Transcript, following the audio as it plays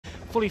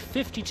fully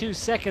 52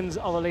 seconds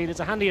of a lead.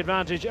 It's a handy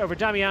advantage over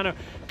Damiano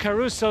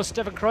Caruso.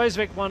 Stefan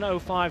Kreuzvik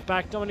 1:05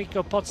 back.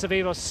 Domenico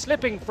Pozzovivo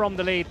slipping from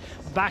the lead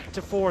back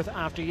to fourth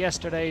after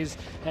yesterday's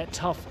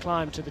tough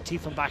climb to the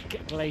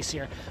Tiefenbach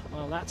Glacier.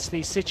 Well, that's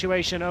the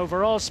situation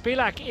overall.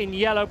 Spilak in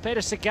yellow,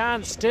 Peter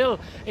Sagan still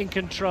in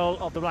control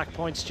of the black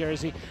points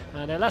jersey,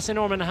 and Lasse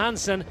Norman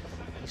Hansen,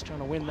 he's trying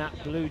to win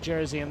that blue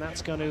jersey, and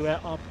that's going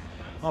to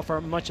offer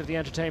much of the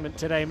entertainment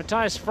today.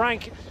 Matthias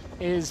Frank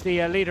is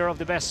the leader of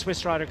the best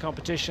Swiss rider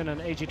competition, and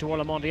AG Tour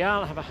Le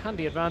Mondial have a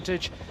handy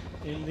advantage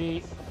in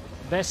the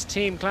best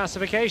team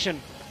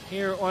classification.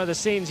 Here are the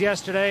scenes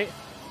yesterday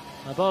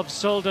above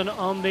Solden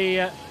on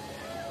the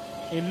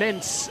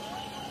immense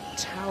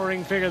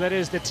towering figure that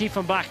is the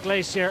Tiefenbach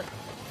Glacier.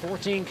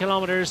 14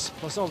 kilometers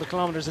plus all the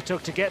kilometers it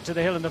took to get to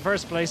the hill in the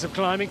first place of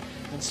climbing.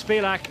 And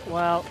Spilak,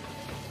 well,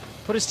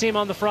 put his team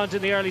on the front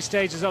in the early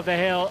stages of the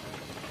hill,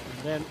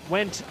 then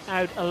went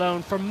out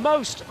alone for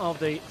most of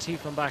the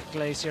Tiefenbach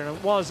Glacier. And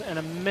it was an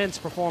immense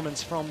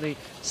performance from the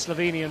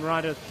Slovenian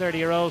rider,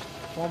 30-year-old,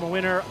 former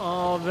winner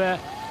of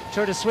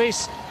Tour de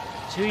Suisse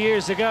 2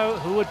 years ago.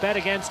 Who would bet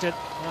against it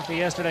after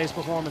yesterday's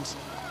performance?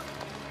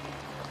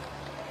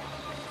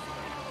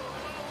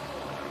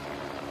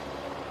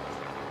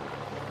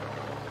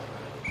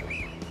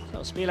 So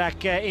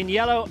Spilak in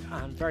yellow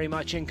and very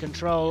much in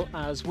control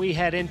as we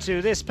head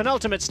into this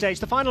penultimate stage,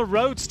 the final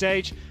road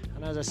stage.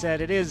 And as I said,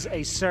 it is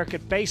a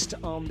circuit based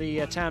on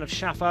the town of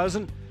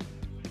Schaffhausen,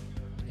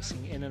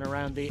 missing in and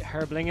around the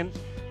Herblingen,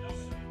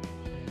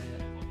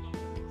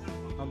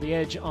 on the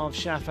edge of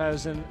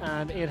Schaffhausen,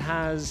 and it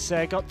has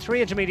got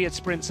 3 intermediate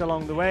sprints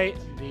along the way.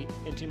 The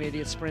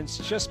intermediate sprints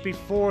just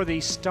before the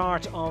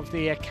start of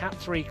the Cat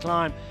 3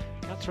 climb.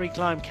 Cat 3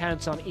 climb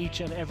counts on each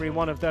and every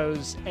one of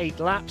those 8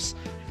 laps,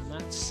 and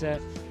that's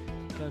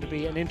going to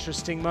be an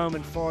interesting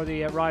moment for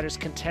the riders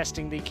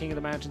contesting the King of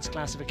the Mountains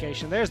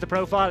classification. There's the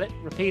profile, it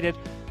repeated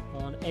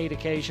on 8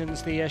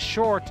 occasions. The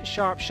short,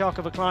 sharp shock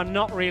of a climb,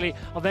 not really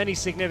of any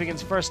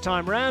significance first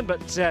time round,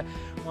 but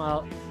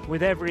well,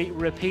 with every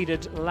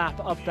repeated lap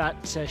up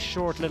that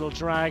short little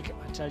drag,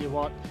 I tell you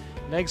what,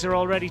 legs are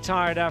already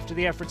tired after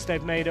the efforts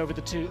they've made over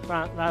the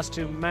last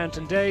 2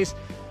 mountain days.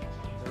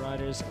 The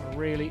riders are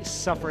really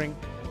suffering,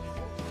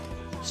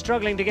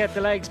 struggling to get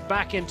the legs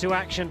back into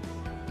action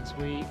as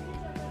we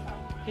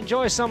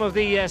enjoy some of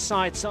the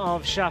sights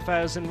of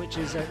Schaffhausen, which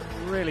is a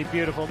really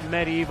beautiful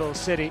medieval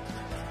city.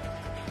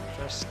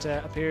 First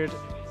appeared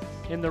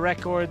in the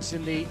records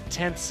in the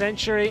 10th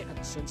century,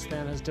 and since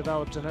then has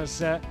developed and has,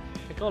 they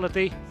call it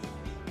the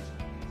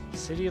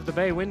City of the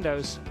Bay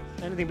Windows.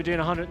 Anything between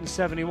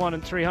 171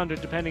 and 300,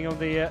 depending on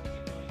the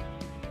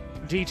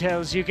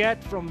details you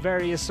get from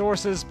various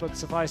sources, but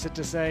suffice it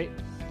to say,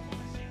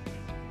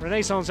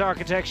 Renaissance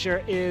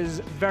architecture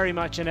is very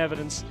much in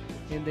evidence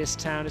in this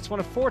town. It's one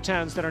of 4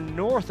 towns that are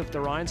north of the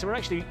Rhine, so we're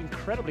actually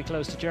incredibly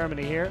close to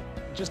Germany here,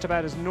 just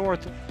about as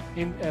north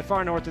in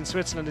far north in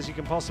Switzerland as you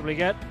can possibly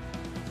get.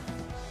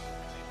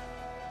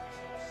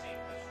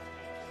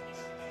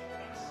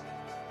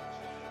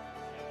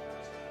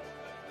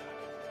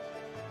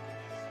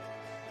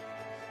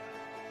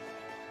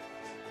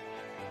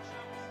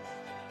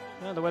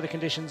 Well, the weather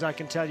conditions, I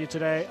can tell you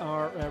today,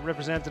 are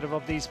representative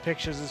of these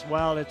pictures as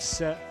well. It's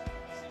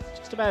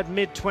just about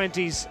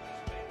mid-20s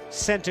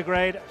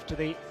centigrade after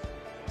the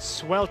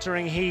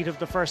sweltering heat of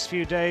the first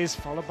few days,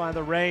 followed by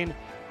the rain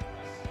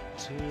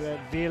to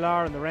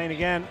Villars, and the rain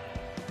again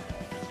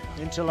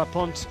into La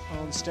Punt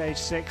on stage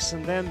 6,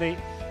 and then the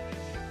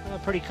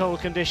pretty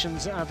cold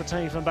conditions at the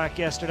Tiefenbach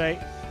yesterday.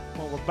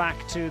 Well, we're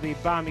back to the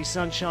balmy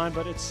sunshine,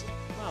 but it's,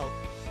 well,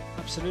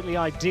 absolutely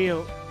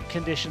ideal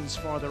conditions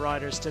for the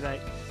riders today.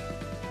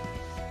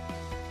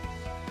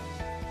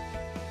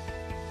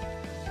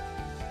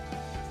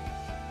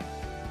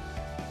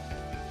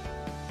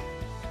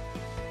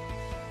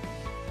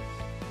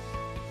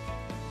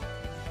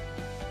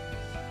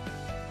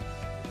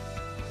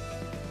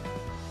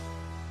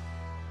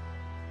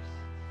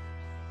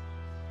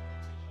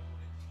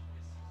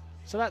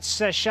 So that's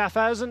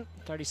Schaffhausen,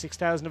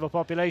 36,000 of a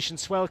population,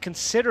 swelled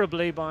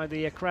considerably by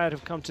the crowd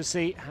who've come to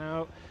see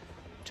how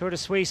Tour de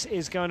Suisse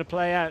is going to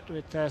play out,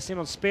 with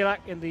Simon Spilak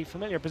in the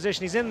familiar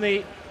position. He's in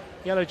the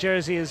yellow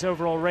jersey as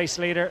overall race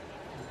leader.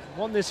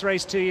 Won this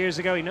race 2 years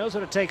ago. He knows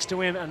what it takes to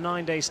win a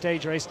 9-day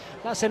stage race.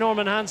 Lasse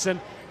Norman Hansen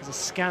has a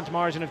scant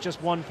margin of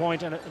just 1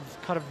 point and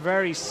cut a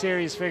very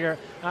serious figure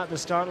at the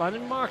start line,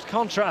 in marked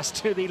contrast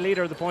to the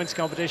leader of the points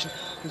competition,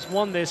 who's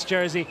won this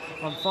jersey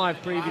on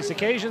 5 previous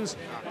occasions.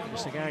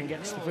 Sagan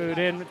gets the food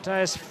in.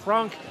 Matthias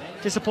Frank,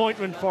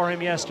 disappointment for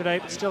him yesterday,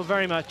 but still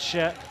very much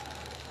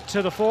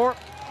to the fore.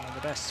 And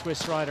the best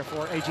Swiss rider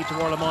for AG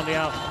Tour Le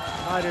Mondial.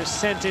 Riders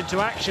sent into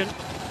action.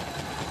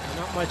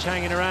 Not much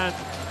hanging around.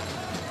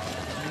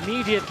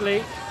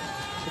 Immediately,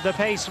 the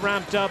pace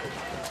ramped up.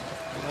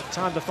 By the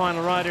time the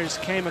final riders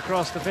came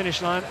across the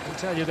finish line, I can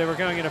tell you they were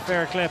going at a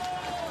fair clip.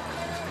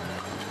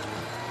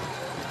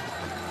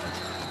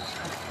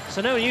 So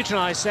no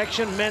neutralised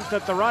section meant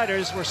that the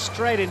riders were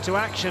straight into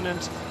action,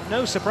 and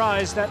no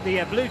surprise that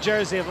the blue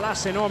jersey of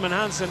Lasse Norman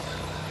Hansen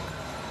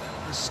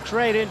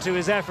straight into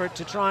his effort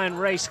to try and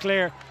race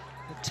clear.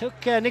 It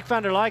took Nick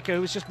van der Leijken,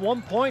 who was just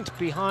 1 point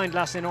behind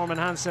Lasse Norman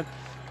Hansen.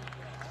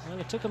 Well,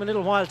 it took him a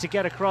little while to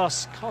get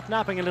across, caught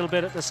napping a little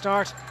bit at the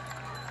start.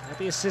 With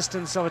the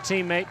assistance of a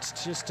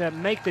teammate just to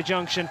make the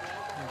junction.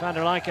 And van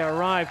der Leijken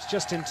arrived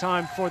just in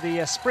time for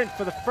the sprint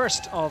for the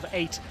first of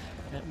 8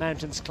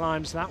 mountains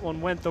climbs. That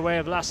one went the way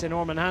of Lasse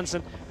Norman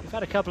Hansen. We've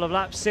had a couple of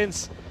laps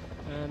since,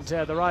 and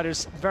the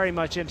riders very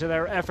much into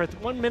their effort.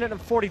 1 minute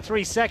and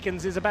 43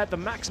 seconds is about the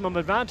maximum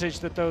advantage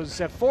that those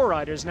 4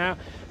 riders now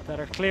that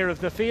are clear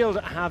of the field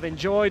have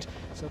enjoyed.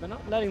 So they're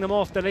not letting them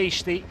off the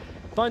leash. The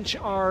bunch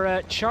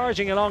are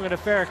charging along at a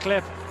fair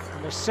clip.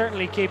 They're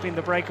certainly keeping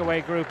the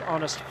breakaway group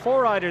honest.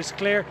 4 riders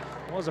clear.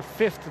 There was a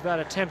 5th that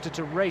attempted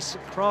to race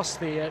across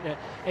the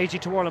AG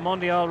Tour Le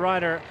Mondial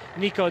rider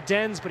Nico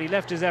Denz, but he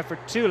left his effort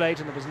too late,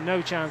 and there was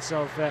no chance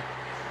of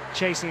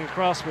chasing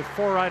across with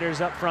 4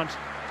 riders up front.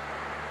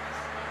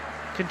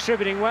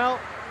 Contributing well,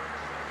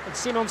 and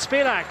Simon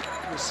Spilak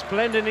was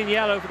splendid in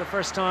yellow for the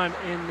first time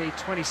in the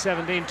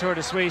 2017 Tour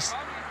de Suisse,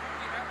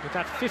 with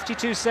that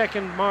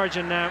 52-second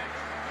margin now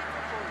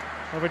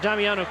over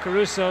Damiano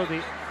Caruso,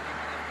 the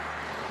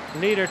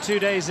leader 2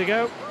 days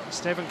ago.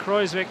 Steven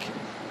Kruijswijk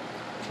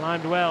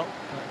climbed well,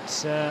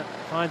 but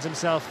finds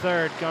himself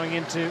 3rd going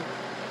into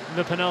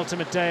the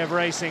penultimate day of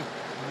racing.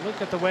 And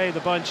look at the way the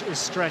bunch is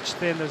stretched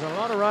thin. There's a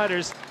lot of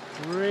riders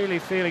really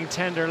feeling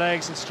tender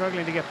legs and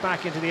struggling to get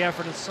back into the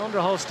effort. And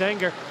Sondre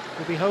Holstenger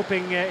will be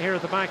hoping here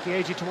at the back, the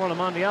AG Tour Le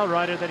Mondial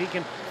rider, that he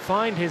can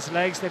find his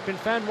legs. They've been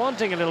found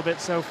wanting a little bit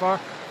so far.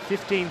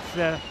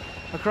 15th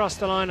across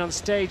the line on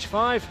stage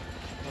 5,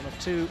 one of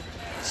 2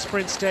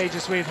 sprint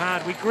stages we've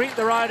had. We greet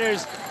the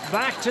riders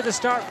back to the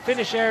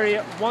start-finish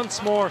area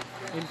once more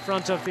in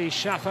front of the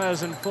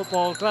Schaffhausen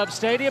Football Club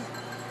Stadium.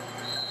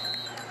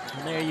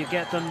 And there you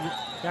get them,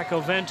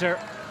 Jaco Venter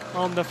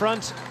on the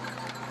front,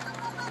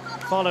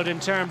 followed in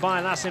turn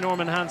by Lasse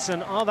Norman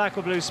Hansen of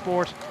Aqua Blue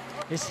Sport.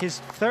 It's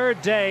his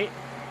 3rd day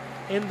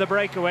in the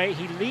breakaway.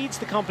 He leads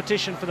the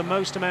competition for the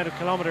most amount of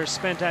kilometers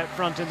spent out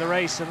front in the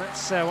race, and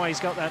that's why he's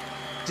got that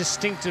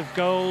distinctive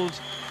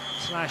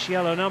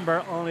gold/yellow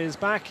number on his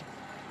back.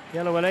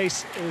 Yellow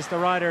Alace is the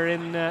rider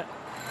in the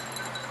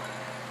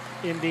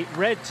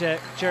red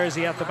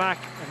jersey at the back,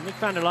 and Nick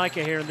van der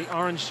Leijken here in the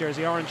orange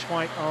jersey,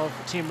 orange-white of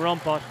Team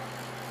Rompot.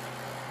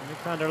 Nick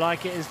van der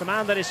Leijken is the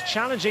man that is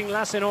challenging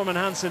Lasse Norman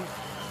Hansen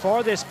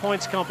for this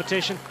points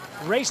competition.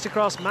 Raced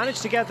across,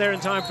 managed to get there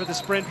in time for the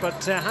sprint,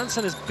 but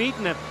Hansen has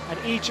beaten him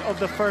at each of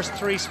the first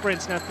 3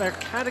 sprints. Now, they're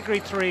Category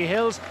 3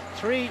 hills,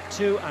 3,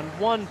 2 and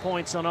 1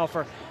 points on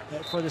offer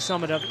for the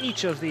summit of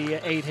each of the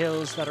 8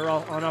 hills that are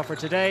on offer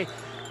today.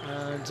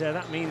 And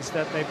that means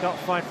that they've got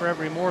fight for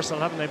every morsel,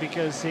 haven't they?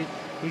 Because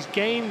he's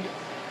gained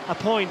a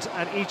point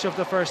at each of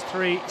the first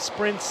 3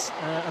 sprints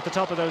at the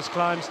top of those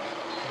climbs.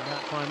 And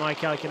that, by my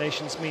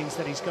calculations, means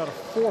that he's got a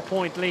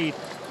 4-point lead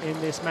in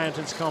this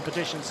mountains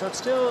competition. So it's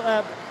still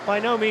by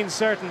no means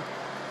certain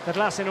that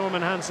Lasse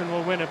Norman Hansen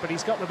will win it, but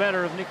he's got the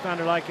better of Nick van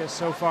der Leijken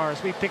so far.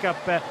 As we pick up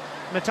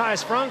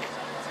Matthias Frank.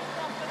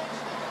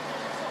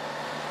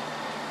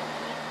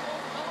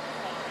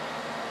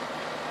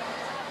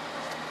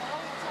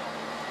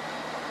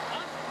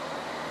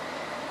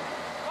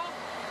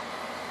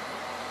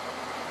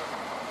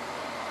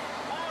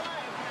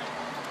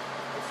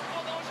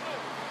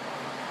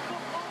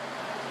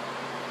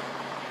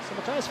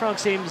 Matthias Frank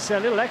seems a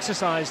little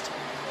exercised.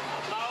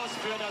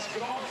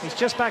 He's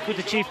just back with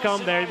the chief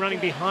com there, running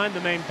behind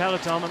the main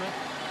peloton. And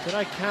did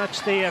I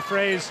catch the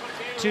phrase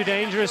 "too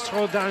dangerous,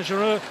 trop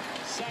dangereux"?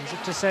 Is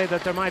it to say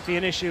that there might be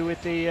an issue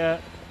with the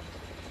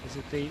is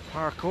it the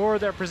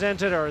parcours they're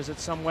presented, or is it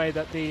some way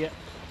that the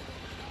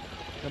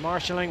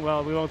marshalling?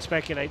 Well, we won't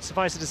speculate.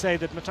 Suffice it to say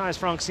that Matthias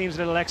Frank seems a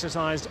little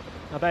exercised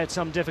about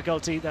some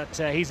difficulty that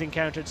he's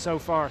encountered so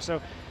far.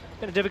 So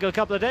been a difficult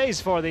couple of days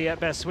for the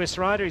best Swiss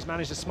rider. He's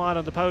managed to smile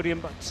on the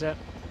podium, but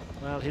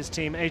well, his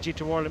team AG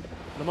Tour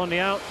Le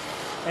Mondial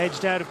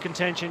edged out of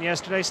contention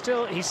yesterday.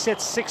 Still, he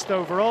sits 6th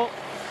overall,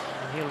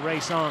 and he'll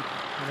race on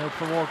and hope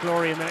for more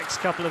glory in the next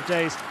couple of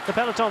days. The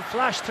peloton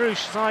flashed through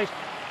sight.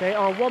 They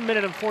are 1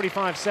 minute and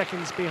 45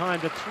 seconds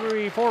behind the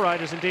 4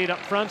 riders indeed up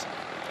front,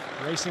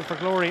 racing for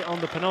glory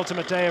on the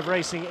penultimate day of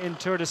racing in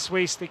Tour de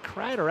Suisse. The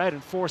crowd are out in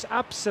force.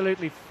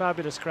 Absolutely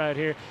fabulous crowd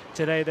here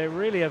today. They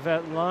really have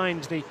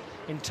lined the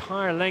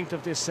entire length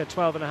of this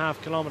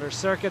 12.5 kilometer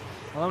circuit.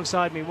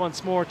 Alongside me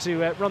once more to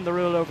run the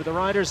rule over the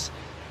riders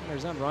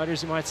and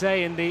riders, you might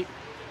say, in the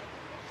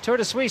Tour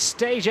de Suisse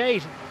Stage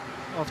 8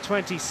 of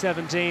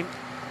 2017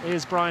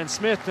 is Brian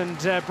Smith. And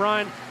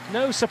Brian,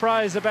 no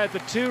surprise about the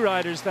 2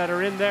 riders that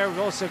are in there. We've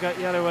also got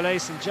Yellow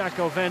Alace and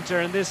Jaco Venter,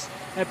 and this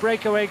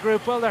breakaway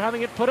group, well, they're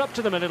having it put up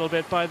to them a little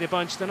bit by the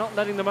bunch. They're not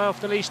letting them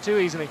off the leash too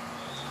easily.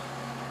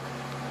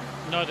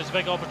 No, there's a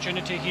big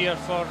opportunity here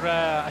for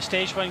a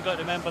stage win. Got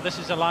to remember, this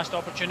is the last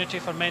opportunity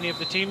for many of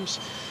the teams.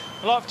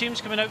 A lot of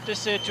teams coming out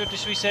this Tour de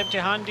Suisse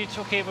empty-handed. It's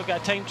okay, we've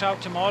got a time trial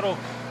tomorrow,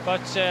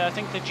 but I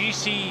think the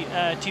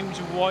GC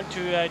teams want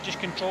to just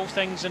control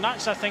things, and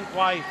that's, I think,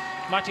 why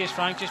Matthias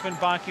Frank just went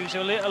back. He was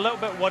a little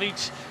bit worried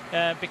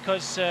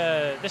because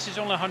this is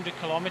only 100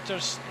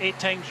 kilometres, 8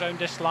 times round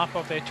this lap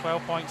of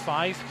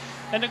 12.5.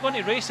 And they're going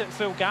to race at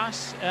full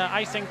gas.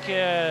 I think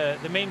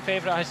the main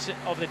favourite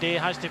of the day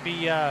has to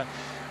be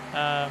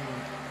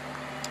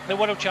the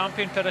world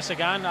champion Peres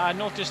Sagan. I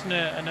noticed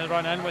in the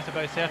run-in with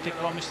about 30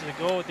 kilometres to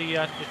go,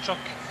 the truck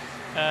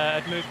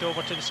had moved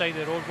over to the side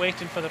of the road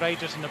waiting for the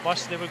riders in the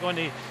bus. They were going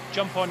to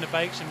jump on the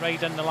bikes and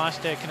ride in the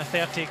last kind of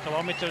 30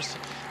 kilometres.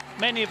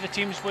 Many of the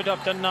teams would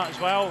have done that as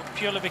well,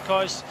 purely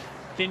because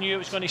they knew it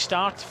was going to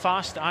start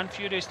fast and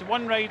furious. The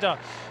one rider,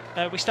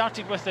 we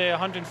started with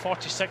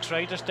 146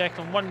 riders,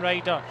 Declan. One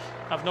rider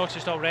I've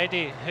noticed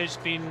already who's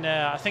been,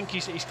 I think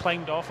he's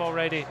climbed off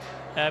already,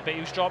 but he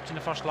was dropped in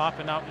the first lap,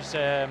 and that was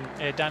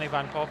Danny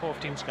Van Poppel of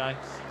Team Sky.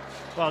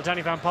 Well,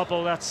 Danny Van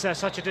Poppel, that's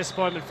such a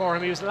disappointment for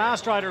him. He was the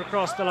last rider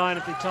across the line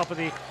at the top of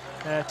the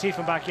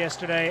Tiefenbach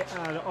yesterday,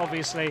 and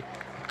obviously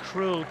a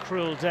cruel,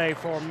 cruel day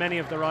for many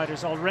of the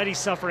riders, already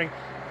suffering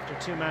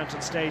after 2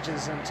 mountain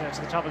stages and to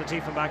the top of the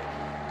Tiefenbach.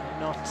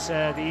 Not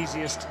the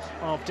easiest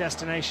of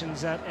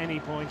destinations at any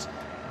point.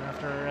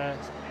 After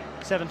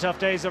 7 tough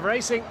days of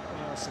racing,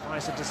 well,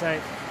 suffice it to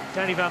say,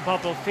 Danny Van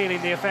Poppel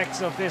feeling the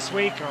effects of this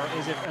week, or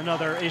is it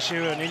another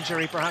issue, an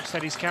injury perhaps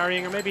that he's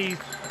carrying, or maybe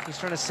he's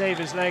trying to save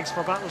his legs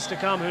for battles to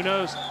come, who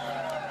knows.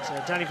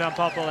 So Danny Van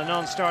Poppel, a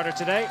non-starter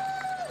today.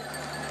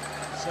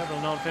 Several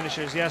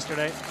non-finishers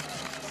yesterday.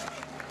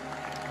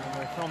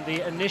 And from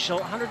the initial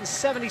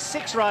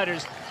 176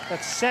 riders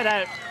that set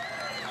out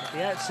at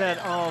the outset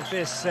of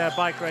this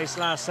bike race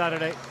last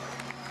Saturday,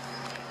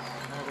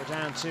 we're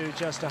down to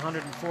just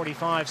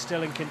 145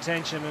 still in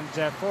contention,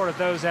 and 4 of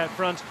those out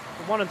front,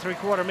 1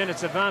 3/4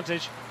 minutes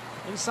advantage.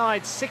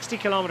 Inside 60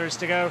 kilometers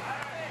to go.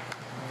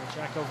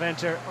 Jacco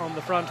Venter on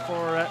the front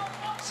for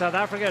South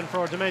Africa, and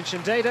for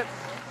Dimension Data,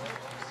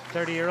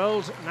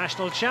 30-year-old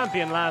national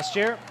champion last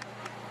year.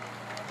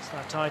 It's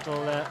that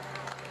title a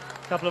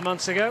couple of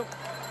months ago.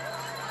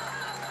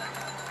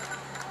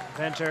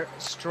 Venter,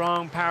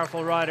 strong,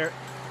 powerful rider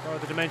for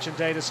the Dimension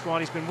Data squad.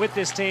 He's been with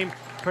this team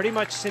pretty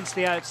much since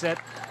the outset,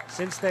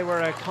 since they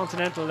were a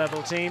continental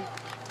level team.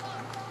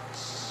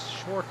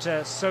 Short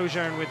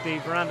sojourn with the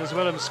Verandas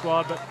Willems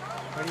squad, but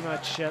pretty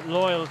much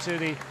loyal to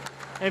the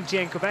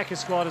MTN Quebec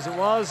squad as it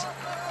was.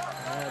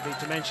 The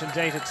Dimension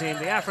Data team,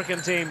 the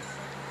African team,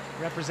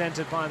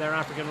 represented by their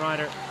African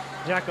rider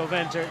Jacco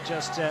Venter,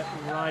 just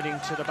riding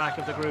to the back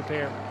of the group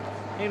here.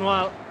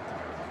 Meanwhile,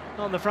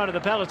 on the front of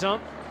the peloton,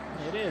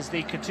 it is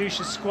the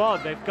Katusha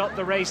squad. They've got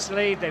the race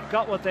lead, they've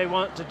got what they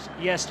wanted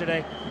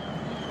yesterday.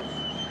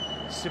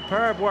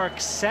 Superb work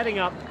setting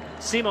up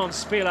Simon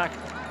Spilak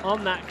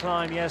on that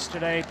climb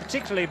yesterday,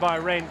 particularly by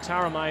Rein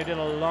Tarama, who did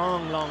a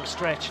long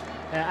stretch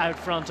out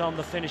front on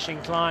the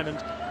finishing climb. And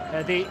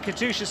the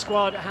Katusha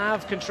squad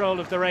have control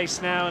of the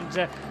race now, and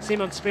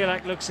Simon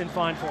Spilak looks in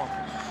fine form.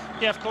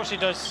 Yeah, of course he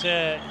does.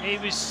 He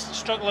was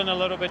struggling a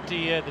little bit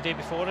the day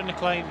before in the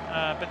climb,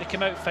 but they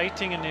came out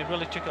fighting and they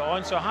really took it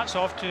on. So hats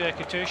off to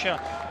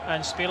Katusha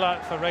and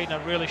Spilak for riding a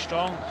really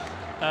strong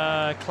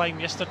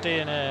climb yesterday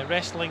and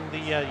wrestling the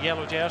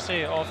yellow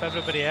jersey off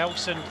everybody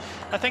else. And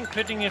I think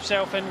putting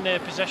himself in the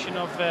position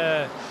of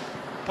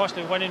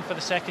possibly winning for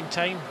the second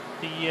time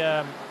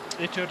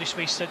the Tour de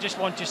Suisse. I just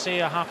want to say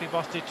a happy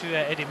birthday to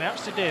Eddie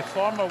Merckx today,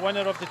 former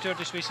winner of the Tour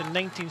de Suisse in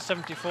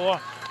 1974,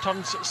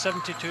 turns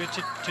 72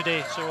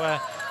 today. So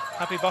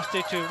happy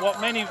birthday to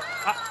what many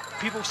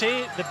people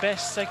say the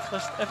best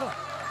cyclist ever.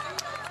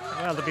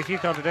 Well, there'll be a few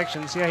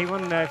contradictions. Yeah, he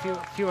won a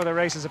few other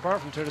races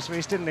apart from Tour de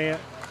Suisse, didn't he?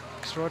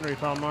 Extraordinary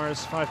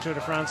Palmares, 5 Tour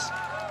de France,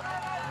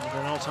 and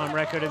an all-time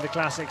record in the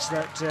classics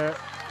that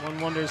one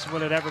wonders,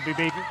 will it ever be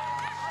beaten?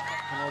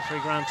 And all 3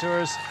 Grand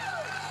Tours,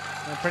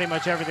 and pretty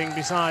much everything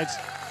besides.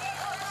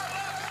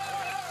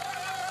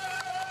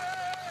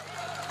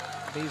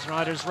 These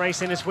riders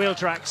racing as wheel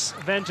tracks.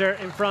 Venter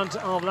in front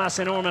of Lasse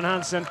Norman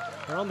Hansen.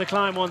 They're on the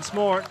climb once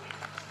more.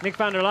 Nick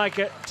van der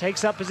Leijken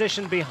takes up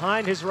position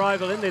behind his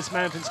rival in this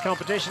mountains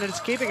competition, and it's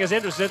keeping us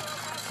interested,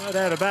 no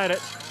doubt about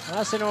it.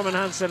 Lasse Norman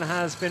Hansen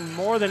has been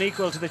more than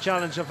equal to the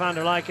challenge of van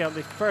der Leijken on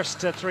the first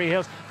 3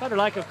 hills. Van der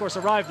Leijken, of course,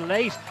 arrived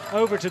late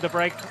over to the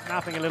break,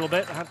 napping a little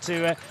bit, had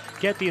to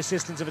get the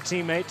assistance of a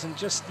teammate, and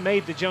just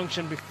made the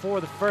junction before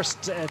the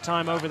first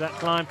time over that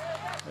climb.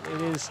 But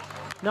it is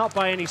not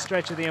by any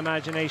stretch of the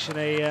imagination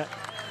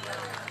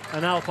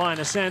an alpine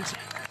ascent.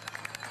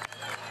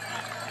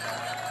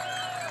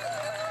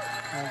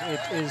 And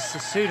it is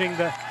suiting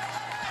the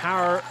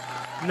power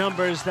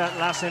numbers that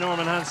Lasse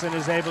Norman Hansen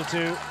is able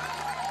to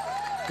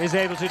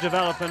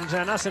develop, and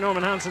Lasse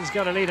Norman Hansen's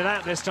got to lead it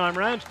out this time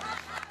round.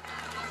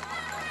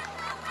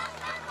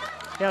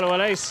 Yellow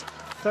Alace,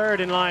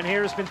 third in line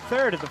here, has been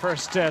third at the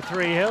first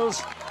 3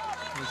 hills.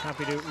 He's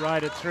happy to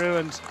ride it through,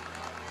 and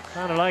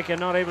van der Leijken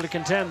not able to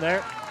contend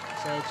there.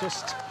 So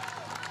just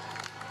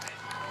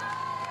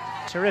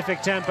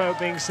terrific tempo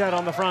being set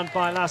on the front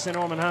by Lasse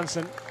Norman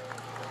Hansen.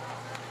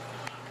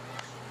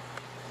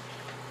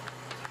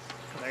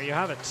 There you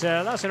have it.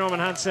 Lasse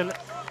Norman Hansen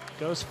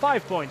goes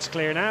 5 points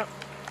clear now,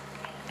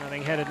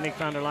 having headed Nick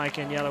van der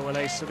Leijken in Yellow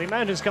Alace. So the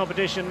mountains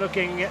competition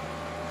looking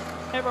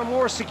ever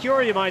more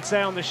secure, you might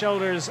say, on the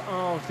shoulders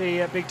of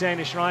the big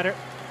Danish rider.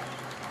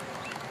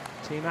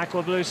 Team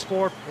Aqua Blue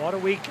Sport, what a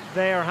week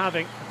they are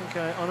having. I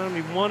think on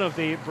only one of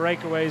the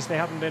breakaways they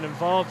haven't been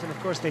involved, and of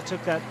course they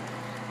took that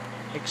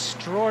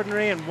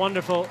extraordinary and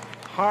wonderful,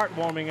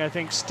 heartwarming, I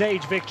think,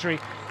 stage victory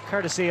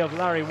courtesy of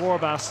Larry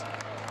Warbass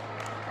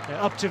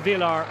up to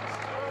Villar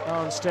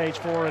on stage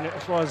 4, and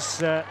it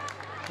was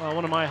well,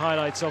 one of my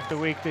highlights of the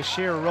week, the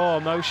sheer raw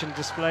emotion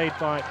displayed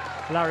by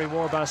Larry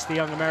Warbass, the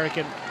young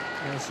American,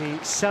 as he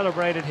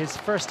celebrated his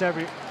first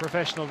ever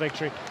professional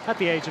victory at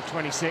the age of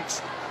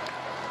 26.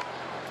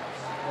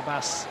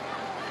 Warbass,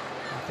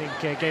 I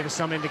think, gave us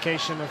some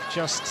indication of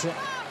just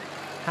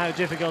how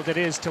difficult it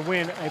is to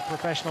win a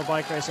professional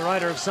bike race. A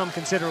rider of some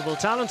considerable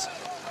talent.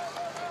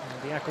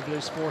 And the Aqua Blue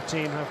Sport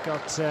team have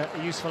got a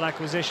useful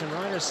acquisition.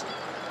 Riders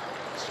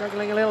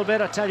struggling a little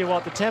bit. I tell you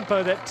what, the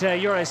tempo that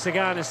Jure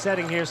Sagan is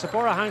setting here.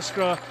 Bora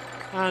Hansgrohe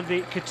and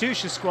the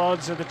Katusha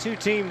squads are the two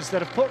teams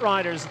that have put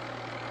riders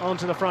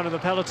onto the front of the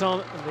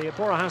peloton. The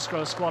Bora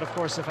Hansgrohe squad, of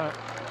course, have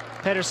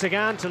Peter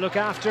Sagan to look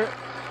after.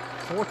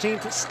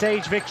 14th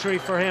stage victory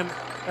for him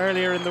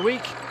earlier in the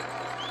week.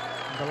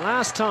 And the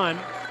last time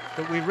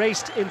that we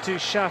raced into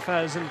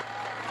Schaffhausen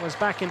was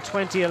back in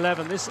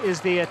 2011. This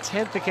is the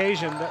 10th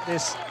occasion that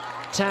this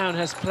town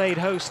has played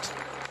host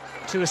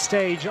to a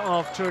stage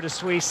of Tour de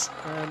Suisse,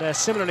 and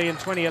similarly in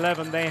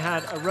 2011 they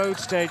had a road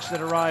stage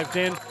that arrived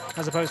in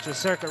as opposed to a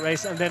circuit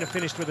race, and then it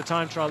finished with a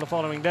time trial the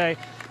following day,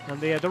 and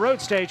the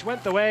road stage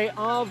went the way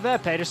of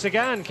Peter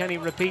Sagan. Can he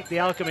repeat the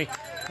alchemy?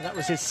 And that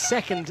was his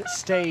second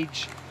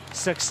stage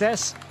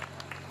success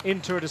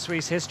in Tour de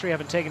Suisse history,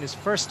 having taken his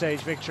first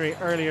stage victory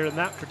earlier in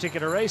that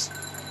particular race.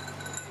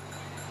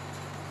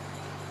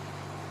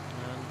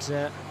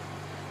 And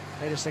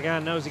Peter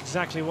Sagan knows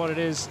exactly what it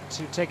is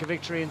to take a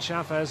victory in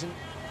Schaffhausen.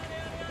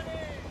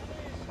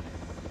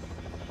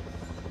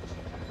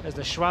 There's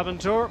the Schwaben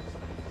Tour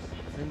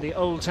in the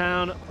old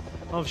town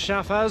of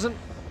Schaffhausen.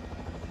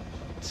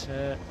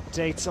 It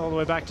dates all the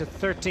way back to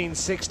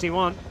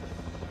 1361.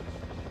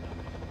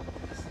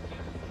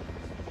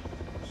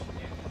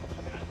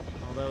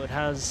 Although it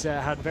has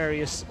had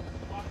various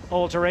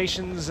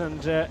alterations,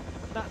 and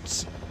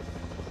that's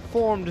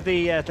formed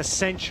the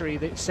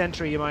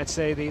century, you might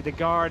say, the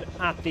guard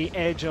at the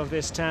edge of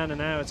this town, and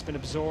now it's been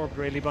absorbed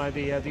really by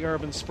the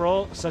urban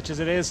sprawl, such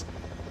as it is,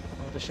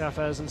 of the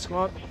Schaffhausen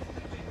squad.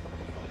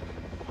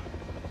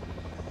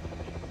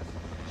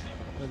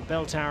 The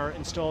bell tower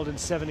installed in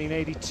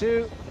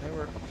 1782. They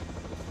were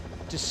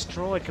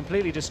destroyed,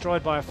 completely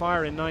destroyed by a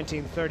fire in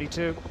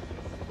 1932.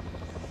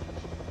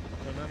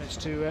 They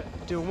managed to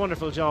do a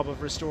wonderful job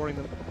of restoring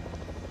them.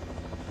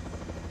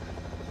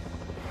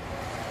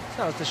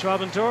 So it's the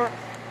Schwaben Tour.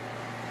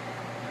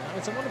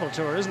 It's a wonderful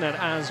tour, isn't it?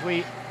 As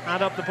we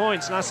add up the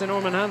points, Lasse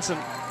Norman Hansen,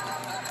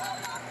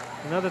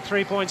 another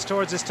 3 points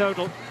towards his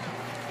total.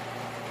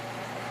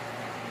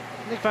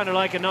 Nick van der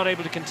Leyen not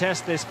able to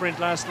contest this sprint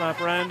last lap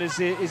round. Is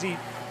he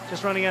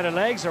just running out of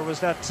legs, or was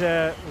that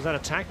a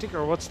tactic,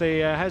 or what's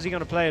the how's he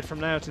going to play it from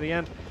now to the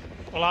end?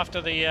 Well,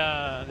 after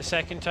the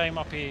second time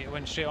up, he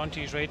went straight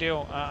onto his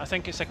radio. I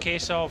think it's a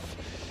case of,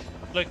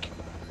 look,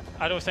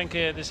 I don't think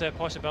there's a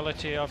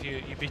possibility of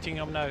you beating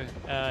him now.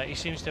 He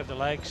seems to have the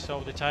legs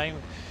all the time.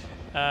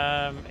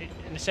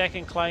 In the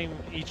second climb,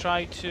 he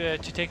tried to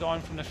take it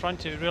on from the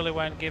front. He really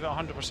gave it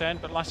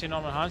 100%, but Lasse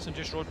Norman Hansen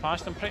just rode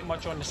past him pretty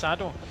much on the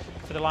saddle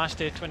for the last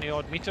 20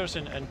 odd meters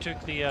and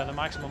took the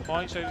maximum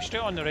point. So he was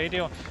straight on the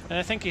radio, and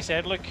I think he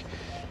said, look,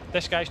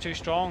 this guy's too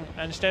strong.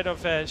 And instead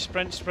of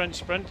sprint,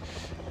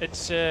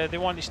 it's they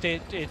want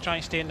to try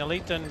and stay in the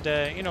lead,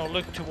 and you know,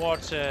 look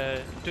towards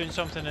doing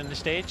something in the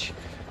stage.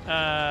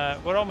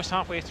 We're almost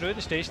halfway through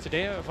the stage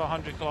today of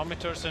 100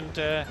 kilometers, and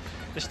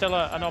there's still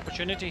an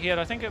opportunity here.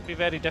 I think it would be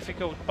very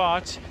difficult,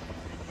 but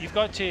you've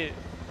got to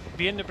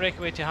be in the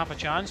breakaway to have a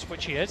chance,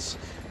 which he is.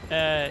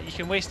 You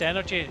can waste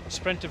energy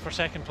sprinting for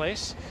second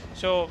place,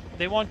 so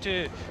they want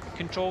to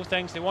control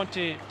things. They want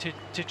to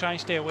try and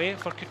stay away.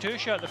 For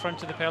Katusha at the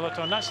front of the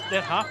peloton,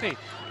 they're happy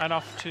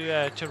enough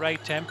to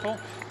ride tempo,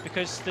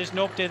 because there's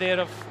nobody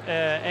there of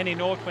any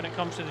note when it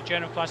comes to the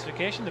general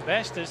classification. The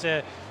best is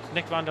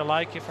Nick van der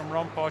Leyen from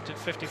Romport at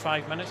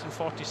 55 minutes and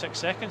 46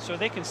 seconds, so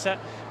they can sit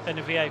in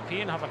the VIP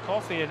and have a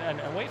coffee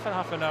and wait for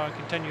half an hour and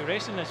continue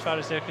racing as far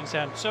as they're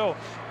concerned. So,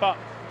 but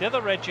the other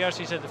red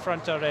jerseys at the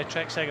front are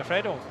Trek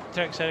Segafredo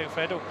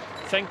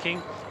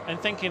thinking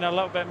a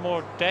little bit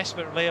more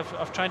desperately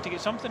of trying to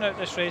get something out of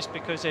this race,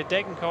 because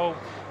Degenkolb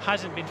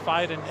hasn't been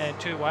firing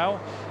too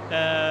well.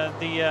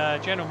 The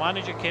general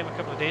manager came a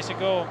couple of days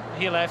ago.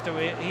 He left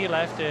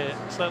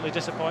slightly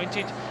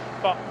disappointed,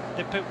 but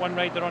they put one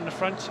rider on the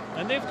front,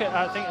 and they've got,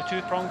 I think, a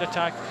two-pronged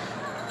attack.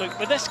 Look,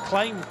 with this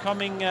climb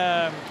coming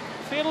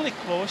fairly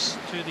close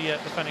to the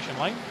finishing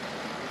line,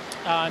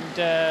 and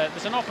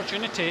there's an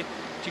opportunity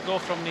to go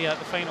from the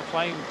final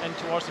climb in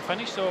towards the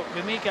finish, so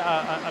we may get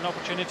an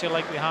opportunity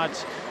like we had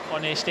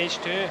on stage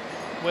 2,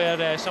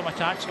 where some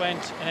attacks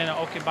went and then it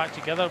all came back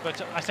together.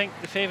 But I think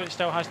the favourite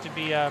still has to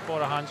be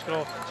Bora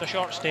Hansgrohe. It's a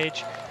short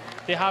stage.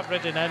 They have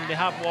ridden in, they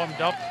have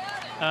warmed up,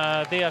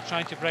 They are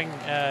trying to bring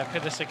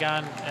Peter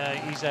Sagan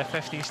his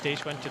 15th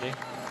stage win today.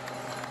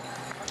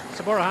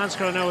 Sabora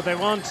Hansgrohe know what they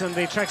want, and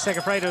the Trek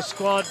Segafredo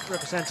squad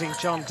representing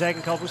John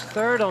Degenkolb was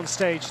third on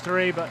stage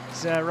 3, but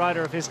a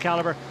rider of his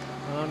calibre,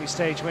 only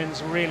stage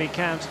wins really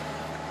count.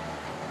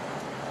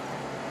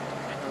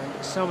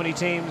 And so many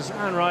teams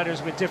and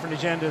riders with different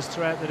agendas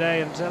throughout the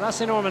day, and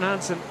Lasse Norman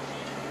Hansen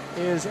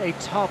is a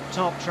top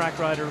track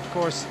rider, of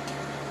course.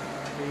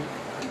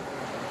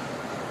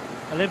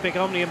 The Olympic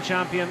Omnium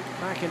champion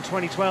back in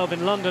 2012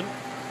 in London,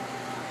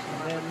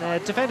 and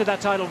then defended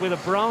that title with a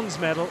bronze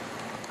medal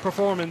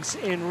performance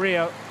in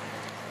Rio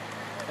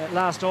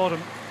last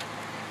autumn.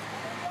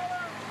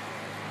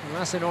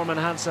 Lasse Norman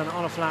Hansen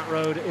on a flat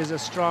road is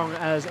as strong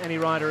as any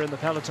rider in the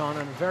peloton,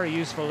 and very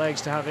useful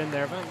legs to have in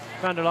there.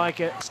 Van der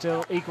Leike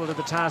still equal to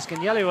the task,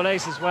 and Jelle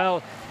Wallace as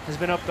well has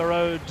been up the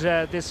road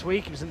this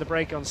week. He was in the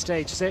break on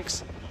stage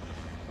 6.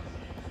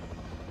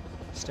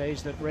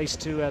 Stage that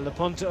raced to La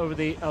Punta over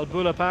the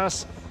Albula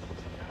Pass.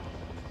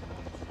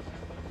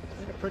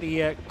 Been a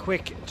pretty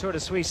quick Tour de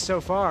Suisse so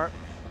far.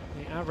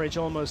 The average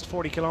almost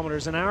 40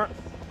 kilometers an hour.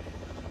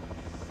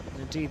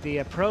 And indeed,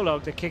 the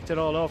prologue that kicked it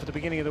all off at the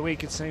beginning of the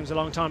week, it seems a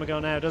long time ago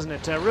now, doesn't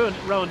it?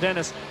 Rowan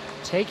Dennis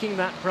taking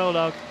that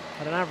prologue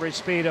at an average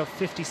speed of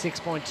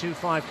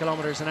 56.25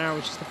 kilometers an hour,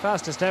 which is the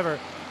fastest ever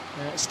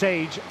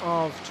stage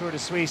of Tour de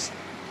Suisse.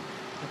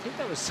 I think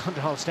that was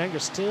Sanderhalf Stenger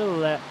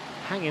still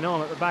hanging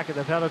on at the back of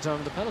the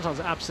peloton. The peloton's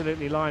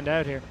absolutely lined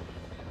out here.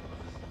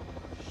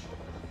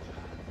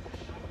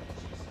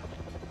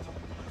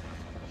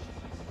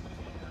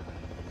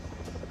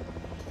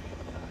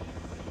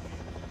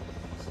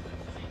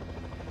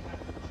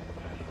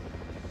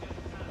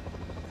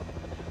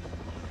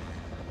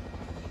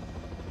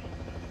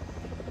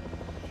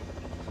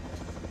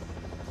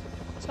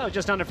 So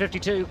just under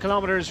 52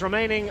 kilometers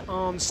remaining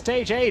on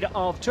stage 8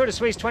 of Tour de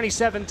Suisse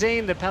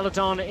 2017. The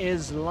peloton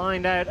is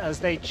lined out as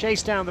they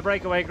chase down the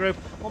breakaway group.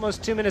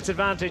 Almost 2 minutes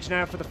advantage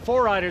now for the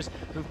 4 riders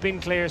who've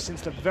been clear since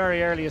the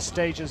very earliest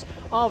stages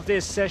of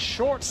this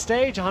short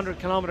stage, 100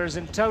 kilometers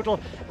in total,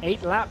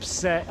 8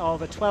 laps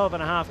of a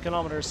 12.5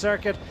 kilometer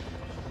circuit.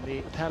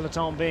 The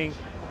peloton being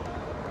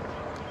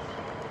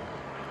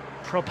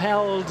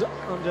propelled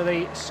under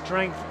the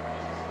strength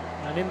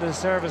and in the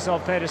service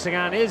of Peter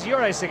Sagan is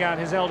Jure Sagan,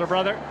 his elder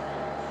brother.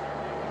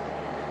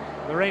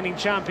 The reigning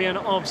champion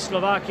of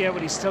Slovakia.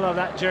 Will he still have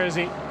that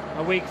jersey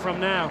a week from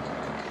now?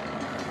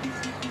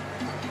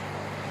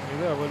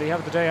 He will. Will he have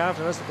it the day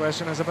after? That's the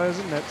question, I suppose,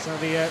 isn't it? So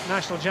the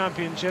National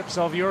Championships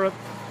of Europe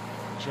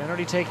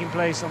generally taking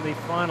place on the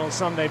final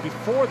Sunday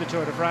before the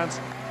Tour de France,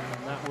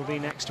 and that will be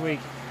next week.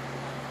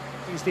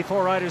 These are the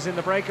 4 riders in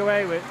the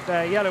breakaway, with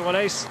Jelle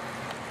Wallace,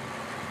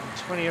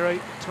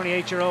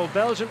 28-year-old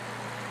Belgian,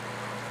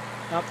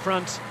 up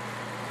front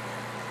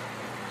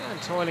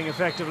and toiling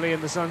effectively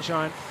in the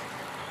sunshine.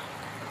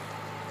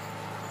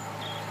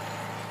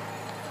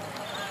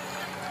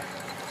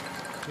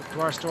 Took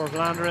Dwarsdorf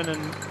Vlaanderen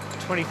in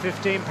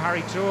 2015,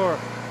 Paris Tour,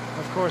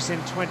 of course, in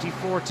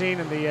 2014,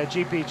 and the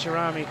GP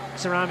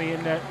Cerami in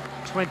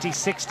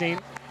 2016.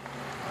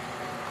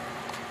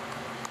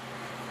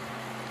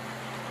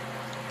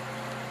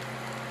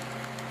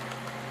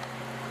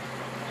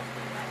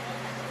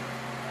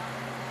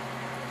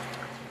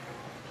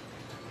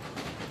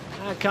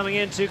 Coming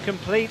in to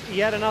complete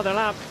yet another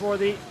lap for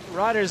the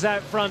riders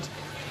out front.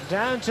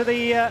 Down to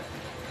the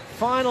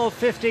final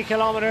 50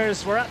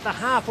 kilometers. We're at the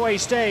halfway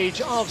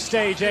stage of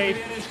stage 8.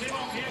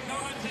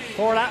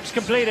 4 laps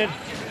completed.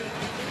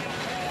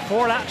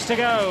 4 laps to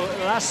go.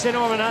 Lasse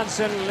Norman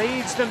Hansen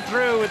leads them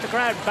through with the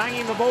crowd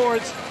banging the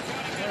boards.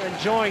 They're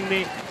enjoying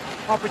the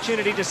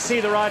opportunity to see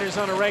the riders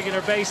on a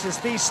regular basis.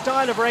 The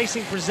style of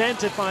racing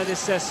presented by this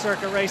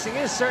circuit racing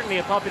is certainly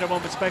a popular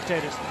one with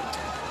spectators.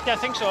 Yeah, I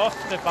think so. Off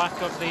the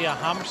back of the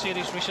Hammer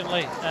Series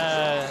recently,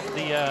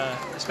 the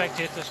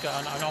spectators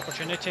got an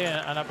opportunity,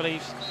 and I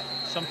believe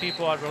some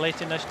people are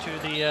relating this to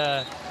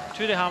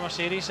the Hammer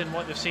Series and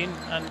what they've seen,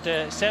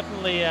 and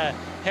certainly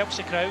helps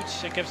the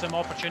crowds. It gives them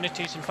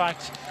opportunities. In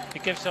fact,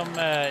 it gives them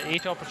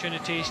 8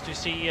 opportunities to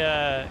see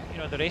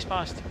the race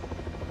past.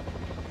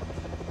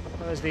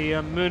 There's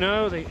the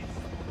Muno, the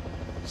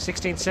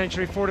 16th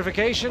century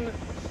fortification,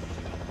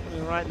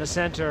 right in the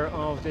center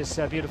of this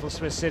beautiful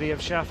Swiss city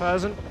of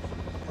Schaffhausen.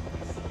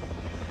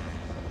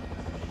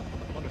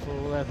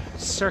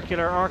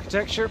 Circular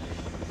architecture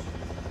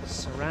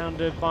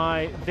surrounded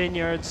by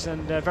vineyards,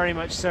 and very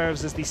much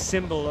serves as the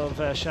symbol of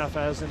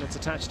Schaffhausen. It's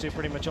attached to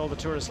pretty much all the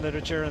tourist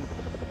literature and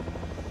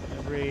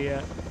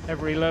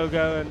every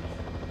logo, and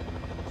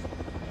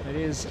it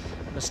is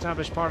an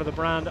established part of the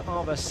brand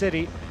of a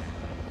city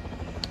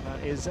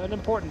that is an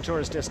important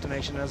tourist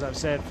destination, as I've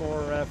said,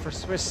 for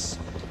Swiss,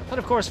 and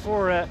of course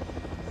for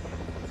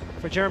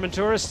German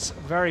tourists.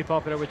 Very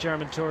popular with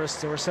German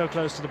tourists. They were so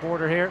close to the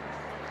border here.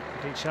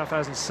 Indeed,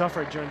 Schaffhausen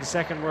suffered during the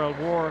Second World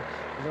War.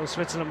 Although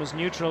Switzerland was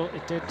neutral,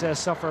 it did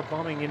suffer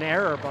bombing in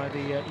error by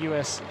the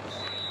US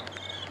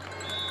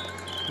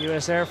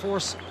Air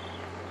Force.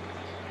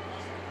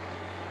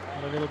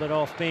 A little bit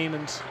off beam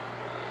and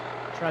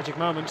tragic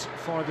moment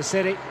for the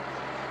city.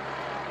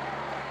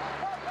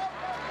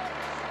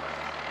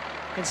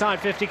 Inside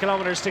 50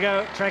 kilometers to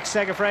go. Trek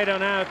Segafredo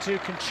now to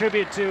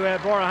contribute to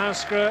Bora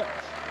Hansgrohe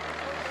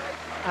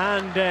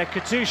and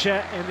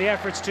Katusha in the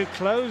efforts to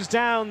close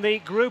down the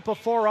group of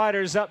 4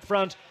 riders up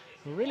front.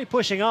 We're really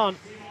pushing on.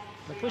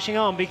 They're pushing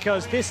on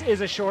because this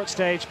is a short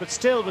stage, but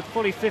still with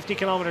fully 50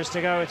 kilometers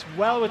to go, it's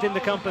well within the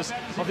compass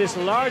of this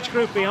large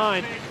group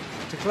behind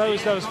to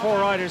close those 4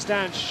 riders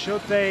down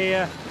should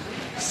they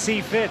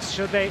see fit,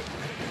 should they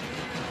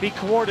be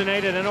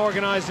coordinated and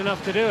organised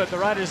enough to do it. The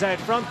riders out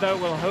front, though,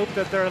 will hope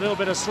that they're a little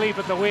bit asleep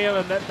at the wheel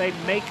and that they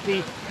make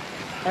the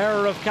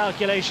error of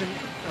calculation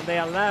and they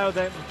allow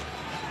them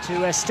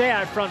to stay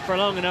out front for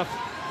long enough,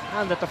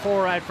 and that the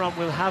 4 out front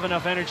will have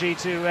enough energy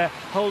to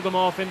hold them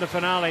off in the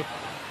finale.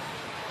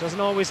 Doesn't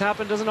always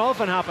happen, doesn't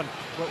often happen,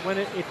 but when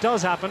it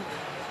does happen,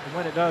 and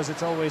when it does,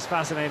 it's always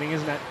fascinating,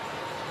 isn't it?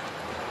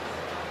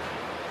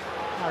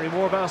 Harry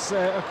Warbass,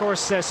 of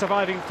course,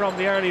 surviving from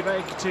the early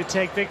break to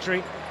take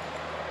victory.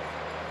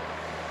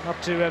 Up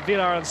to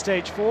Villar on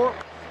stage 4.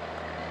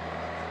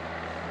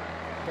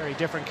 Very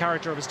different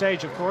character of a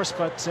stage, of course,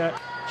 but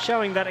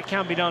showing that it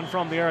can be done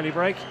from the early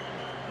break.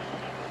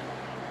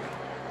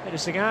 Peter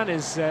Sagan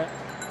is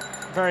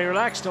very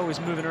relaxed,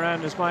 always moving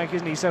around his bike,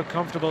 isn't he? So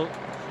comfortable, you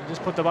can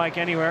just put the bike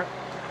anywhere.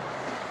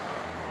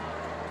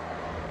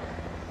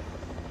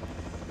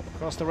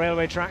 Across the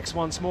railway tracks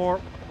once more.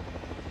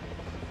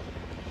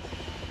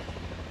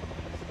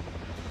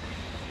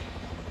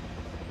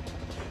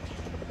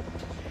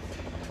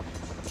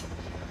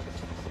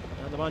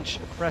 And the bunch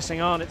pressing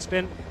on. It's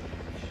been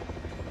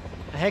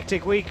a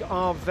hectic week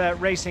of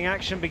racing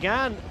action.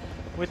 Began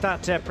with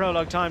that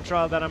prologue time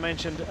trial that I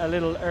mentioned a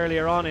little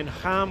earlier on in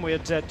Ham. We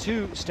had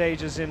 2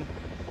 stages in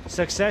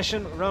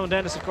succession. Rowan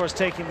Dennis, of course,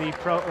 taking the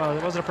well,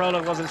 it wasn't a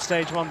prologue, wasn't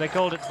stage 1, they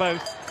called it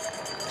both.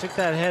 Took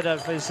that ahead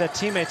of his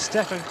teammate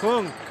Stefan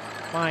Kung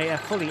by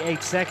fully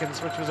 8 seconds,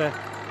 which was a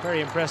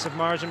very impressive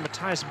margin.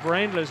 Matthias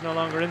Brendle is no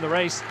longer in the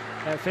race,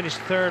 finished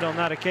 3rd on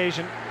that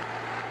occasion.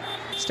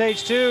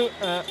 Stage 2,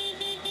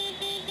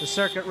 the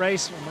circuit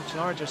race, a much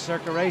larger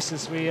circuit race,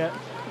 as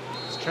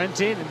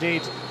Trentin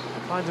indeed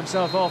finds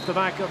himself off the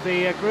back of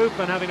the group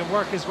and having to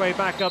work his way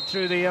back up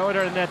through the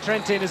order. And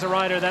Trentin is a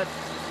rider that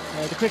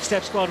the Quick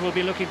Step squad will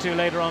be looking to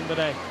later on the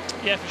day.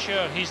 Yeah, for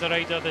sure. He's the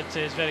rider that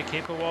is very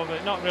capable of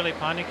it. Not really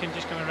panicking,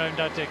 just coming around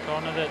that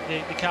corner.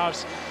 The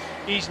car's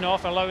easing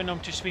off, allowing him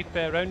to sweep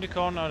round the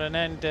corner, and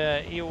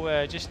then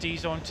he'll just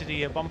ease onto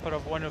the bumper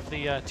of one of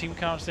the team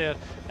cars there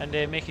and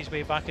make his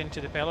way back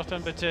into the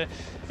peloton. But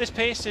this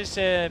pace has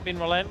been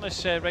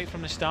relentless right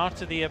from the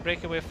start of the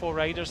breakaway 4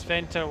 riders.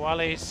 Venter,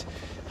 Wallace,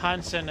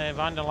 Hansen,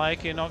 Van der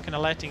Leyen not kind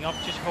of letting up,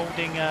 just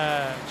holding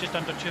just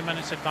under 2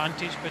 minutes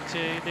advantage. But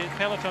the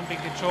peloton being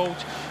controlled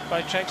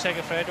by Trek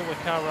Segafredo with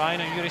Karl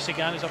Ryan, and Yuri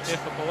Sagan is up there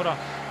for Bora,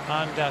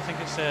 and I think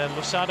it's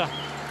Losada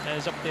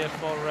is up there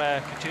for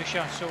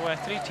Katusha. So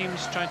 3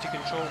 teams trying to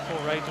control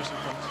 4 riders in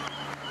front.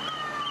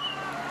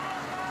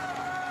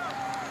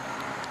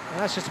 And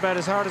that's just about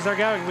as hard as they're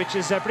going, which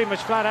is pretty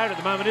much flat out at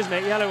the moment, isn't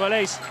it? Yellow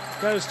Wallace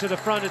goes to the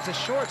front. It's a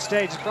short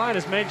stage, as Brian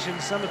has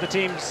mentioned. Some of the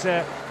teams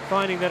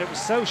finding that it was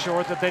so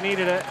short that they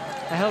needed a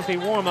healthy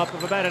warm-up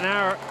of about an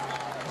hour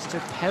just to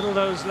pedal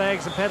those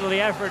legs and pedal the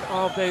effort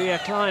of the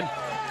climb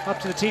up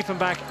to the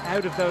Tiefenbach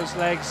out of those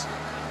legs.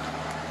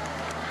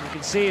 You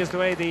can see as the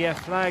way the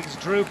flags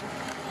droop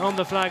on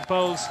the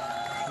flagpoles.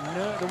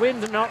 No, the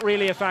wind not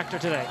really a factor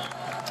today.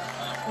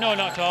 No,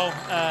 not at all.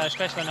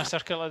 Especially in a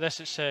circuit like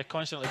this, it's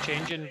constantly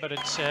changing. But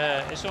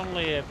it's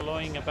only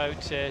blowing about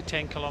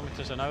 10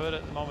 kilometres an hour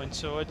at the moment.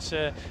 So it's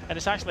and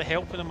it's actually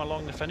helping them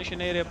along the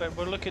finishing area. But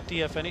we'll look at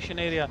the finishing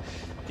area.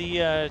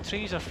 The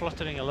trees are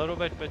fluttering a little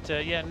bit. But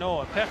yeah, no,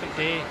 a perfect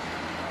day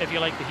if you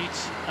like the heat.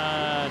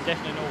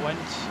 Definitely no wind.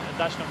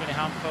 That's not going to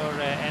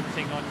hamper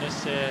anything on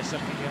this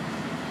circuit here.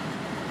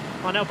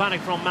 Oh, no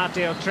panic from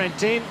Matteo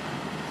Trentin,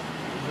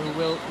 who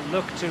will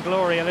look to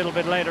glory a little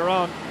bit later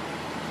on.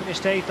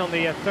 Finished 8th on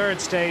the 3rd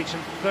stage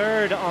and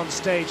 3rd on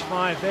stage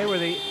 5. They were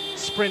the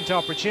sprint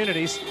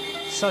opportunities,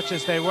 such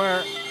as they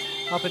were,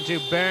 up into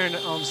Bern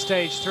on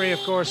stage 3. Of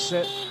course,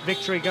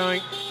 victory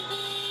going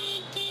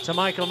to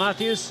Michael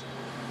Matthews.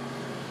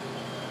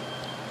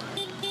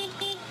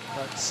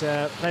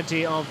 But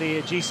plenty of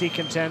the GC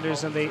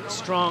contenders and the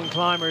strong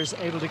climbers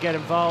able to get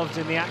involved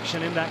in the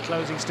action in that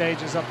closing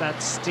stages up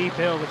that steep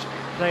hill, which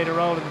played a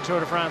role in the Tour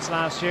de France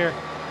last year.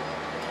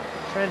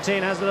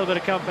 Trentin has a little bit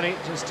of company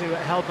just to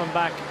help him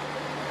back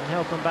and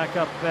help him back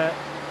up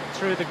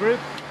through the group,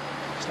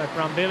 just like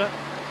Brambilla.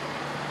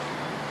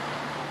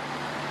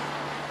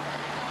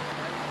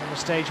 And the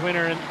stage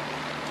winner in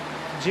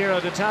Giro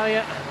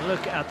d'Italia.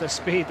 Look at the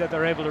speed that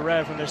they're able to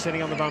rev when they're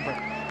sitting on the bumper.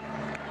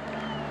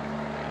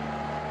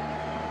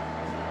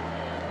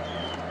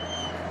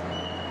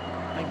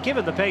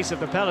 Given the pace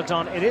of the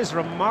peloton, it is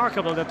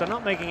remarkable that they're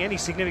not making any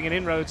significant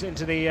inroads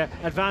into the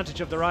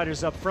advantage of the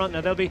riders up front.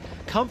 Now, they'll be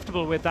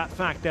comfortable with that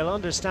fact. They'll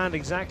understand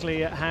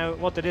exactly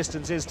what the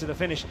distance is to the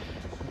finish.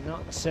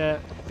 Not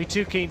be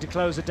too keen to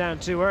close it down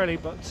too early,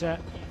 but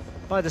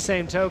by the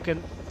same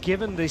token,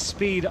 given the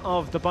speed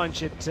of the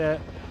bunch,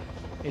 it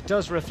it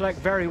does reflect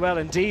very well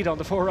indeed on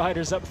the 4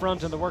 riders up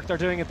front and the work they're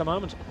doing at the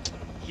moment.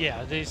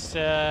 Yeah, these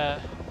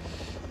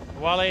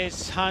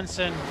Wallace,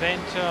 Hansen,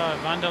 Venter,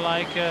 Van der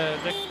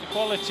Leike, the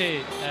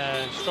quality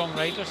strong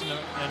riders in the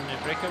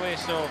breakaway.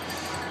 So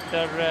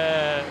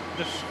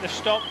they've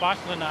stopped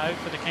battling it out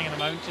for the King of the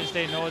Mountains.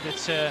 They know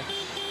that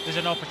there's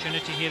an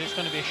opportunity here. It's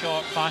going to be a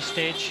short, fast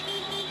stage,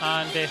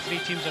 and 3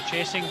 teams are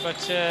chasing.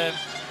 But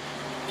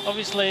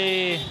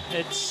obviously,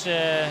 it's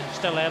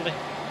still early.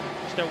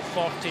 Still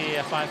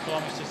 45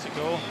 kilometres to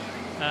go.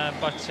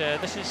 But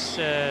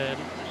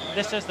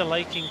this is the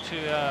liking to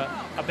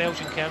a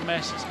Belgian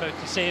kermesse. It's about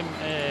the same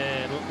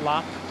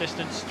lap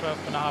distance,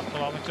 12.5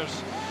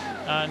 kilometres.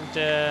 And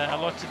a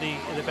lot of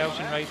the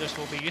Belgian riders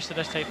will be used to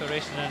this type of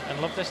racing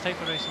and love this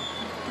type of racing.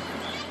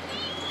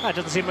 That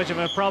doesn't seem much of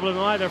a problem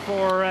either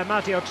for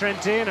Matteo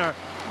Trentin or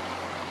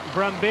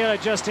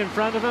Brambilla just in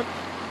front of him.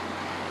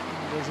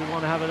 Does he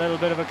want to have a little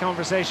bit of a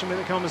conversation with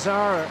the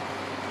Commissar?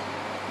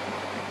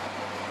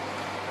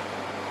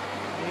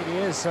 Maybe he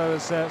is. So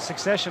it's a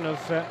succession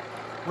of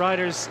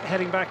riders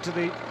heading back to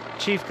the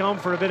Chief Com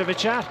for a bit of a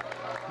chat.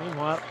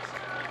 Meanwhile,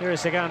 here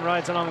Sagan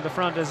rides along the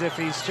front as if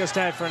he's just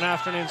out for an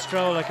afternoon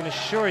stroll. I can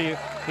assure you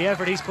the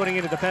effort he's putting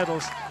into the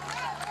pedals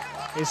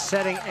is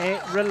setting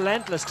a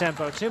relentless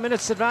tempo. 2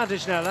 minutes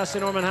advantage now. Lasse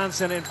Norman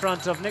Hansen in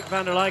front of Nick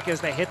van der Leike as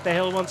they hit the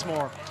hill once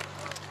more.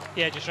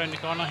 Yeah, just round the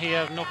corner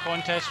here. No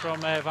contest from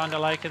Van der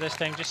Leike this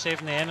time, just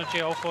saving the energy.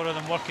 All 4 of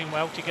them working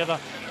well together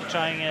to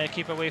try and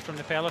keep away from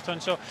the peloton.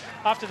 So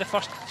after the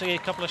first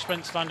couple of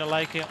sprints, Van der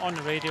Leike on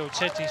the radio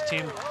said to his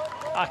team,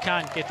 I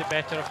can't get the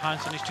better of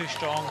Hansen, he's too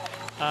strong.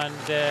 And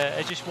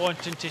just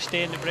wanting to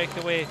stay in the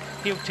breakaway.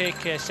 He'll take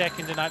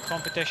second in that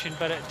competition,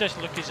 but it does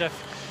look as if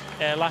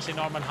Lasse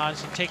Norman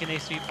Hansen taking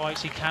these 3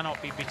 points, he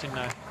cannot be beaten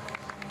now.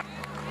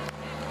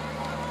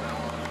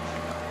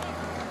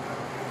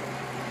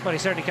 But he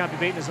certainly can't be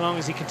beaten as long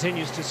as he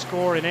continues to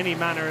score in any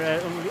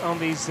manner on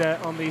these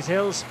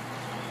hills.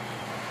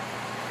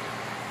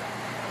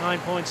 9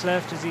 points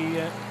left. Is he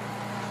a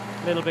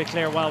little bit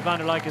clear? While Van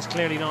der Leike is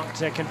clearly not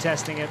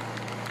contesting it.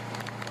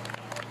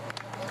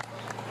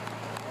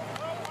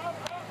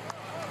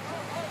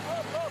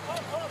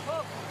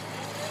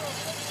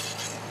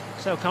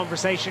 So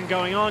conversation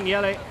going on.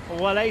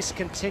 Wallace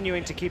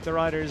continuing to keep the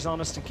riders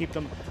honest and keep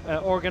them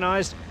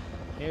organised.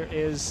 Here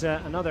is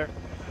another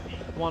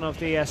one of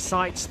the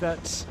sites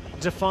that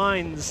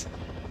defines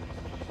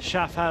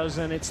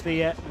Schaffhausen. It's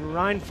the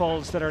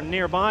Rheinfalls that are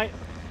nearby.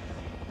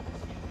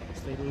 It's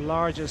the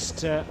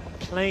largest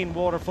plain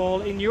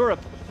waterfall in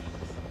Europe.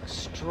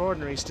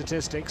 Extraordinary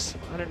statistics.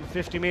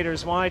 150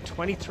 meters wide,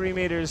 23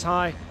 meters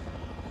high.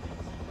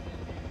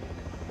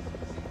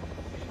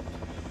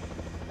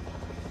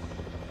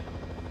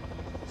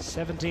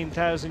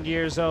 "17,000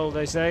 years old,"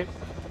 they say.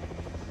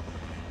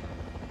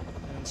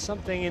 And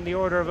something in the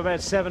order of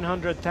about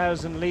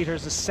 700,000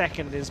 litres a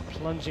second is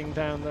plunging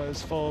down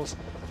those falls.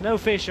 No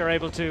fish are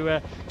able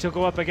to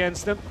go up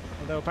against them,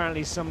 although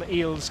apparently some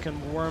eels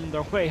can worm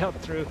their way up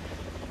through,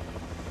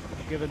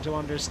 given to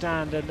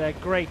understand. And a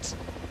great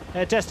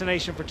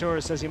destination for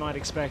tourists, as you might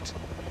expect.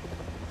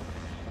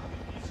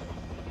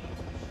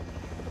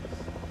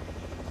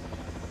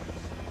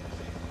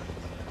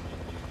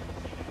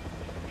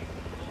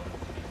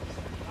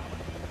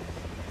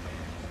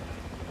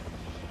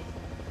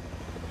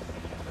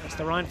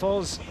 The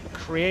Rheinfalls,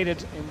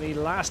 created in the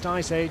last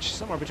ice age,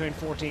 somewhere between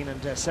 14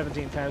 and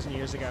 17,000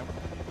 years ago.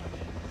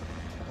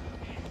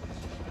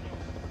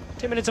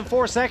 2 minutes and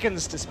 4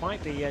 seconds,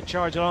 despite the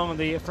charge along on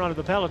the front of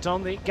the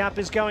peloton. The gap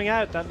is going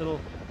out. That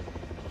little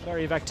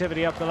flurry of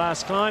activity up the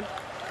last climb,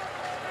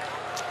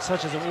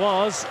 such as it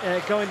was,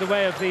 going the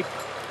way of the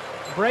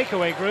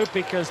breakaway group,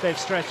 because they've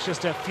stretched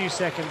just a few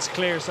seconds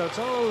clear. So it's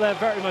all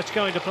very much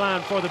going to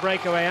plan for the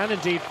breakaway and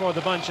indeed for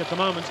the bunch at the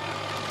moment.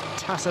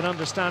 Tacit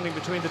understanding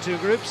between the 2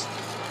 groups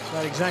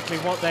about exactly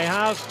what they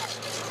have.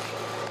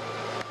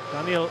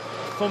 Daniel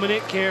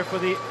Fomenik here for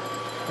the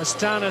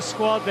Astana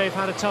squad. They've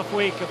had a tough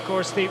week. Of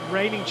course, the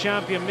reigning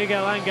champion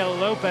Miguel Angel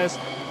Lopez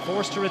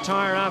forced to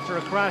retire after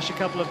a crash a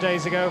couple of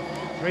days ago,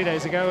 3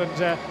 days ago, and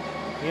the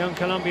young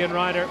Colombian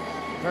rider,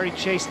 very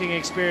chastening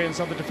experience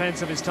on the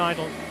defense of his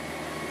title.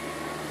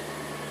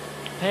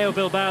 Pello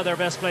Bilbao, their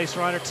best placed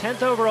rider,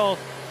 10th overall,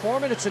 4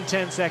 minutes and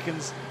 10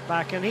 seconds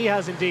back, and he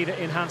has indeed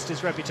enhanced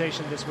his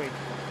reputation this week.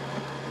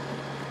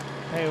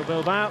 Pello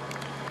Bilbao,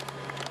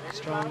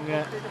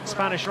 strong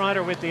Spanish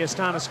rider with the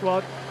Astana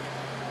squad.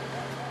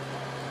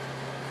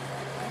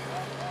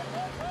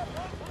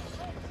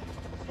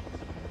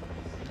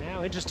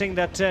 Now, interesting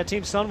that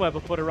Team Sunweb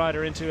have put a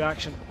rider into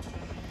action.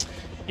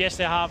 Yes,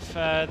 they have.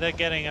 They're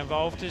getting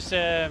involved. There's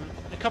a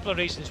couple of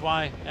reasons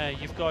why.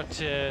 You've got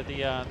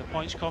the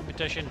points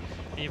competition,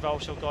 and you've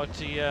also got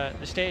the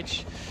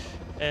stage.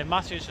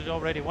 Matthews has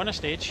already won a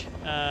stage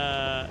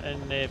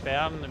in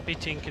Bern,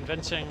 beating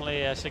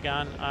convincingly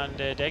Sagan and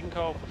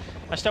Degenkolb.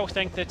 I still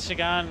think that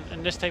Sagan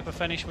in this type of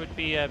finish would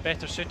be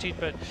better suited,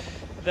 but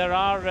there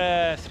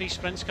are 3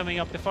 sprints coming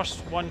up. The first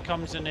one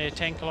comes in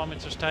 10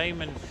 kilometres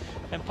time,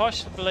 and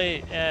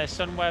possibly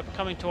Sunweb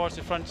coming towards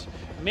the front,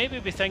 maybe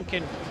be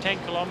thinking 10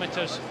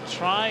 kilometres,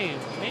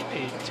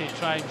 maybe to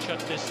try and shut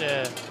this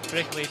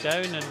breakaway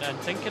down and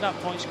think of that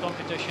points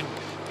competition,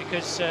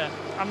 because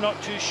I'm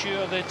not too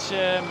sure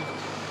that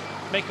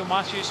Michael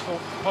Matthews will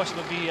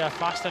possibly be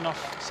fast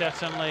enough,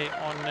 certainly,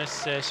 on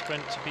this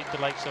sprint to beat the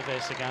likes of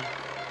Sagan.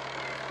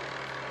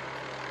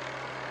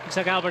 Looks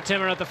like Albert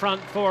Timmer at the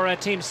front for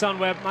Team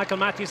Sunweb. Michael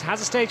Matthews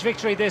has a stage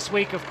victory this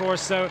week, of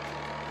course, so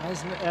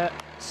has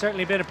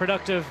certainly been a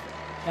productive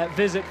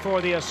visit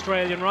for the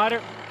Australian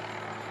rider.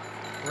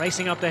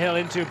 Racing up the hill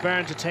into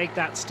Bern to take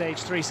that stage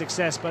 3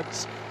 success,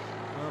 but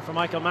for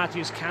Michael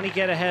Matthews, can he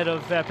get ahead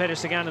of Peter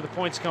Sagan in the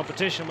points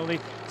competition? Well, the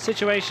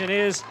situation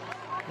is,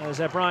 as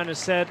Brian has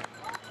said,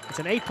 it's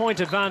an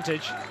 8-point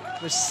advantage.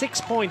 There's 6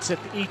 points at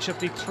each of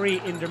the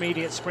 3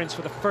 intermediate sprints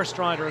for the first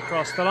rider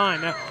across the line.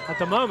 Now, at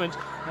the moment,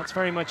 that's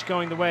very much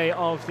going the way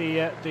of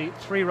the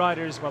 3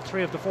 riders, well,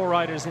 3 of the 4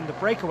 riders in the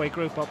breakaway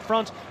group up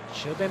front,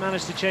 should they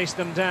manage to chase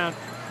them down.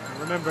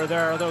 Remember,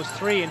 there are those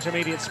 3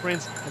 intermediate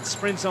sprints and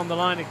sprints on the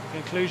line at the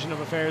conclusion of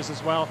affairs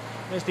as well.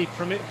 There's the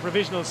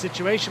provisional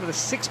situation with a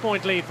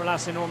 6-point lead for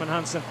Lasse Norman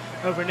Hansen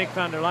over Nick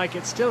van der Leijken.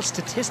 It's still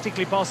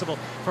statistically possible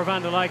for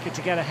van der Leijken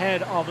to get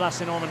ahead of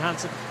Lasse Norman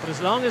Hansen, but as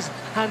long as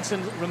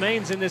Hansen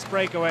remains in this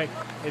breakaway,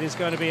 it is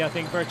going to be, I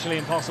think, virtually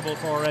impossible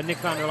for Nick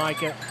van der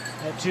Leijken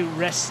to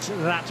wrest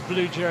that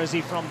blue jersey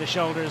from the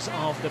shoulders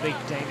of the big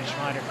Danish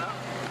rider.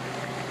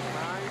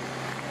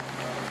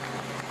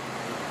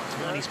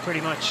 And he's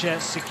pretty much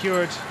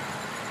secured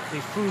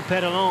the full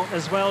peloton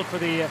as well for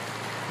the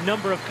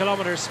number of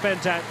kilometres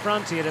spent out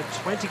front. He had a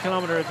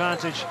 20-kilometre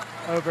advantage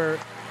over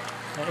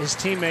his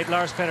teammate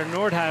Lars-Petter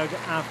Nordhaug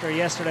after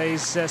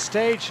yesterday's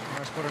stage.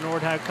 Lars-Petter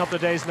Nordhaug, a couple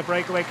of days in the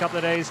breakaway, couple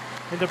of days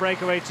in the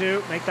breakaway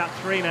too. Make that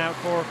 3 now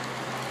for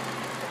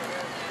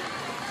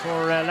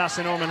Lasse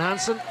Norman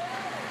Hansen.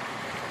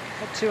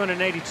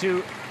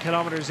 282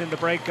 kilometres in the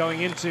break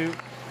going into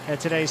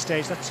today's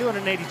stage. That's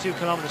 282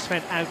 kilometres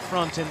spent out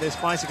front in this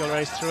bicycle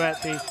race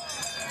throughout the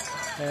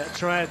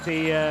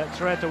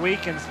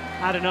week, and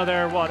add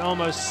another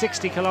almost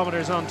 60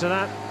 kilometres onto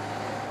that.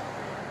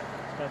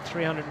 It's about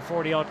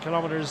 340 odd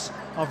kilometres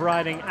of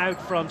riding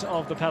out front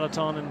of the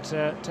peloton,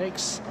 and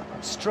takes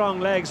strong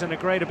legs and a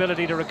great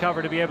ability to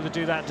recover to be able to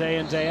do that day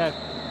in, day out.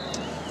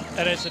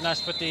 It is, and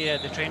that's what they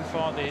train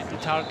for, the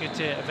target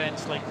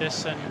events like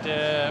this, and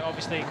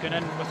obviously going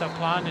in with a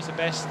plan is the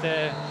best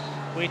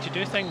way to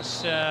do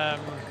things.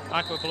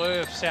 Aqua Blue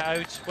have set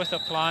out with a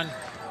plan,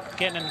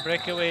 getting in the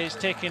breakaways,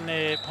 taking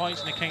the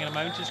points in the King of the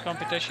Mountains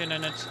competition,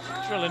 and it's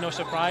really no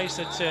surprise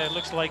that it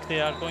looks like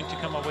they are going to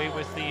come away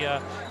with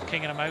the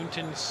King of the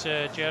Mountains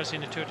jersey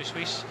in the Tour de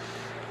Suisse.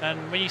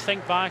 And when you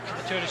think back,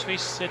 the Tour de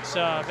Suisse, it's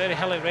a very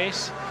hilly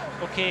race.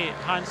 Okay,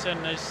 Hansen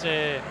has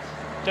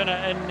done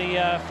it in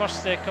the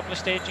first couple of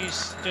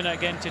stages, doing it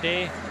again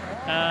today.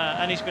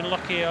 And he's been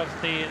lucky of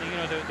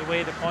the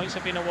way the points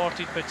have been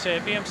awarded, but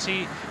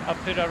BMC have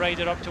put a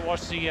rider up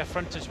towards the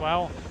front as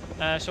well.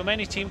 So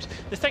many teams.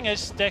 The thing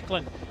is,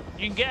 Declan,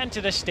 you can get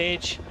into this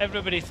stage,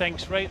 everybody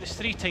thinks, right, there's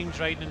 3 teams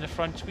riding in the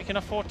front, we can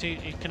afford to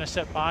kind of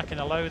sit back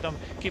and allow them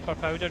keep our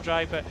powder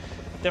dry, but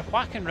they're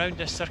whacking round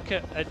this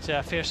circuit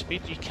at fair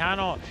speed. You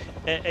cannot,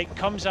 it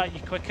comes at you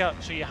quicker,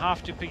 so you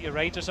have to put your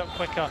riders up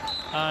quicker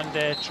and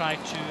try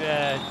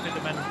to put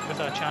them in with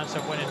a chance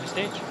of winning the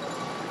stage.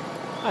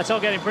 It's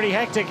all getting pretty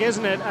hectic,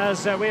 isn't it,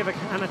 as we have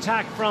an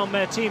attack from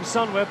Team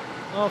Sunweb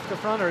off the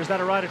front, or is that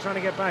a rider trying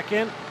to get back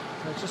in?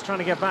 Just trying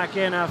to get back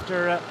in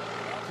after a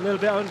little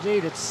bit. Oh,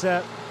 indeed, it's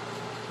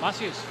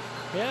Matthews.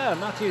 Yeah,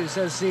 Matthews,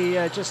 as he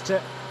just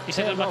he's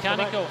at a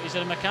mechanical. He's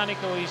at a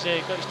mechanical. He's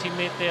got his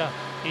teammate there.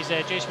 He's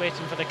just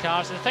waiting for the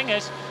cars. And the thing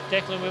is,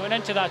 Declan, we went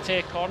into that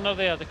corner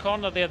there. The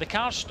corner there, the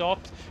cars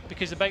stopped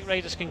because the bike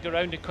riders can go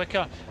around it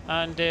quicker,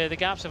 and the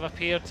gaps have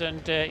appeared,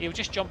 and he'll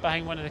just jump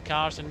behind one of the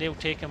cars and they'll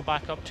take him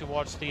back up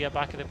towards the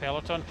back of the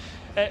peloton.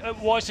 It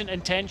wasn't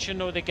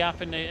intentional, the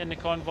gap in the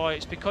convoy.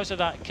 It's because of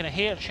that kind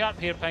of sharp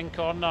hairpin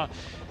corner.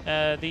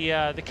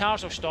 The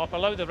cars will stop,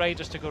 allow the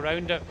riders to go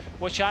around it,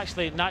 which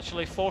actually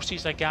naturally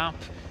forces a gap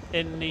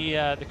in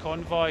the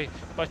convoy,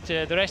 but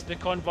the rest of the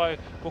convoy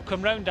will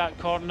come round that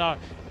corner.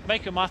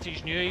 Michael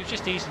Matthews knew, he was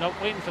just easing up,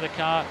 waiting for the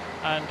car,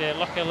 and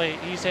luckily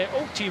his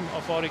old team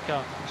of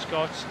Orica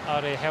Scots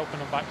are helping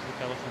him back to the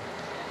peloton.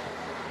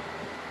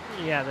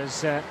 Yeah, there's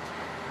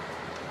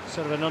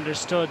sort of an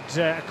understood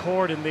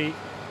accord in the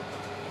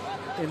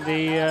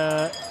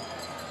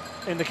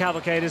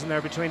cavalcade, isn't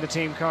there, between the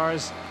team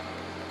cars.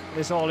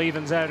 This all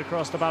evens out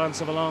across the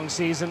balance of a long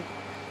season.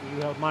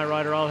 You help my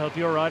rider, I'll help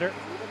your rider.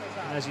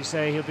 As you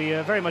say, he'll be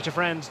very much a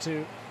friend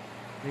to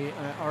the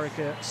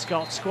Orica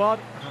Scott squad,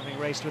 having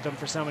raced with them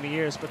for so many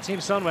years. But Team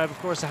Sunweb, of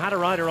course, had a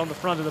rider on the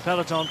front of the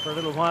peloton for a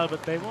little while,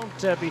 but they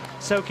won't be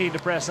so keen to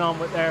press on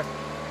with their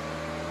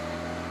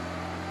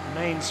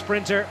main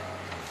sprinter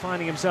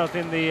finding himself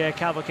in the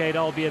cavalcade,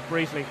 albeit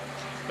briefly.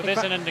 But there's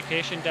an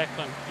indication,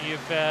 Declan.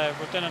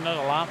 We've done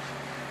another lap.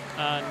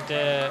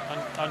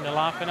 and on the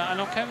lap, and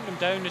I'll count them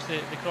down as they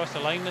cross the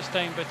line this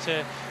time, but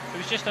it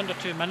was just under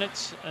 2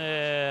 minutes,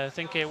 I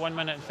think 1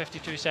 minute and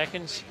 52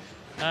 seconds,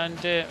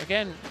 and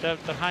again they're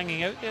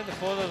hanging out there. The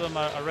four of them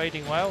are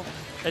riding well.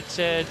 It's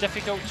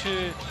difficult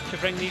to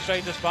bring these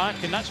riders back,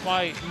 and that's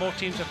why more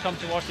teams have come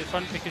towards the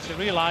front, because they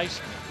realise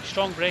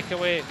strong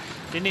breakaway,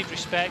 they need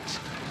respect,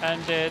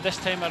 and this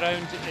time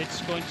around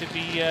it's going to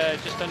be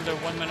just under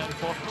 1 minute and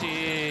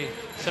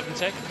 47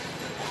 seconds.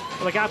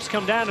 Well, the gap's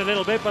come down a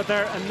little bit, but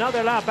they're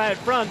another lap out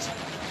front.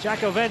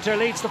 Jaco Venter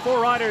leads the four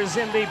riders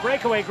in the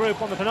breakaway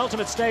group on the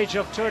penultimate stage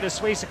of Tour de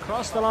Suisse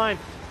across the line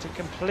to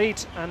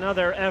complete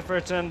another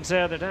effort, and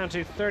they're down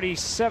to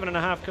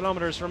 37.5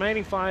 kilometers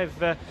remaining.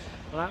 5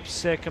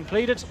 laps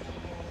completed,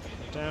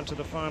 down to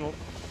the final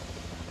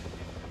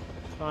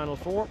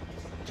 4,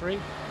 3,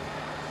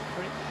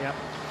 yeah,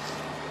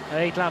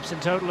 8 laps in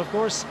total, of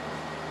course.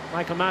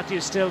 Michael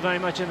Matthews still very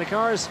much in the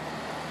cars.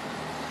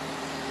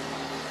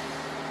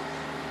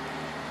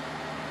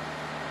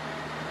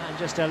 And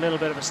just a little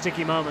bit of a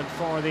sticky moment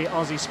for the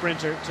Aussie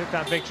sprinter. Took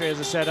that victory, as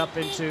I said, up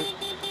into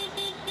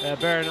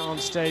Bern on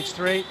stage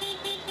 3.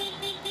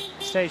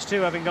 Stage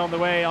 2 having gone the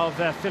way of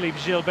Philippe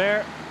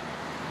Gilbert.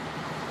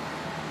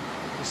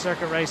 The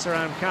circuit race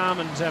around Cam,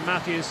 and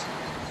Matthews,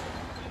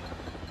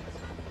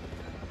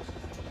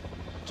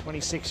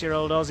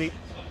 26-year-old Aussie.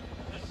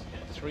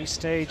 3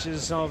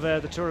 stages of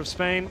the Tour of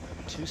Spain,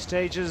 2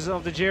 stages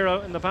of the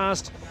Giro in the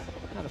past,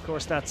 and of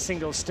course that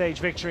single stage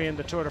victory in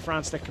the Tour de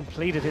France that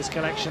completed his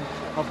collection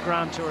of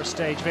Grand Tour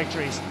stage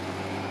victories.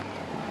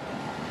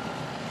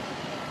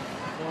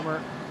 Former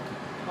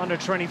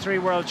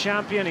under-23 world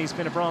champion, he's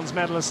been a bronze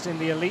medalist in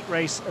the elite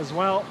race as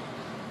well.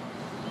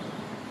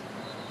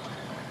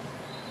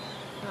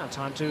 Now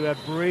time to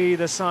breathe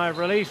a sigh of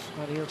relief,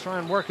 but he'll try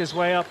and work his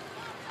way up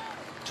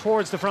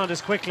towards the front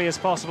as quickly as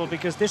possible,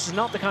 because this is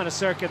not the kind of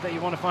circuit that you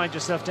want to find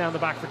yourself down the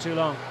back for too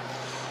long.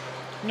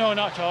 No,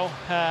 not at all.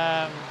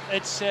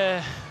 It's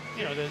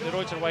you know, the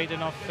roads are wide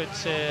enough.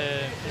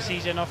 It's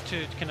easy enough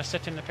to kind of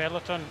sit in the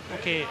peloton.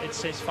 Okay,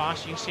 it's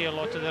fast. You can see a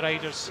lot of the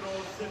riders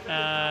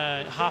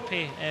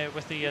happy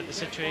with the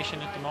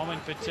situation at the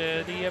moment, but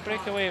the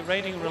breakaway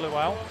riding really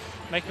well.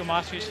 Michael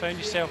Matthews found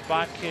himself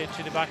back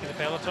to the back of the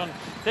peloton.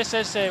 This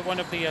is one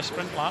of the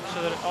sprint laps, so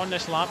on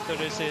this lap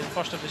there is the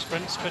first of the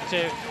sprints, but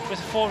with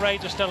 4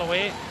 riders still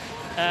away,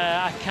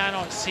 I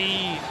cannot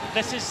see.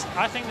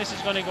 I think this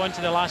is going to go into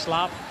the last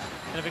lap,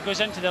 and if it goes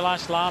into the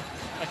last lap,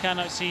 I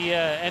cannot see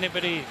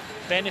anybody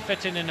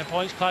benefiting in the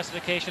points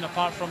classification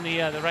apart from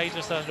the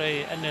riders that are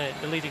in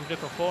the leading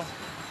group of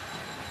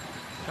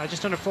 4.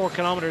 Just under 4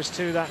 kilometers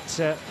to that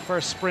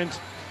first sprint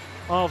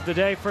of the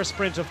day, first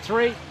sprint of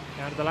 3.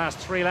 Down to the last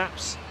 3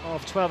 laps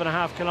of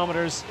 12.5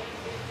 kilometers.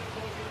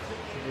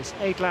 This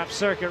 8-lap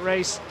circuit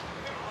race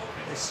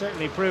is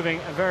certainly proving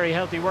a very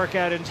healthy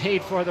workout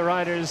indeed for the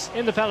riders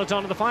in the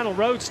peloton of the final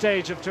road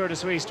stage of Tour de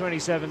Suisse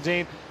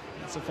 2017.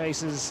 Lots of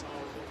faces,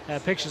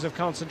 pictures of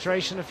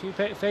concentration, a few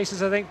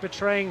faces I think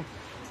betraying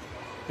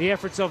the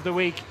efforts of the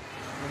week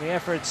and the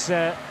efforts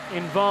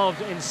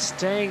involved in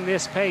staying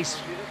this pace.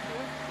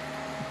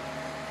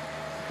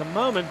 At the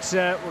moment,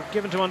 we're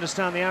given to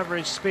understand the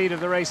average speed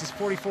of the race is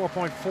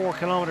 44.4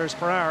 kilometers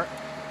per hour.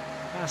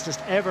 Fastest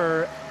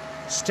ever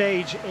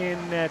stage in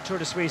Tour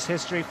de Suisse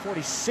history,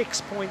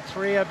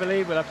 46.3, I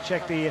believe. We'll have to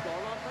check the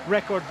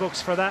record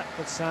books for that,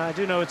 but I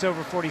do know it's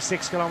over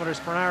 46 kilometers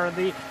per hour, and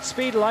the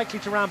speed likely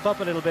to ramp up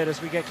a little bit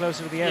as we get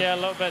closer to the end. Yeah, a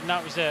little bit, and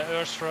that was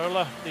Urs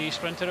Froehler, the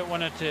sprinter that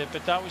won it,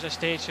 but that was a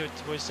stage that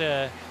was,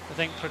 I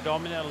think,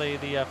 predominantly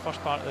the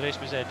first part of the race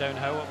was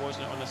downhill. It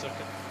wasn't on the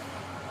circuit.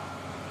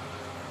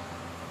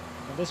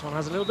 And this one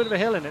has a little bit of a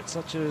hill in it,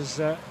 such as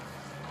it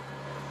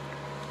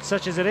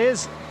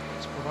is.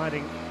 It's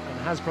providing and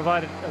has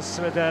provided us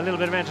with a little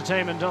bit of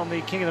entertainment on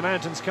the King of the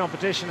Mountains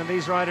competition, and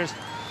these riders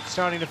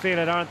starting to feel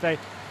it, aren't they?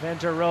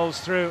 Venter rolls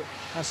through.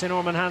 That's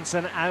Norman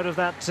Hansen out of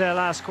that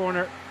last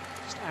corner,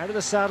 just out of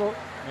the saddle,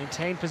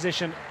 maintained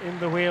position in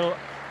the wheel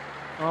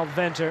of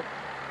Venter.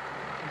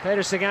 And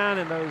Peter Sagan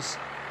in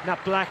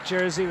that black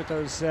jersey with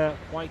those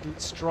white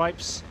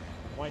stripes,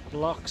 white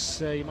blocks,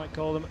 you might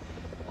call them,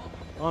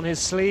 on his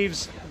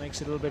sleeves, makes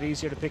it a little bit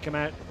easier to pick him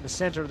out. In the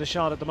centre of the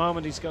shot at the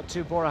moment, he's got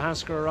 2 Bora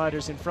Hansgrohe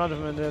riders in front of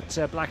him in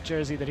that black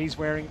jersey that he's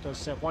wearing,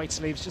 those white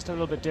sleeves, just a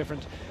little bit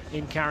different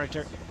in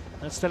character.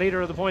 That's the leader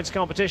of the points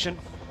competition.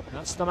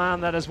 That's the man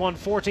that has won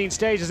 14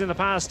 stages in the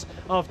past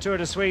of Tour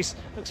de Suisse.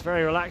 Looks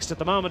very relaxed at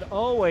the moment,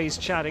 always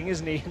chatting,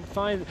 isn't he?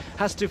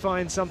 Has to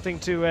find something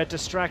to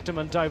distract him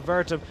and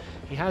divert him.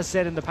 He has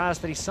said in the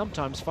past that he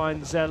sometimes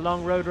finds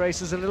long road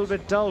races a little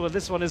bit dull, but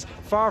this one is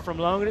far from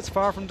long and it's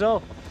far from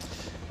dull.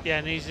 Yeah,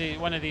 and he's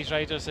one of these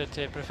riders that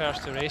prefers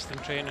to race than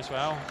train as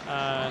well.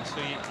 So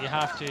you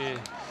have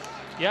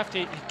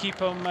to keep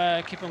him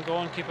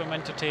going, keep him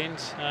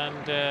entertained,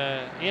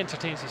 and he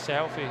entertains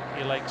himself.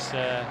 He likes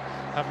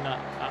having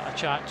a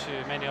chat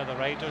to many other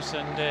riders,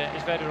 and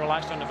he's very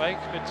relaxed on the bike.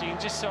 But you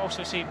can just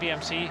also see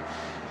BMC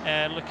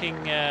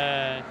looking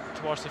to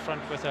towards the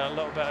front with a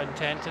little bit of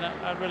intent, and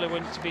I really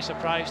wouldn't be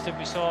surprised if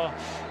we saw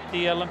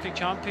the Olympic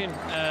champion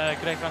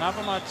Greg van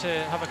Avermaet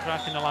have a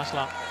crack in the last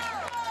lap.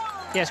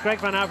 Yes, Greg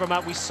van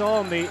Avermaet, we saw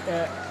on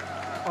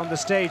the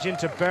stage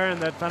into Bern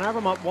that Van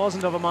Avermaet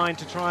wasn't of a mind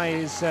to try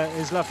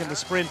his luck in the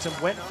sprint and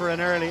went for an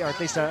early, or at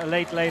least a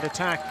late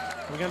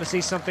attack. We're going to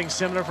see something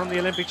similar from the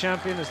Olympic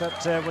champion. Is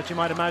that what you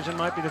might imagine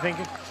might be the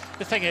thinking?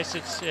 The thing is,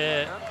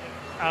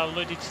 I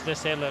alluded to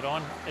this earlier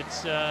on.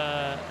 It's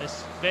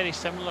very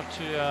similar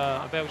to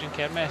a Belgian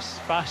Kermesse,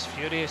 fast,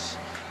 furious.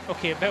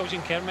 Okay, a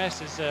Belgian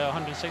Kermesse is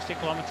 160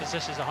 kilometres.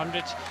 This is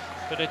 100,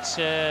 but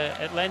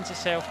it lends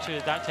itself to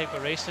that type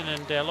of racing,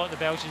 and a lot of the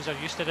Belgians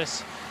are used to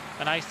this.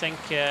 And I think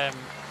that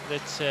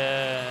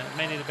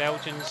many of the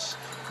Belgians,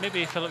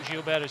 maybe Philippe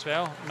Gilbert as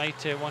well,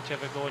 might want to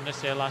have a go in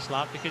this last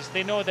lap, because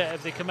they know that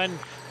if they come in,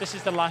 this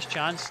is the last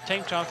chance.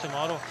 Time trial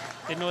tomorrow.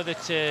 They know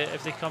that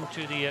if they come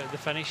to the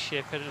finish,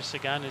 Peter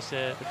Sagan is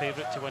the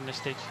favourite to win this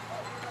stage.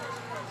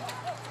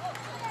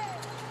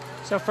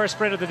 So first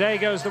sprint of the day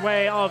goes the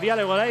way of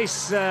Yellow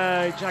Ace.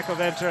 Jaco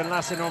Venter and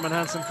Lasse Norman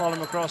Hansen follow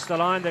him across the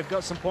line. They've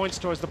got some points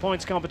towards the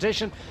points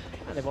competition,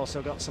 and they've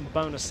also got some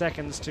bonus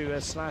seconds to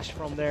slash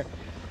from their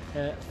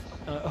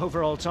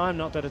overall time.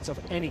 Not that it's of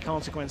any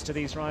consequence to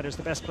these riders.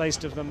 The best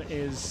placed of them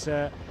is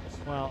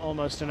well,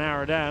 almost an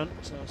hour down,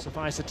 so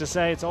suffice it to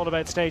say it's all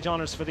about stage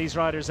honours for these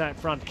riders out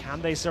front. Can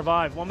they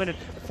survive? 1 minute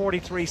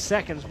 43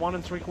 seconds,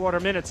 1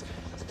 3/4 minutes,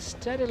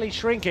 steadily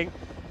shrinking.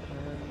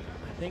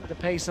 I think the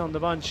pace on the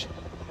bunch,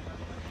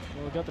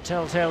 well, we've got the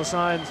telltale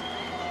signs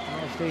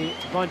of the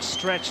bunch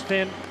stretched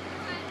thin.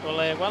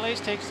 Well, Wallace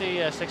takes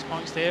the 6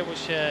 points there,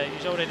 which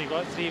he's already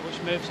got 3,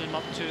 which moves him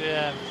up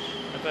to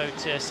about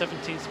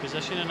 17th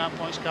position in that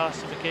points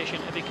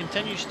classification. If he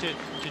continues to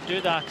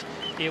do that,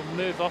 he'll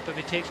move up if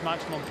he takes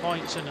maximum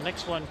points in the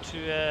next one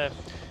to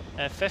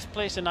 5th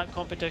place in that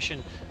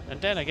competition. And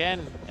then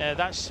again,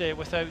 that's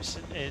without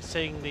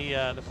saying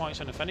the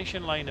points on the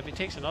finishing line. If he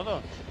takes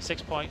another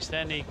 6 points,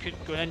 then he could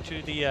go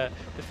into the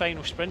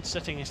final sprint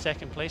sitting in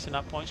 2nd place in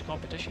that points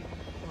competition.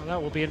 Well,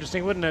 that will be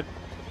interesting, wouldn't it?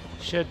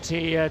 Should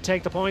he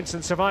take the points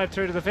and survive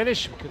through to the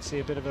finish, we could see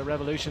a bit of a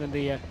revolution in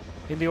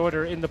the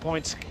order in the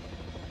points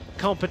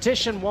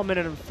competition. 1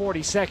 minute and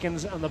 40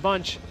 seconds, and the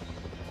bunch,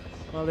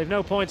 well, they've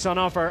no points on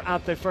offer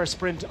at the first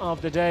sprint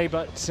of the day,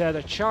 but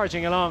they're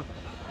charging along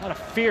at a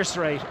fierce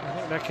rate. I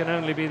think that can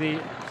only be the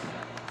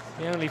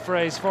only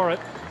phrase for it.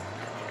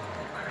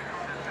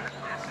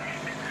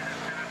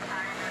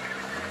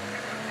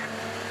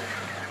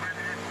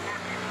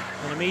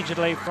 And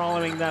immediately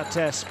following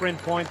that sprint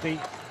point, the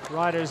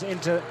riders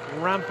into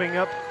ramping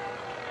up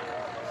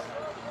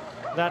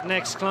that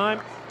next climb.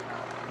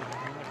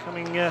 They're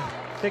coming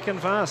thick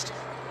and fast.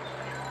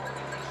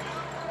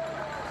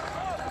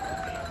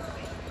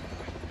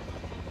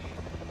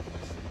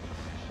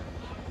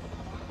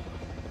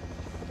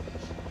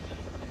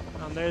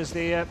 And there's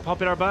the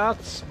popular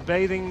baths,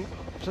 bathing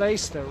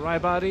place, the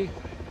Raibadi.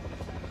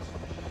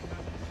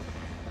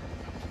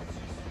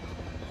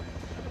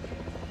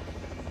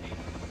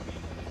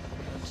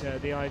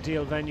 And the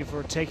ideal venue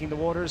for taking the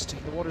waters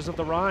of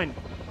the Rhine.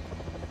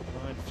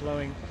 Rhine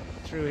flowing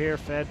through here,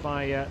 fed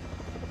by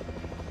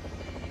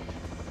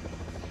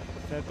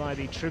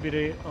the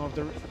tributary of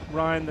the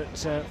Rhine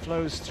that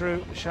flows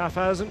through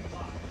Schaffhausen.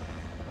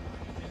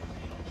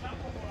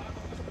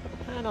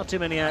 Not too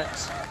many out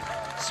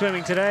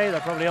swimming today.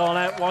 They're probably all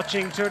out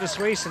watching Tour de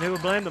Suisse, and who will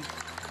blame them?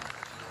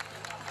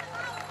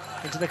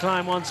 Into the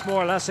climb once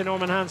more. Lasse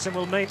Norman Hansen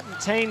will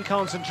maintain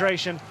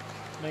concentration,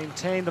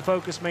 maintain the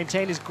focus,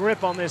 maintain his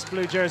grip on this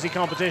blue jersey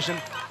competition.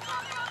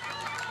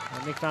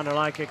 And Nick van der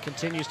Leijke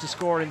continues to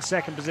score in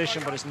 2nd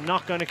position, but is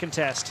not going to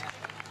contest.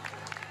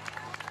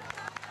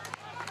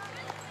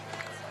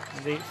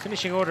 The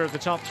finishing order of the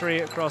top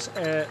 3 across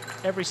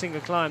every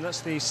single climb,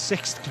 that's the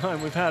 6th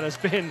climb we've had, has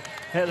been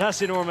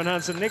Lasse Norman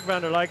Hansen, Nick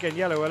van der Leijke and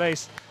Yellow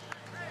Ace.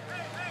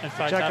 In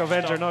fact, Jaco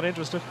Venter not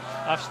interested.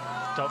 I've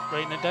stopped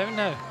writing it down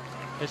now.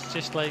 It's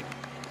just like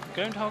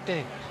Groundhog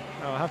Day.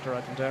 Oh, I have to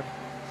write them down.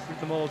 Write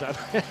them all down.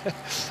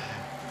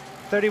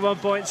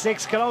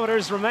 31.6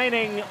 kilometers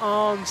remaining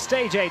on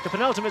stage 8, the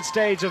penultimate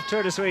stage of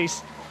Tour de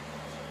Suisse.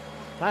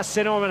 Lasse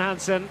Norman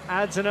Hansen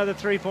adds another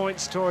 3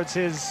 points towards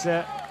his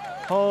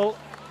hole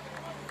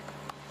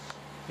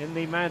in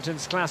the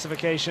mountains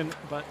classification,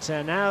 but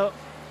now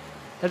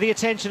the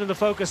attention and the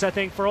focus, I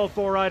think, for all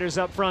 4 riders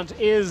up front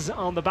is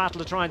on the battle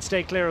to try and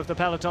stay clear of the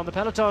peloton. The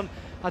peloton,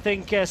 I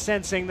think,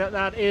 sensing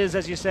that is,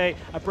 as you say,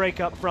 a break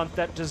up front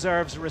that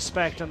deserves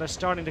respect, and they're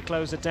starting to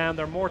close it down.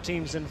 There are more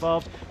teams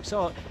involved. We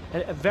saw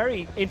a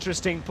very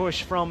interesting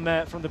push from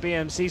the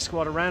BMC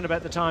squad around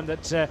about the time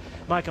that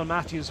Michael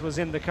Matthews was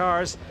in the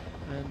cars,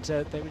 and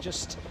they were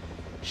just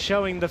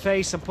showing the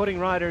face and putting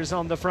riders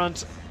on the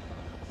front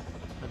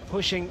and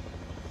pushing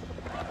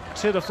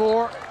to the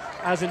fore,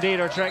 as indeed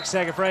are Trek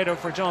Segafredo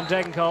for John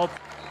Degenkolb.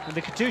 And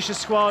the Katusha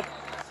squad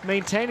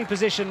maintaining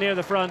position near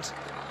the front.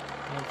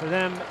 And for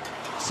them,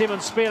 Simon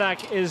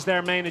Spilak is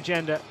their main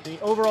agenda. The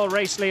overall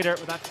race leader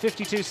with that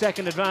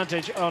 52-second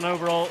advantage on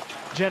overall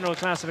general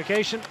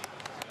classification.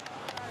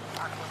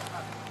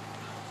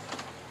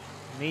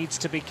 needs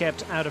to be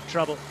kept out of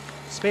trouble.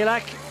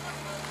 Spilak,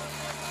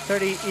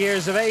 30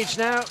 years of age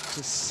now,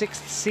 his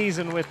 6th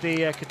season with the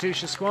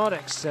Katusha squad,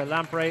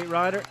 ex-Lamprey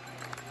rider.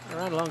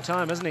 Around a long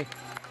time, hasn't he?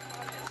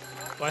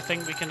 Well, I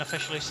think we can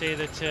officially say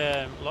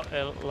that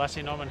Lasse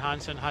Norman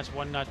Hansen has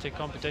won that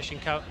competition.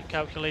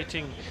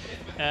 Calculating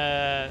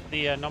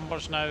the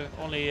numbers now,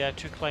 only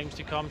 2 climbs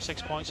to come,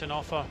 6 points on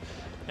offer.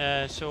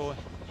 So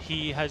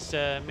he has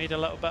made a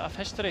little bit of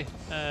history,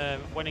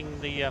 winning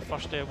the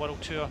first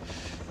World Tour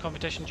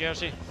competition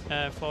jersey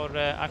for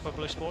Aqua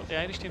Blue Sport, the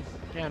Irish team.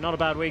 Yeah, not a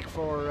bad week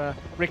for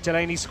Rick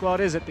Delaney's squad,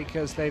 is it?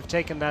 Because they've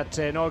taken that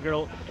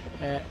inaugural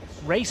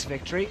race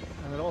victory,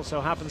 and it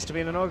also happens to be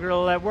an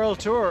inaugural World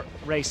Tour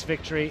race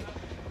victory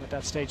with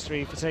that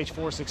stage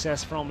 4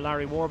 success from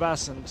Larry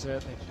Warbass, and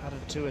they've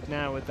added to it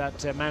now with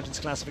that mountains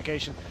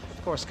classification.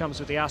 Of course, comes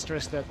with the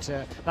asterisk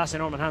that Lasse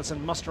Norman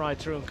Hansen must ride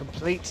through and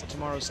complete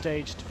tomorrow's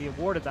stage to be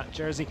awarded that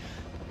jersey.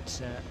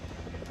 But,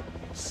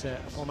 it's a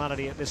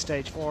formality at this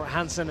stage for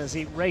Hansen as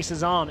he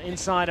races on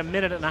inside a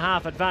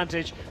 1.5-minute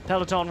advantage.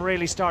 Peloton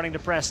really starting to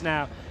press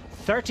now.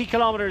 30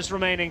 kilometers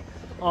remaining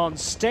on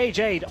stage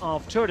 8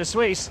 of Tour de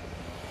Suisse.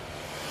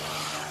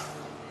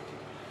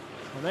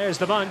 And there's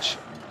the bunch.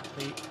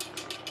 The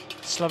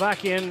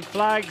Slovakian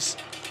flags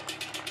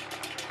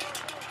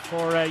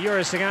for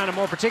Jure Sagan, and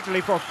more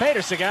particularly for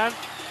Peter Sagan,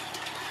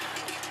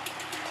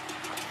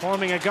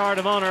 forming a guard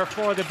of honor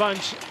for the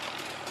bunch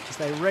as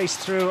they race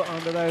through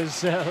under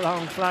those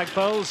long flag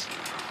poles.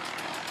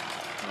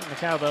 And the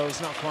cowbell's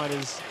not quite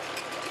as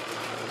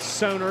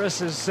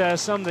sonorous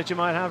as some that you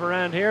might have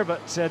around here,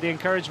 but the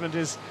encouragement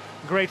is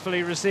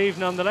gratefully received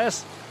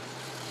nonetheless.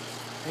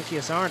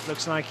 Nikias Arndt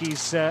looks like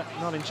he's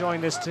not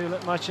enjoying this too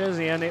much, is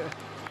he? And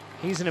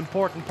he's an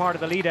important part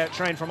of the lead-out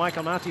train for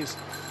Michael Matthews.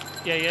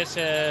 Yeah, yes,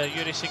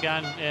 Jure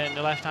Sagan in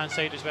the left-hand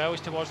side as well.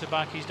 He's towards the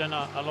back. He's done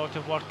a lot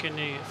of work in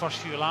the first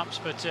few laps,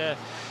 but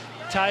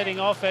tiring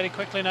off very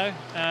quickly now.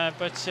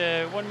 But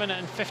 1 minute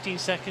and 15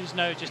 seconds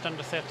now, just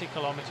under 30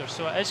 kilometres.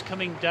 So it is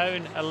coming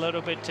down a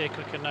little bit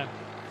quicker now.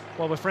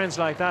 Well, with friends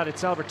like that,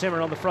 it's Albert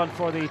Timmer on the front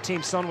for the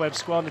Team Sunweb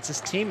squad, and it's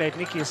his teammate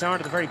Nikias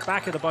Arndt at the very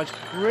back of the bunch,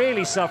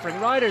 really suffering.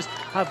 Riders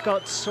have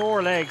got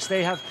sore legs.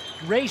 They have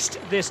raced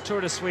this Tour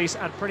de Suisse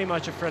at pretty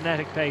much a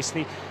frenetic pace.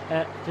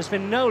 There's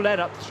been no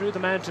let-up through the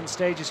mountain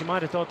stages. You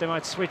might have thought they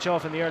might switch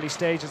off in the early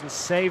stages and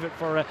save it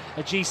for a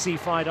GC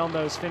fight on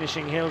those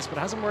finishing hills, but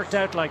it hasn't worked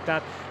out like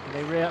that.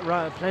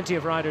 And plenty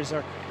of riders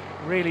are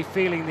really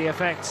feeling the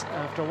effects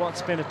after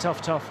what's been a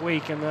tough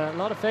week, and a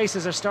lot of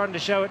faces are starting to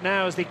show it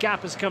now as the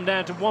gap has come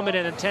down to 1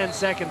 minute and 10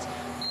 seconds.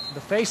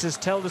 The faces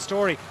tell the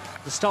story.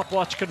 The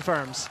stopwatch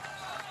confirms.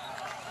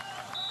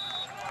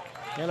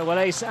 Yellow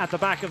Wallace at the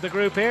back of the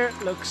group here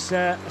looks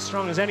as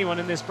strong as anyone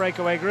in this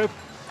breakaway group.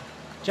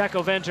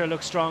 Jacco Venter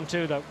looks strong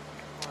too, though.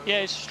 Yeah,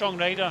 he's a strong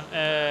rider,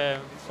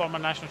 former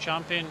national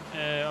champion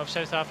of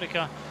South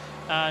Africa.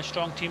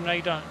 Strong team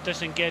rider,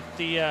 doesn't get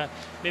the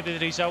maybe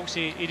the results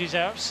he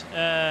deserves.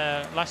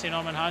 Lasse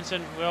Norman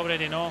Hansen, we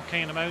already know,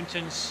 King of the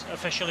Mountains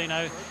officially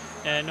now.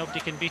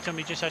 Nobody can beat him.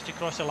 He just has to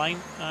cross the line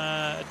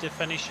at the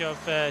finish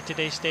of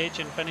today's stage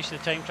and finish the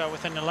time trial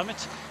within the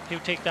limits. He'll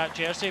take that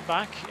jersey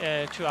back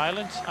to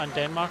Ireland and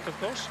Denmark, of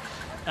course.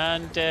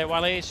 And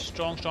Wale is a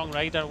strong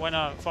rider,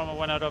 former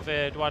winner of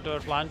Eduardo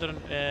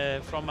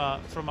Vlaanderen from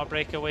a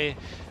breakaway,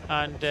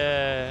 and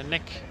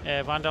Nick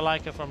van der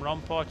Leijken from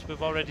Rompot.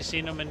 We've already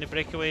seen him in the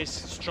breakaways.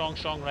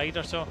 Strong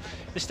rider. So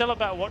there's still a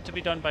bit of work to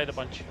be done by the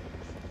bunch.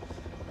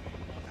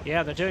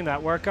 Yeah, they're doing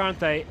that work, aren't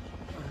they?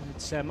 And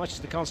it's much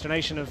to the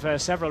consternation of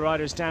several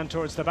riders down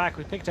towards the back.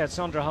 We picked out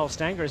Sondre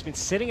Holstanger, has been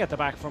sitting at the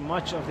back for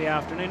much of the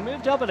afternoon,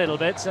 moved up a little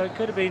bit, so it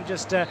could have been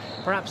just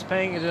perhaps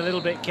paying it a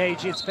little bit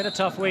cagey. It's been a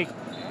tough week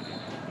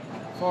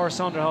for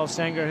Sondre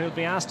Holstanger, who'll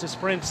be asked to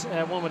sprint,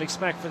 one would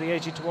expect, for the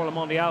AG Tour Le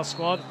Mondial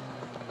squad.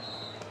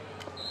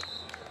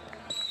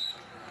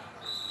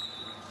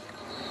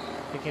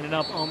 Picking it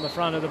up on the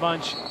front of the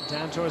bunch,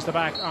 down towards the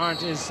back.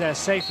 Arndt is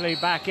safely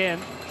back in,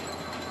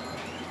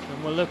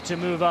 and will look to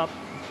move up.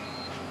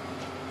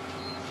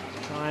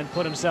 Try and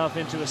put himself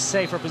into a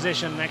safer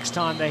position next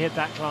time they hit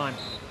that climb.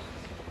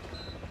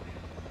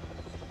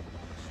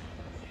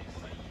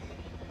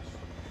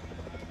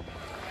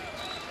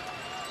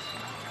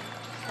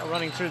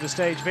 Running through the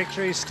stage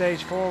victories,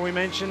 stage 4 we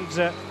mentioned,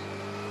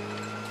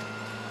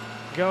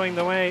 going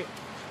the way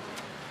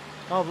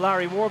of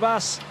Larry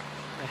Warbass,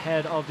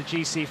 ahead of the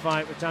GC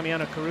fight with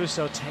Damiano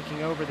Caruso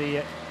taking over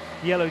the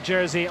yellow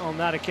jersey on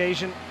that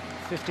occasion.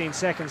 15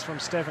 seconds from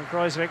Stefan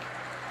Kruijswijk.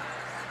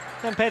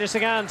 Then Peter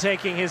Sagan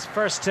taking his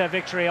first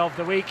victory of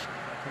the week.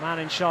 The man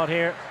in shot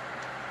here,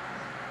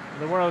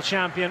 the world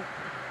champion.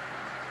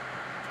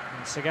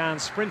 And Sagan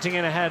sprinting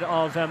in ahead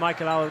of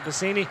Michael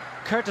Albacini,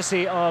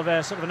 courtesy of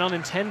sort of an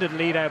unintended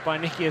lead out by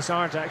Nikias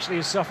Arndt, actually,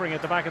 who's suffering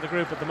at the back of the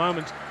group at the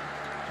moment.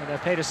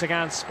 And Peter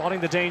Sagan spotting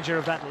the danger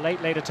of that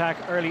late attack,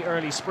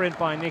 early sprint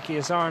by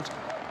Nikias Arndt,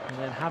 and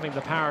then having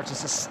the power to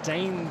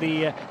sustain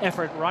the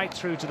effort right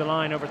through to the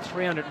line, over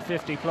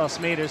 350 plus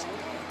meters.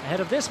 Ahead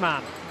of this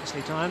man,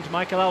 nicely timed,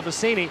 Michael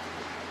Albacini,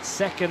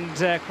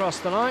 second across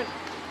the line.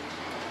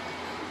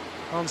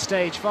 on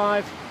stage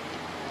 5.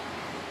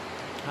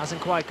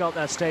 Hasn't quite got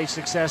that stage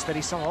success that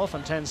he so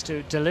often tends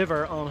to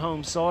deliver on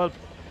home soil,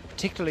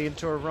 particularly in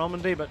Tour of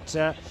Romandy, but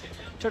Tour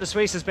de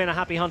Suisse has been a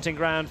happy hunting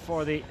ground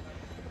for the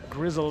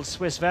grizzled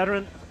Swiss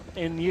veteran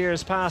in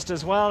years past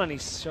as well, and he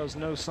shows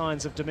no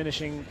signs of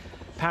diminishing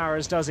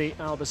powers, does he,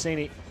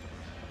 Albacini?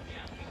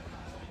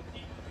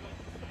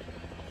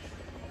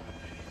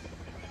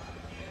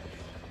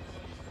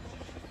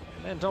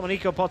 And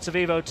Domenico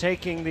Pozzovivo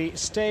taking the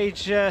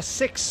stage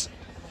 6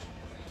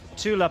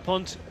 to La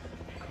Punt,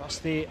 across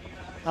the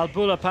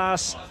Albula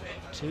Pass.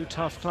 2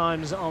 tough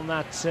climbs on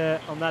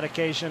that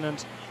occasion,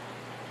 and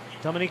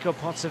Domenico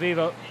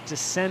Pozzovivo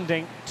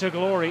descending to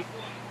glory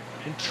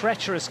in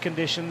treacherous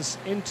conditions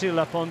into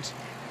La Punt,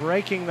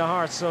 breaking the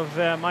hearts of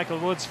Michael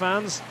Woods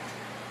fans.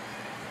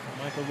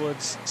 And Michael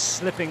Woods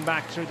slipping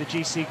back through the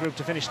GC group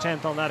to finish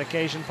 10th on that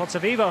occasion.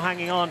 Pozzovivo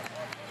hanging on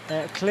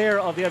clear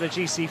of the other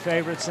GC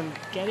favourites and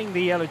getting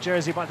the yellow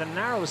jersey by the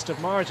narrowest of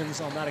margins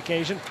on that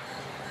occasion.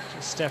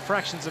 Just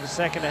fractions of a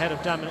second ahead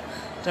of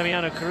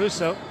Damiano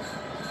Caruso.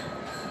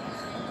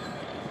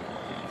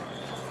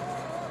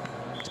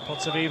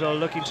 Pozzovivo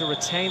looking to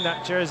retain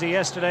that jersey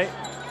yesterday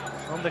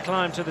on the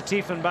climb to the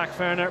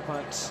Tiefenbach-Ferner,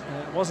 but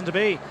it wasn't to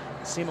be.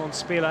 Simon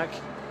Spilak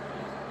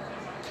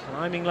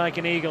climbing like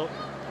an eagle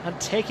and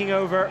taking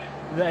over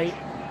the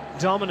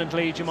dominant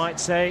lead, you might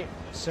say.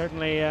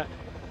 Certainly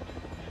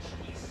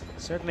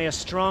a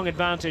strong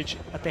advantage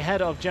at the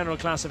head of general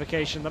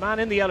classification. The man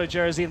in the yellow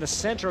jersey in the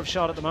centre of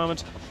shot at the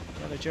moment.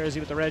 Yellow jersey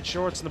with the red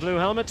shorts and the blue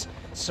helmet,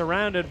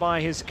 surrounded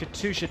by his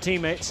Katusha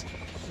teammates.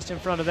 Just in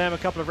front of them, a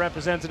couple of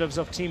representatives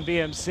of Team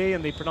BMC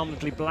in the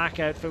predominantly black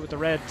outfit with the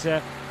red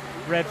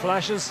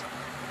flashes.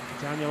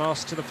 Daniel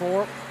Oss to the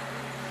fore.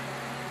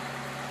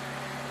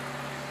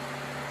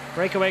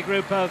 Breakaway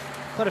group have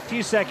put a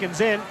few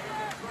seconds in.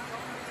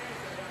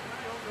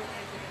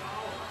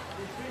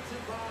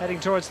 Heading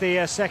towards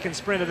the second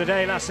sprint of the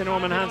day. Lasse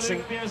Norman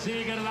Hansen is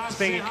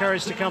being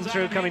encouraged to come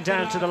through, coming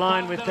down to the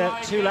line with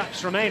 2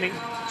 laps remaining.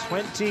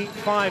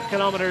 25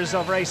 kilometres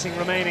of racing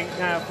remaining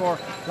now for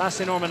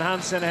Lasse Norman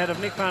Hansen, ahead of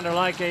Nick van der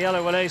Leijke,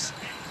 Jelle Wallace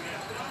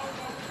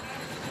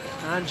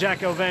and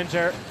Jacco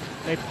Venter.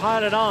 They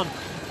pile it on.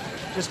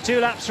 Just 2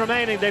 laps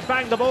remaining. They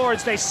bang the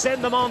boards. They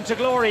send them on to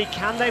glory.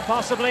 Can they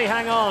possibly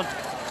hang on?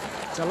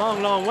 It's a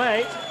long, long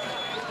way.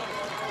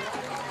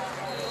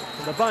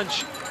 And the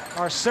bunch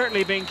are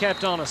certainly being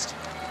kept honest.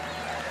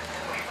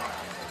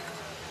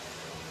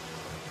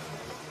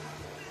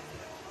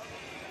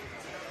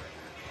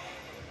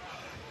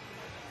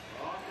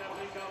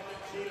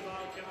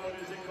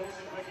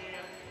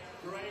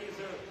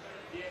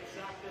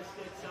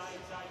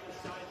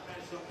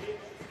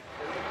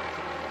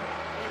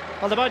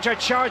 Well, the bunch are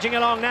charging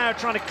along now,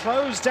 trying to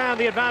close down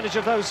the advantage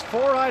of those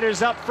 4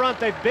 riders up front.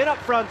 They've been up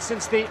front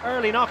since the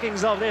early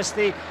knockings of this,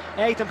 the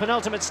 8th and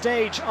penultimate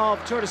stage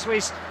of Tour de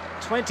Suisse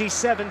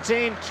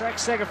 2017. Trek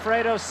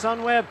Segafredo,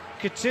 Sunweb,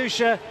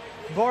 Katusha,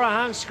 Bora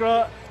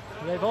Hansgrohe.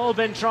 They've all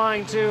been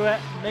trying to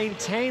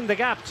maintain the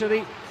gap to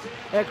the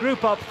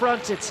group up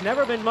front. It's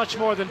never been much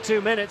more than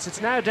 2 minutes. It's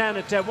now down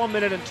at 1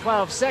 minute and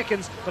 12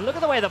 seconds. But look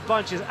at the way the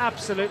bunch is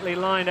absolutely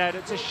lined out.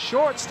 It's a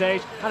short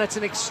stage and it's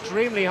an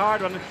extremely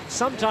hard one.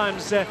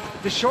 Sometimes the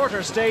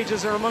shorter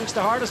stages are amongst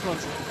the hardest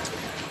ones.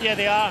 Yeah,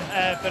 they are,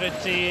 but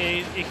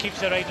it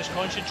keeps the riders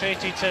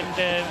concentrated,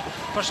 and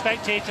for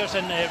spectators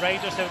and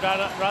riders, they would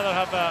rather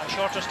have a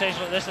shorter stage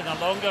like this than a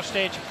longer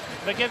stage.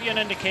 But give you an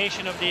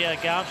indication of the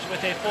gaps.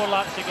 With 4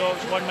 laps to go, it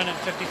was 1 minute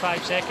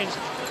 55 seconds.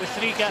 With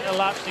 3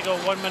 laps to go,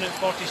 1 minute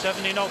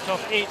 47. They knocked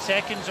off 8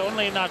 seconds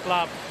only in that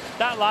lap.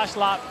 That last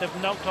lap,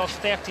 they've knocked off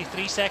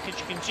 33 seconds.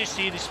 You can just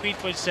see the speed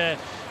was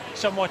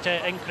somewhat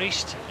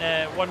increased,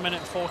 1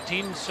 minute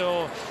 14.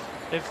 So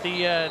if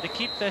they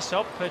keep this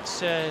up,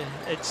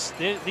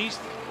 these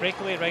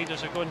breakaway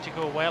riders are going to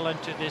go well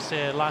into this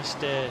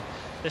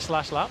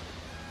last lap.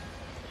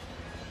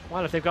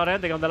 Well, if they've got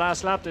anything on the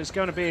last lap, there's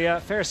going to be a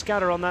fair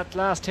scatter on that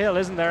last hill,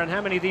 isn't there? And how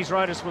many of these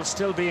riders will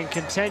still be in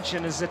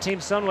contention as the Team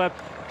Sunweb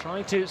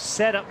trying to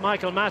set up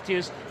Michael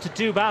Matthews to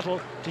do battle,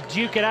 to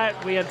duke it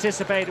out, we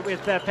anticipate, with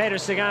Peter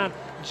Sagan,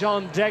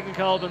 John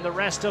Degenkolb and the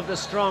rest of the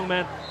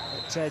strongmen.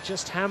 But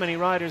just how many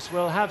riders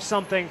will have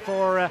something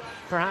for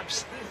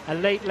perhaps a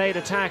late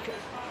attack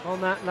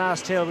on that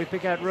last hill? We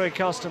pick out Rui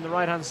Costa on the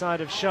right-hand side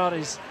of shot.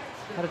 He's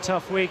had a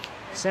tough week,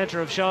 centre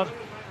of shot.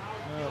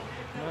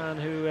 Man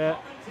who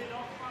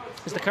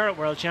is the current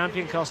world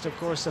champion. Costa, of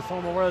course, a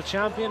former world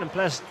champion, and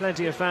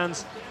plenty of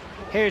fans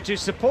here to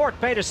support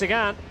Peter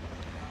Sagan.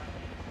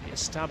 The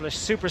established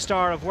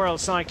superstar of world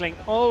cycling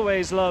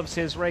always loves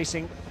his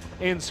racing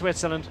in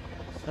Switzerland.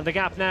 And the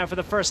gap now for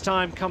the first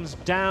time comes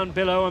down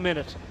below a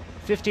minute.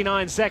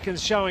 59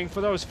 seconds showing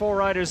for those 4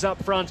 riders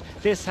up front.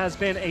 This has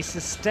been a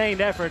sustained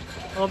effort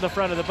on the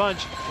front of the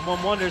bunch, and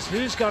one wonders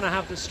who's going to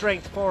have the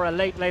strength for a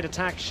late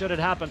attack should it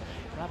happen.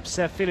 Perhaps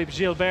Philippe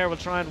Gilbert will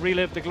try and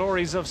relive the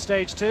glories of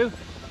stage 2.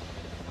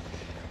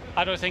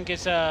 I don't think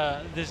it's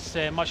there's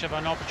much of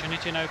an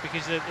opportunity now,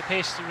 because the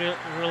pace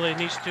really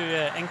needs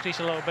to increase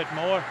a little bit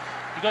more.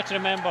 You've got to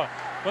remember,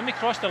 when we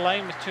crossed the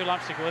line with 2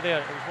 laps to go there,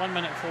 it was 1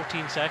 minute and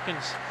 14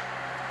 seconds.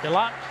 The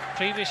lap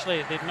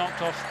previously, they'd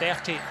knocked off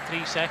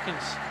 33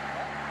 seconds.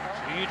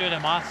 So you do the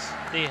maths.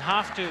 They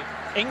have to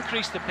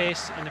increase the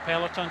pace in the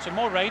peloton, so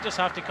more riders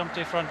have to come to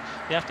the front.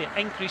 They have to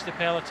increase the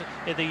peloton,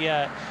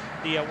 the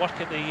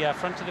work at the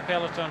front of the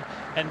peloton.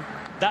 And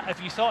that,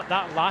 if you thought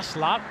that last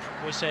lap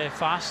was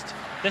fast,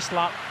 this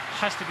lap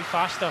has to be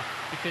faster,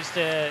 because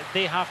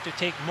they have to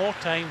take more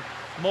time,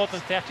 more than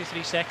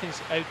 33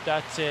 seconds out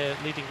that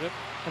leading group.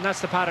 And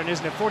that's the pattern,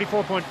 isn't it?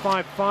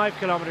 44.55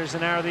 kilometers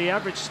an hour. The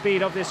average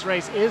speed of this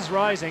race is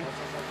rising,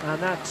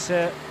 and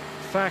that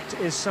fact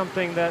is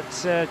something that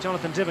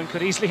Jonathan Dibben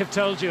could easily have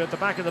told you at the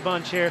back of the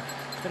bunch here.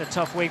 It's been a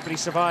tough week, but he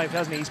survived,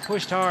 hasn't he? He's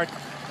pushed hard,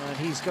 and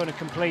he's going to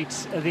complete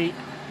the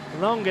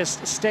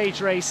longest stage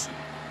race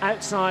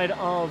outside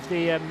of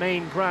the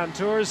main Grand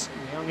Tours.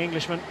 The young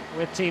Englishman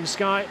with Team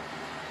Sky,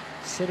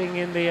 sitting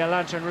in the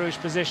Lanterne Rouge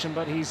position,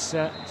 but he's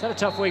had a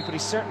tough week, but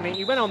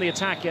he went on the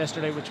attack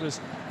yesterday, which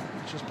was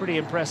pretty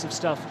impressive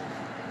stuff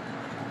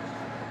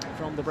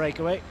from the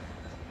breakaway.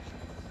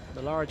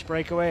 The large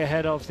breakaway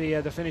ahead of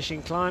the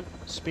finishing climb.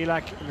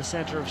 Spilak in the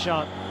centre of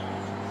shot.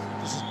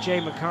 This is Jay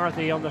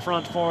McCarthy on the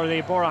front for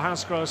the Bora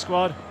Hansgrohe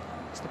squad.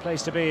 It's the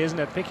place to be, isn't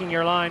it? Picking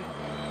your line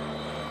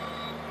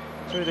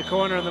through the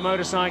corner on the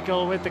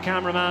motorcycle with the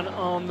cameraman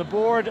on the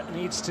board.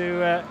 Needs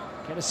to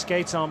get his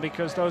skates on,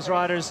 because those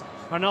riders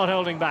are not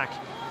holding back.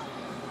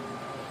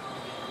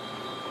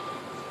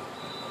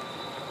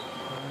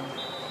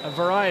 A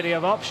variety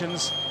of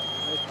options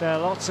with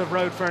lots of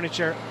road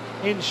furniture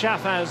in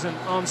Schaffhausen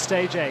on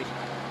stage 8.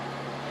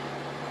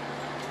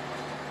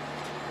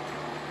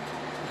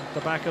 At the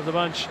back of the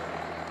bunch,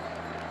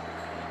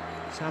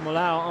 Samuel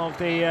Lau of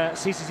the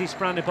CCC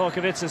Sprande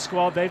Polkowice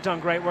squad. They've done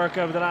great work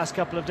over the last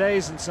couple of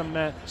days, and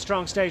some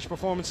strong stage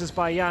performances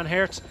by Jan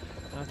Hert.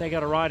 They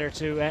got a rider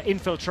to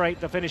infiltrate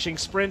the finishing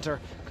sprinter.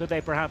 Could they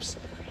perhaps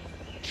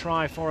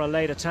try for a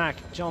late attack?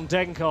 John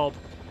Degenkolb,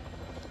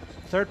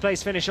 third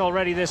place finish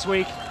already this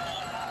week.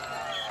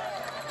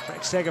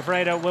 Trek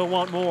Segafredo will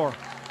want more.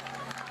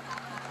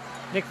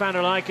 Nick van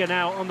der Leijken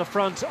now on the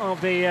front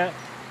of the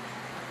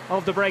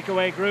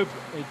breakaway group,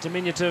 a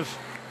diminutive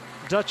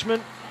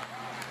Dutchman,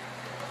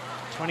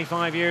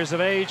 25 years of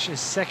age, his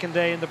second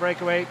day in the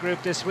breakaway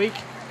group this week.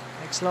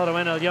 Ex-Lotto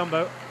NL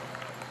Jumbo.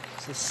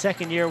 It's his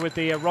second year with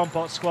the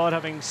Rompot squad,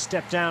 having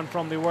stepped down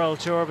from the World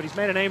Tour, but he's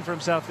made a name for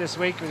himself this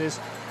week with his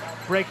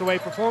breakaway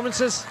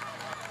performances.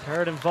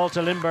 Third in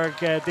Volta Limburg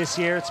this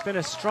year. It's been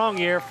a strong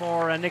year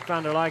for Nick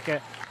van der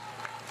Leijken.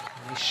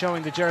 He's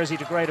showing the jersey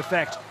to great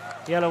effect.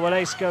 Yellow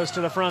Wallace goes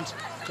to the front.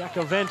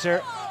 Jacco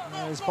Venter,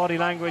 his body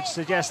language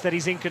suggests that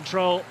he's in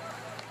control.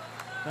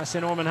 Lasse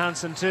Norman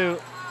Hansen too.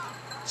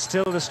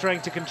 Still the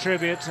strength to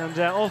contribute, and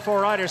all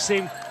four riders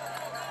seem,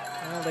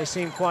 well, they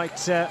seem quite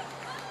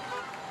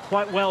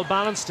well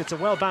balanced. It's a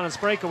well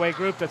balanced breakaway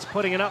group that's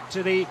putting it up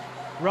to the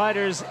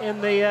riders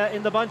in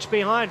the bunch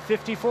behind.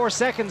 54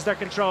 seconds they're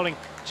controlling,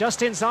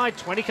 just inside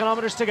 20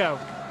 kilometers to go.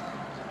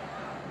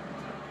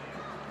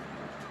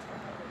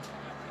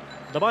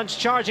 The bunch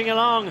charging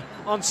along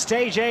on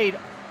stage 8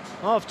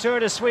 of Tour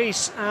de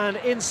Suisse, and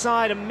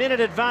inside a minute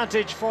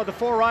advantage for the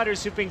four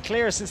riders who've been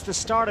clear since the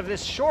start of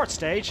this short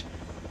stage.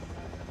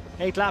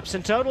 8 laps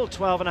in total,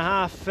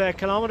 12.5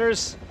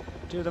 kilometers.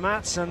 Do the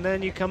maths, and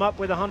then you come up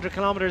with 100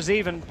 kilometers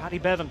even. Paddy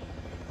Bevan,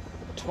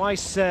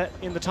 twice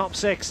in the top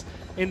 6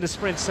 in the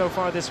sprint so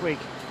far this week.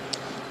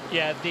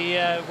 Yeah,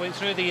 they went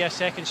through the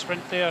second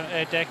sprint there,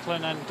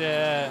 Declan,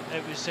 and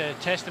it was a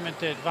testament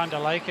that Van der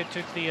Leijken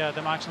took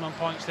the maximum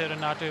points there,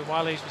 and Nadia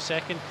Wallace was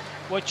second,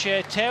 which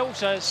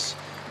tells us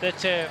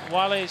that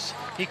Wallace,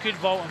 he could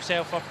vault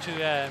himself up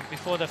to,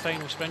 before the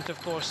final sprint,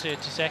 of course, to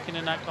second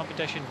in that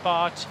competition,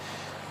 but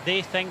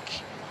they think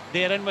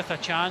they're in with a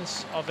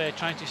chance of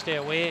trying to stay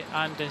away,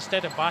 and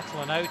instead of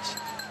battling out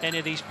any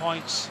of these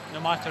points, no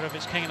matter if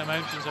it's King of the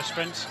Mountains or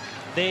sprints,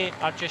 they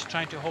are just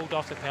trying to hold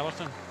off the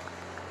peloton.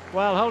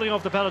 Well, holding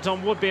off the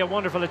peloton would be a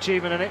wonderful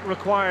achievement, and it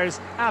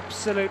requires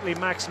absolutely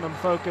maximum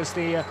focus.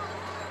 The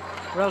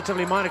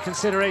relatively minor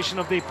consideration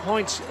of the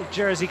point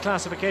jersey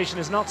classification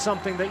is not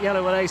something that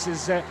Yellow Wallace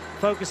is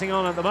focusing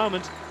on at the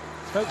moment.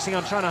 It's focusing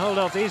on trying to hold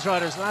off these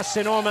riders.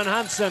 Lasse Norman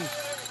Hansen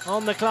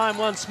on the climb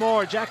once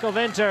more. Jacco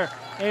Venter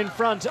in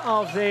front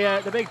of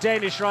the big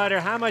Danish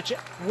rider. How much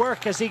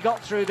work has he got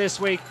through this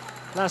week,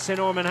 Lasse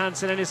Norman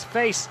Hansen? And his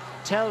face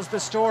tells the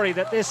story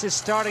that this is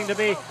starting to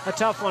be a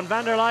tough one.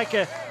 Van der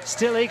Leijken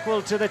still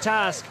equal to the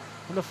task,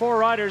 and the four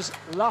riders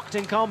locked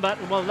in combat,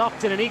 and well,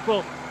 locked in an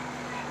equal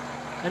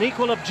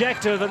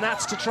objective, and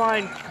that's to try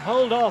and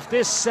hold off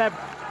this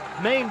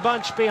main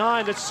bunch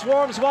behind. It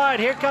swarms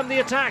wide. Here come the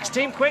attacks.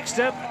 Team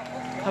Quickstep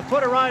have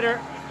put a rider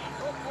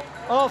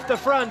off the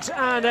front,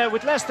 and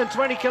with less than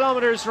 20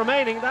 kilometers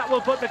remaining, that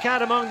will put the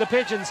cat among the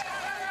pigeons.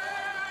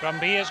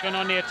 Brumby is going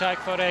on the attack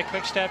for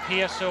Quickstep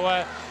here,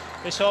 so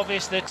it's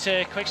obvious that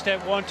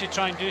Quickstep want to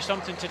try and do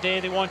something today.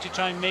 They want to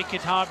try and make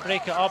it hard,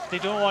 break it up. They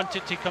don't want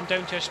it to come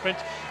down to a sprint.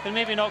 They're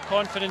maybe not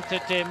confident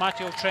that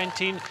Matteo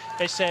Trentin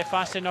is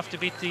fast enough to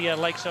beat the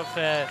likes of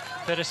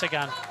Peres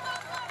Sagan.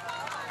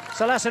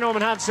 So Lasse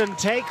Norman Hansen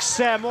takes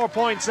more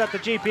points at the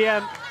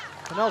GPM.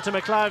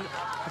 Penultimate climb,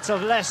 it's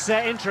of less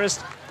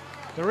interest.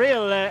 The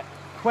real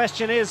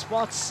question is,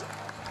 what's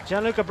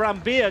Gianluca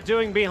Brambilla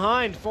doing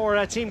behind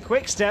for Team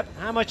Quickstep?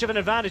 How much of an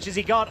advantage has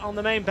he got on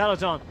the main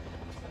peloton?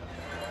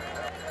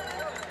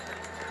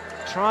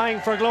 Trying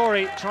for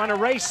glory, trying to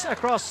race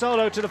across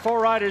solo to the 4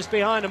 riders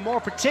behind him,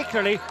 more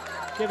particularly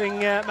giving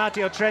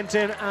Matteo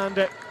Trentin and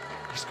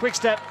his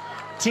Quickstep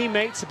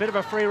teammates a bit of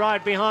a free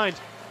ride behind.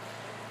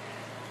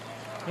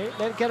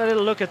 Let's get a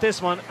little look at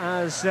this one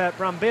as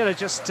Brambilla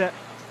just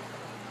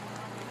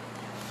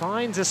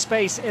finds a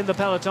space in the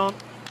peloton.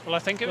 Well, I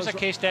think it was a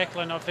case,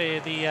 Declan, of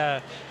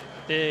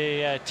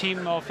the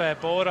team of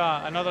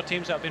Bora and other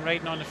teams that have been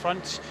riding on the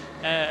front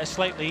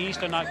slightly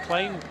eased on that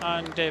climb,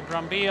 and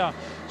Brambilla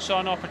saw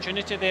an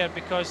opportunity there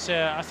because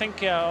I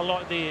think a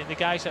lot of the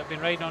guys that have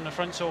been riding on the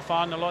front so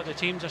far and a lot of the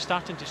teams are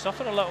starting to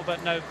suffer a little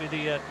bit now with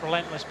the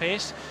relentless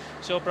pace.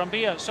 So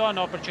Brambilla saw an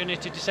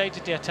opportunity,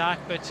 decided to attack,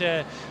 but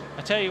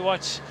I tell you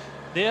what,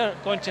 they're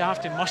going to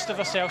have to muster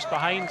themselves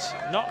behind,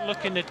 not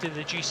looking at the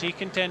GC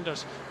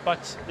contenders,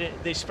 but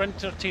the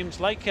sprinter teams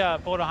like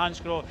Bora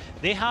Hansgrohe.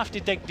 They have to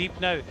dig deep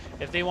now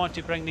if they want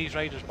to bring these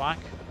riders back.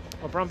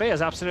 Well, Brambilla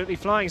is absolutely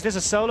flying. Is this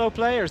a solo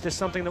play, or is this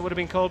something that would have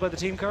been called by the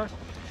team car?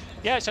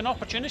 Yeah, it's an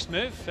opportunist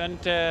move, and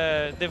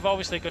they've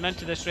obviously gone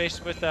into this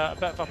race with a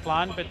bit of a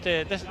plan, but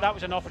that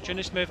was an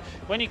opportunist move.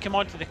 When you come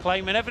onto the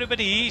climb and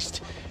everybody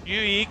eased,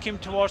 UAE came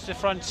towards the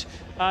front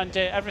and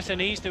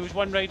everything eased. There was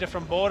one rider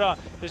from Bora,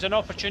 there's an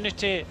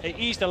opportunity, it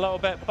eased a little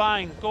bit,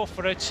 bang, go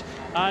for it,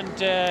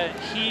 and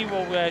he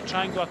will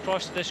try and go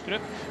across to this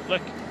group.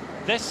 Look,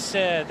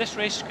 this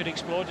race could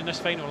explode in this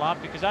final lap,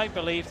 because I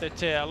believe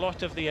that a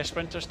lot of the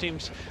sprinters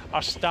teams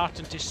are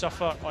starting to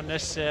suffer on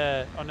this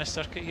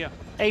circuit here.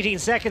 18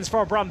 seconds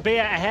for Brambilla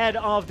ahead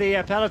of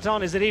the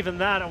peloton. Is it even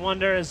that? I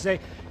wonder, as he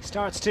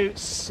starts to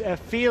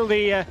feel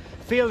the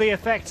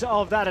effects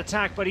of that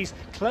attack, but he's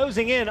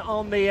closing in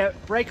on the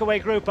breakaway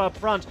group up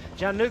front.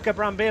 Gianluca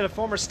Brambilla,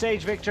 former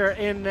stage victor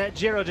in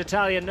Giro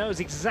d'Italia, knows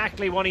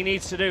exactly what he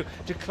needs to do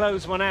to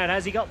close one out.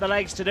 Has he got the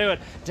legs to do it?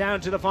 Down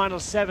to the final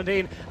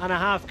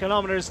 17.5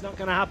 kilometres. Not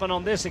going to happen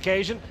on this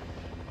occasion.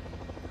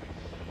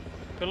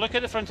 But look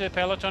at the front of the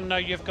peloton now.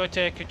 You've got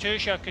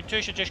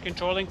Katusha just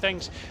controlling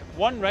things.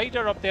 One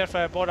rider up there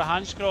for Bora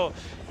Hansgrohe.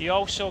 You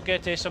also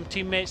get some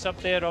teammates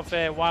up there of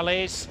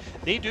Wales.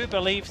 They do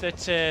believe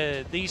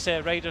that these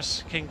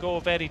riders can go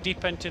very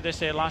deep into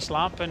this last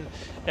lap, and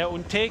it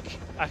will take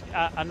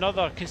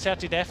another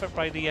concerted effort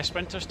by the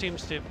sprinters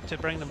teams to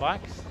bring them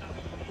back.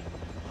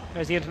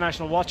 There's the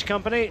International Watch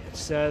Company.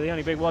 It's the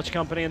only big watch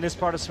company in this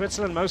part of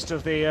Switzerland. Most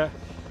of the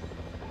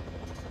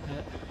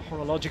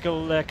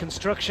horological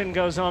construction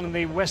goes on in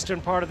the western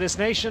part of this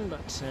nation,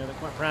 but they're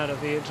quite proud of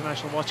the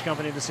International Watch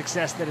Company, the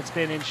success that it's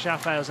been in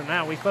Schaffhausen.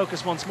 Now we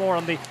focus once more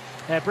on the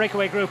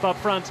breakaway group up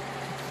front.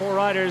 4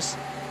 riders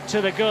to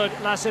the good.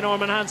 Lasse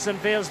Norman Hansen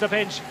feels the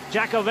pinch.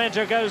 Jacco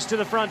Venter goes to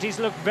the front. He's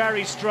looked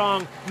very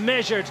strong,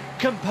 measured,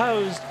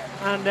 composed,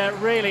 and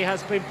really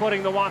has been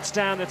putting the watts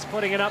down. That's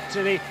putting it up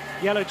to the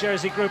yellow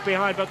jersey group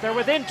behind, but they're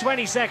within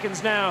 20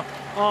 seconds now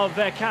of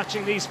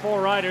catching these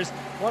 4 riders.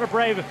 What a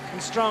brave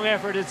and strong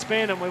effort it's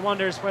been, and we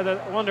wonder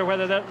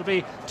whether that will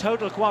be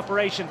total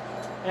cooperation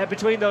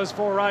between those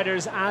 4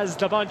 riders as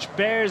the bunch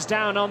bears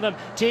down on them.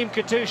 Team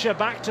Katusha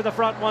back to the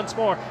front once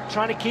more,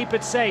 trying to keep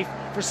it safe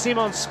for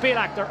Simon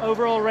Spilak, their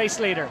overall race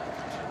leader.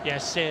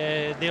 Yes,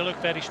 they look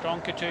very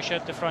strong, Katusha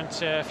at the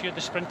front. A few of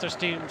the sprinters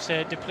teams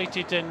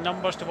depleted in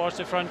numbers towards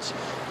the front.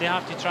 They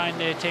have to try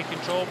and take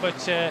control, but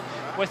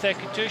with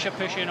Katusha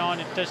pushing on,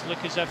 it does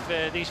look as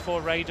if these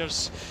 4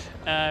 riders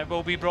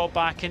will be brought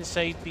back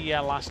inside the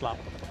last lap.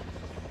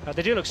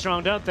 They do look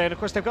strong, don't they? And of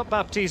course they've got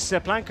Baptiste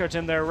Plancart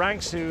in their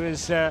ranks, who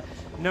is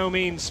no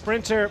mean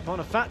sprinter.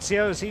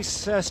 Bonifacio, he's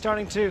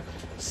starting to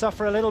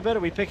suffer a little bit.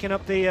 Are we picking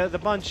up the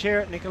bunch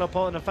here? Nicola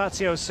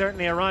Bonifacio is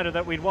certainly a rider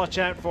that we'd watch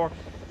out for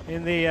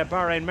in the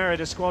Bahrain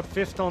Merida squad.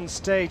 5th on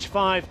stage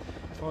 5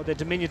 for the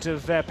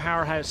diminutive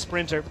powerhouse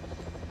sprinter.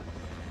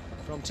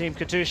 From Team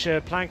Katusha,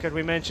 Plancart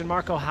we mentioned.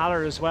 Marco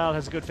Haller as well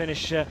has a good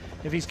finish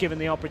if he's given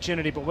the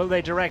opportunity, but will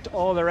they direct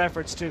all their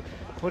efforts to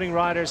putting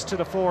riders to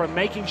the fore and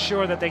making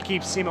sure that they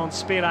keep Simon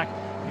Spilak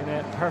in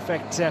a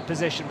perfect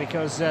position,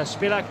 because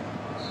Spilak,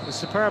 a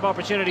superb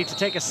opportunity to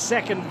take a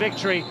second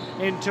victory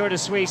in Tour de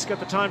Suisse. Got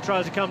the time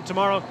trial to come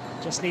tomorrow,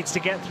 just needs to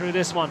get through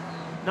this one.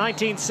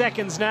 19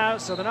 seconds now,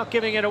 so they're not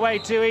giving it away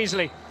too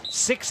easily.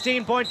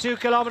 16.2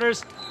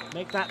 kilometers,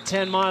 make that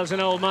 10 miles in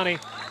old money.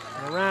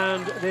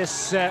 Around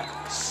this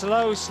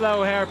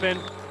slow hairpin.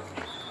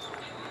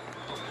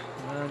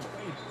 And a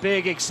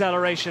big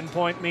acceleration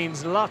point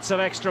means lots of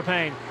extra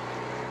pain.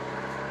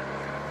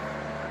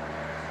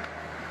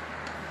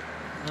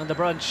 And the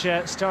bunch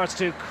starts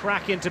to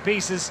crack into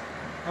pieces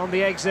on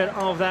the exit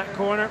of that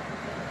corner.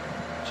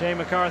 Jay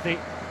McCarthy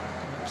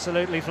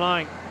absolutely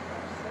flying.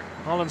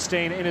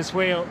 Hollenstein in his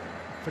wheel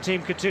for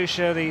Team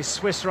Katusha. The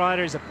Swiss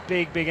rider is a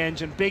big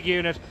engine, big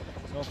unit.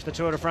 He's off to the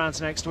Tour de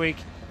France next week.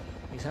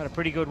 He's had a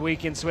pretty good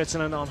week in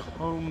Switzerland on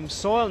home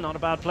soil. Not a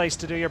bad place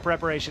to do your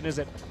preparation, is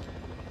it?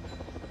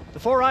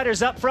 four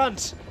riders up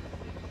front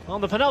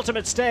on the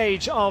penultimate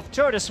stage of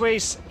Tour de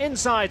Suisse,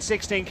 inside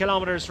 16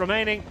 kilometers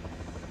remaining.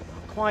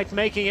 Not quite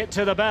making it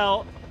to the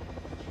bell,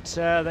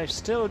 but they've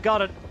still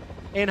got it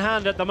in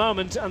hand at the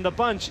moment, and the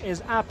bunch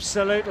is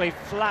absolutely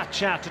flat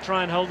chat to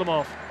try and hold them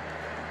off.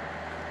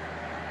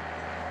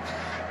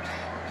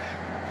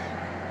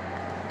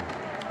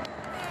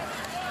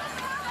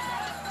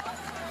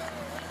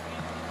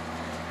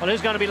 Well,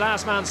 who's going to be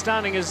last man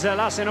standing is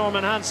Lasse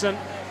Norman Hansen.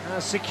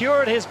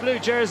 Secured his blue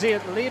jersey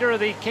at leader of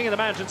the King of the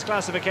Mountains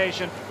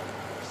classification.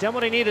 He's done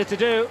what he needed to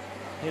do.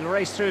 He'll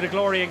race through to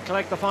glory and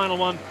collect the final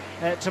one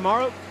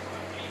tomorrow.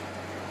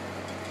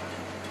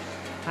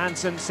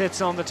 Hansen sits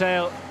on the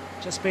tail,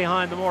 just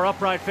behind the more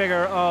upright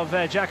figure of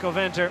Jacco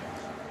Venter.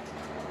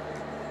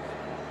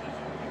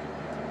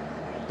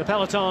 The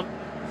peloton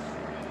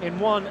in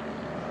one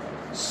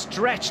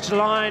stretched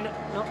line,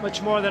 not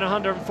much more than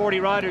 140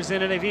 riders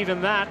in it, if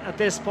even that at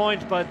this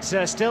point, but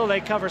still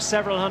they cover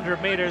several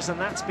hundred meters, and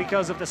that's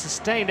because of the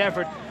sustained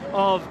effort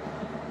of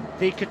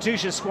the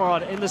Katusha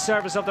squad in the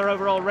service of their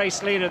overall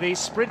race leader. The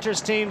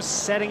sprinters teams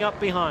setting up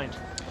behind.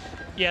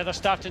 Yeah, they're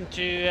starting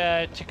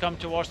to come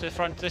towards the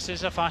front. This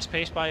is a fast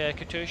pace by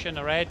Katusha and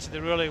the Reds.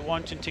 They're really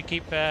wanting to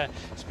keep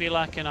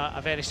Spilak in a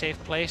very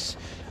safe place.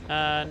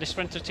 And the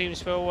sprinter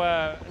teams,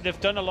 well, they've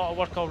done a lot of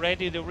work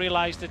already. They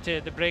realise that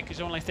the break is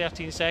only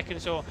 13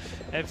 seconds, so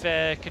if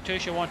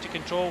Katusha want to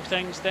control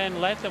things, then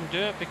let them do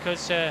it,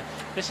 because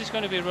this is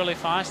going to be really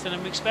fast, and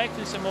I'm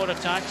expecting some more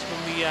attacks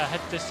when we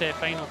hit this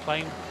final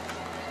climb.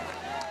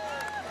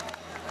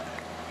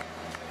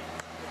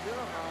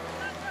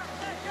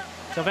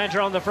 So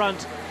Venter on the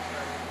front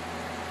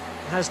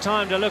has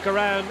time to look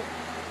around,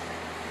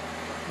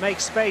 make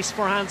space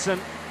for Hansen.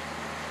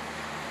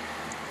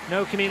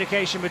 No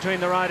communication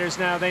between the riders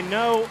now. They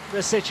know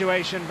the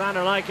situation. Van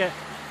der Leike,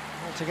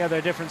 altogether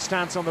a different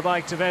stance on the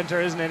bike to Venter,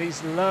 isn't it?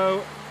 He's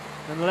low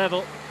and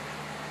level.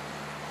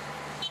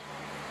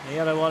 The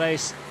yellow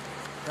Wallace,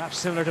 perhaps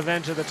similar to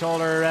Venter, the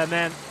taller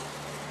men,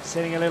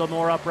 sitting a little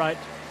more upright.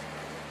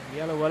 The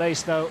yellow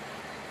Wallace, though,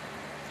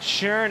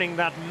 churning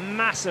that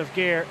massive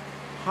gear.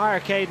 Higher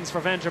cadence for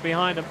Venter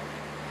behind him.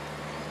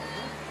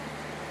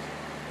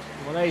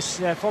 Wallace,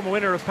 former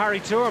winner of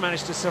Paris Tour,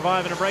 managed to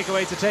survive in a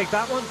breakaway to take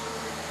that one.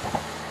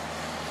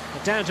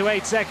 But down to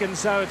 8 seconds,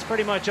 so it's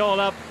pretty much all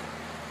up.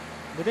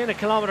 Within 1.5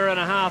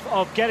 kilometers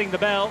of getting the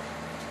bell.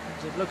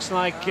 It looks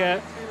like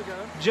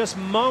just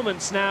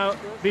moments now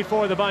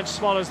before the bunch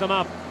swallows them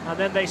up, and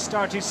then they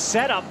start to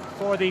set up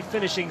for the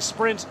finishing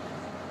sprint.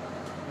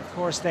 Of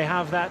course, they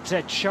have that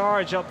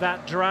charge up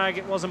that drag.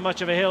 It wasn't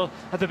much of a hill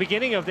at the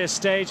beginning of this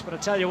stage, but I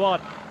tell you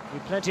what,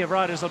 plenty of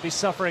riders will be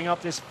suffering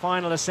up this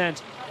final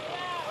ascent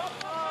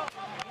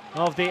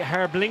of the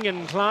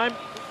Herblingen climb.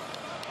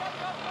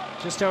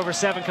 Just over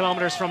 7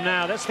 kilometers from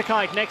now. That's the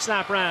kite, next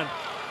lap round.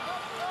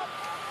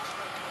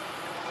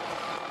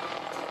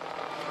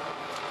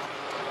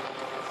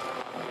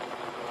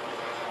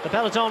 The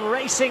peloton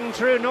racing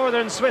through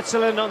northern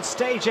Switzerland on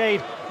stage 8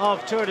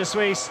 of Tour de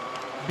Suisse.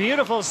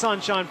 Beautiful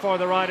sunshine for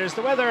the riders.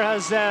 The weather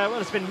has,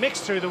 well, it's been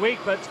mixed through the week,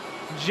 but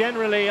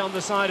generally on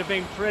the side of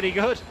being pretty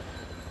good.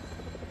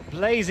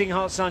 Blazing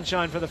hot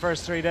sunshine for the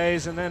first 3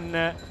 days, and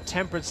then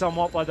tempered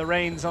somewhat by the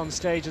rains on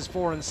stages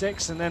 4 and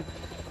 6, and then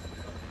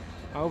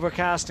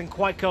overcast and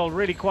quite cold,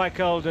 really quite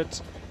cold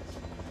at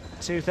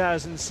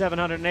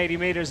 2,780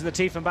 meters of the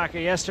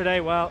Tiefenbacher yesterday.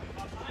 Well,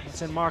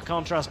 it's in marked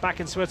contrast back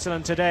in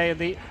Switzerland today, and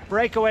the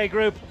breakaway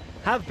group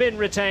have been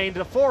retained.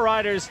 The 4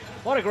 riders,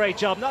 what a great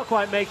job, not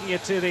quite making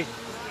it to the...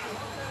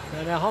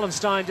 And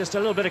Hollenstein, just a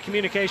little bit of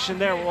communication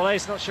there. Well,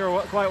 Ace, not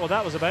sure quite what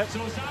that was about.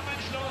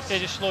 They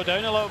just slow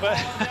down a little bit.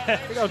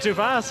 You're going too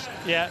fast.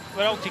 Yeah,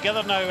 we're all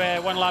together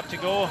now, 1 lap to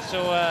go.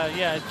 So,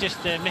 yeah,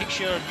 just make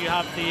sure you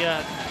have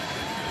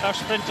our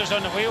sprinters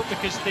on the wheel,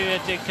 because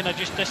they kind of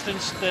just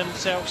distance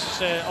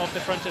themselves off the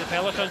front of the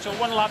peloton. So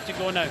 1 lap to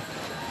go now.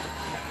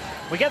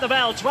 We get the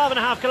bell,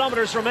 12.5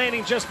 kilometers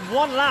remaining, just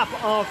 1 lap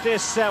of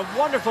this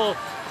wonderful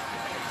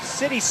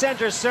city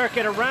centre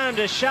circuit around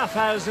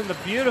Schaffhausen, the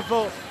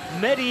beautiful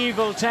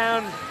medieval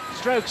town,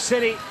 stroke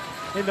city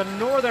in the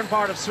northern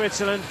part of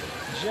Switzerland,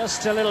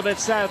 just a little bit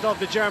south of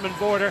the German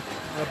border,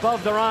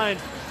 above the Rhine.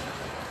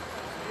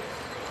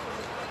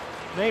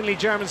 Mainly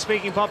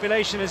German-speaking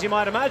population, as you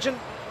might imagine.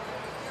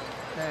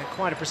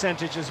 Quite a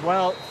percentage as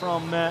well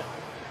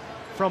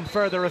from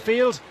further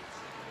afield.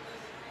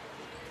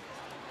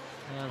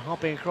 And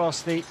hopping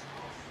across the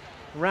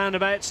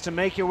roundabouts to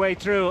make your way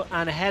through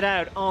and head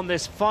out on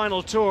this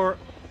final tour.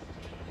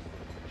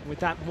 With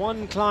that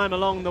 1 climb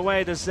along the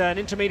way, there's an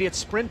intermediate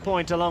sprint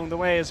point along the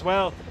way as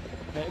well,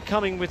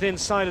 coming within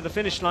sight of the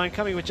finish line,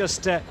 coming with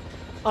just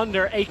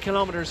under 8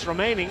 kilometers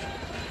remaining.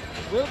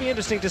 It will be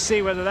interesting to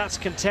see whether that's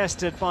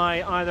contested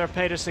by either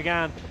Peter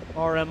Sagan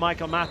or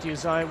Michael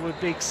Matthews. I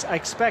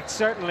expect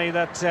certainly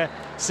that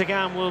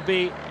Sagan will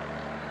be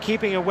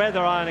keeping a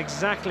weather eye on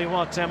exactly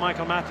what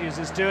Michael Matthews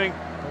is doing.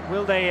 But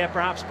will they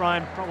perhaps,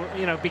 Brian,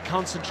 be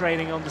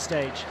concentrating on the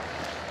stage?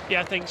 Yeah,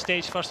 I think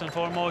stage first and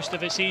foremost.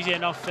 If it's easy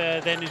enough,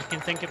 then you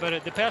can think about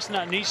it. The person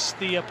that needs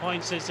the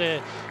points is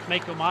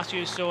Michael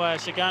Matthews. So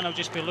Sagan will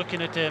just be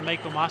looking at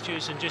Michael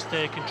Matthews and just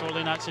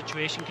controlling that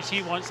situation, because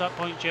he wants that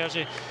point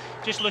jersey.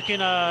 Just looking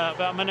about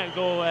a minute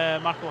ago,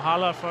 Marco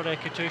Haller for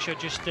Katusha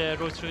just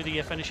rode through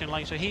the finishing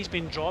line, so he's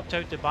been dropped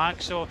out the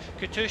back. So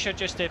Katusha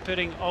just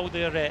putting all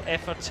their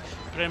effort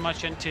pretty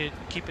much into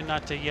keeping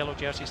that yellow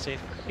jersey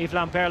safe. Yves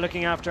Lampert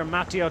looking after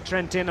Matteo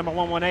Trentin, number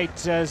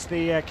 118, as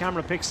the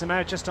camera picks him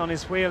out. Just on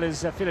his wheel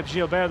is Philippe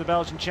Gilbert, the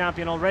Belgian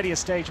champion, already a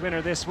stage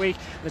winner this week.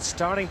 It's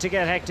starting to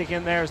get hectic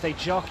in there as they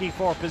jockey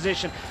for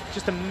position.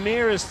 Just the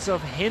merest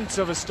of hints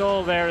of a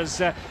stall there as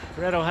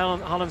Reto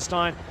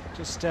Hollenstein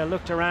just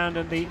looked around,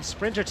 and the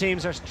sprinter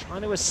teams are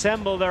trying to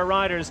assemble their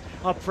riders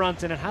up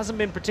front, and it hasn't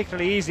been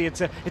particularly easy.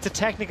 It's a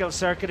technical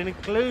circuit. It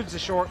includes a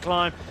short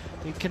climb.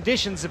 The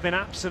conditions have been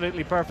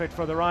absolutely perfect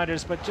for the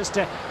riders, but just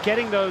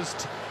getting those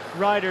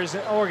riders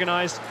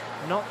organised,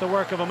 not the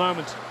work of a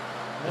moment.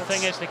 The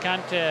thing is, they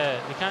can't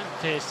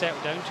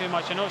settle down too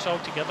much. I know it's all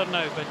together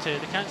now, but they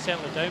can't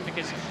settle it down,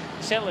 because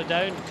settle it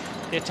down,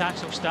 the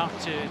attacks will start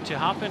to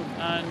happen,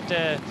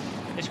 and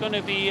it's going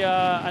to be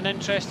an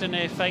interesting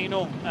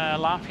final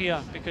lap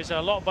here, because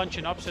a lot of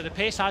bunching up, so the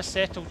pace has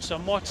settled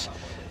somewhat.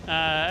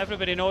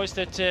 Everybody knows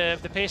that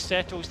if the pace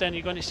settles, then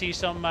you're going to see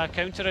some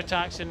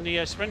counter-attacks, and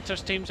the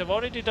sprinters teams have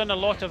already done a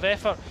lot of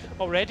effort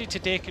already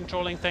today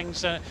controlling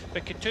things,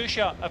 but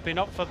Katusha have been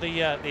up for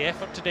the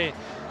effort today,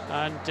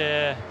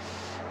 and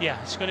yeah,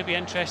 it's going to be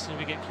interesting as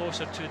we get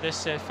closer to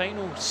this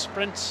final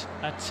sprint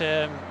at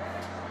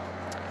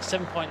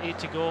 7.8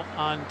 to go,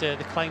 and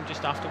the climb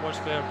just afterwards,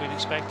 where we're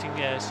expecting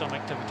some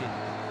activity.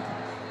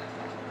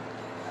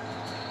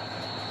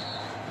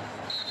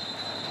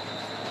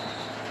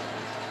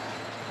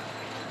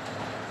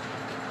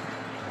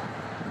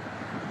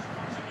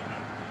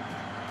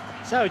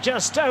 So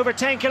just over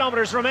 10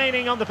 kilometres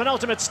remaining on the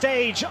penultimate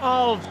stage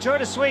of Tour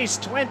de Suisse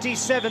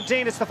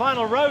 2017. It's the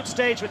final road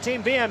stage with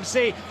Team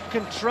BMC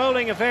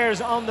controlling affairs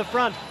on the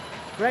front.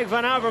 Greg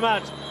van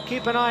Avermaet,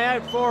 keep an eye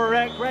out for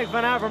Greg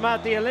van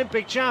Avermaet, the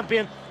Olympic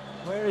champion.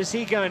 Where is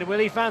he going? Will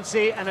he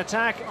fancy an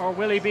attack, or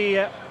will he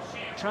be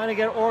trying to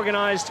get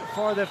organised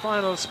for the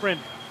final sprint?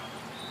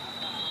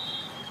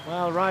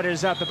 Well,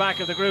 riders at the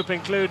back of the group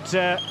include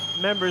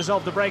members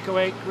of the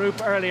breakaway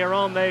group earlier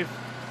on. They've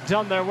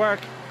done their work.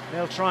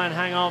 They'll try and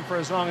hang on for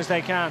as long as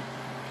they can.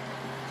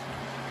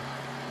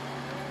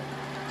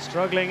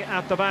 Struggling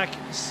at the back,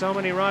 so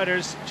many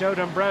riders. Joe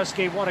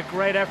Dombrowski, what a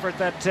great effort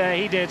that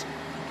he did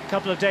a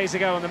couple of days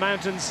ago in the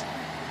mountains.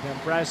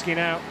 Dombrowski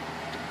now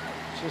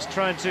just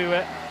trying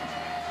to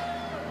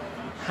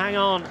hang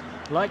on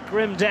like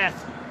grim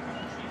death,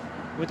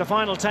 with the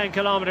final 10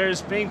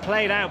 kilometres being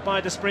played out by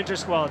the sprinter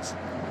squads.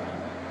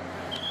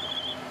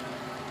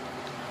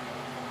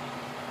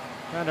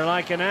 Van der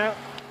Leijken now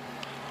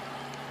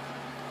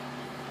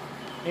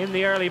in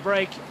the early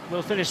break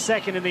will finish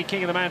second in the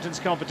King of the Mountains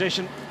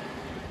competition.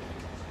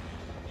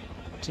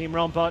 Team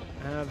Rompot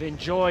have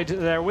enjoyed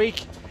their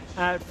week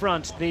out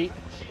front. The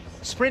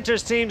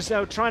sprinters teams,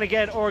 though, trying to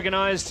get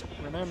organised.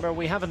 Remember,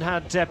 we haven't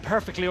had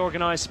perfectly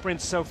organised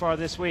sprints so far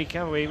this week,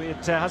 have we?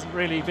 It hasn't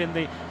really been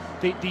the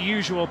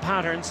usual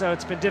pattern, so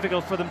it's been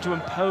difficult for them to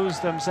impose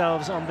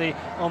themselves on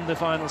the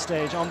final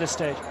stage, on this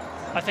stage.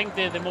 I think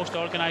the most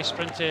organised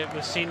sprint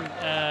we've seen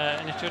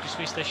in the Tour de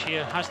Suisse this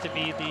year has to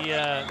be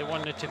the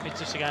one that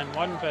Peter Sagan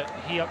won, but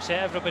he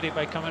upset everybody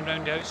by coming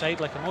round the outside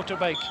like a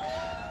motorbike.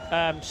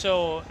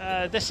 So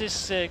this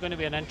is going to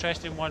be an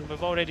interesting one.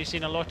 We've already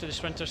seen a lot of the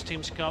sprinters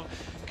teams come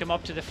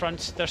up to the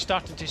front. They're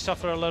starting to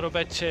suffer a little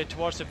bit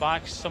towards the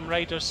back. Some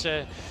riders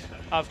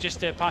have just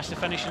passed the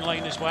finishing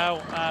line as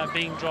well,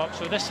 being dropped.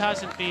 So this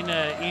hasn't been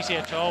easy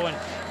at all, and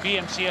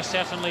BMC are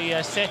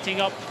certainly setting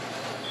up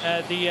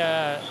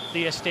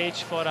the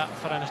stage for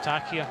an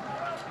attack here.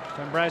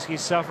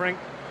 Dombrowski's suffering.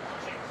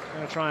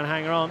 Going to try and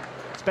hang on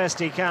as best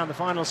he can. The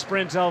final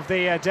sprint of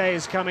the day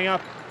is coming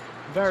up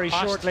very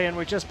shortly, and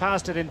we've just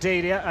passed it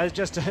indeed. Yeah,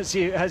 just as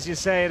you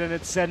say it, and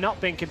it's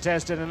not been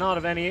contested and not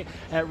of any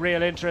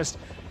real interest.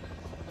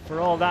 For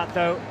all that,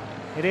 though,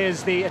 it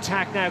is the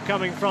attack now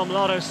coming from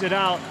Lotto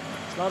Soudal.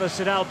 Lotto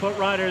Soudal put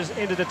riders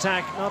into the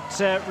attack,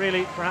 not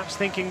really perhaps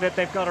thinking that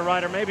they've got a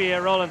rider. Maybe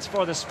Rollins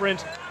for the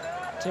sprint.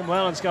 Tim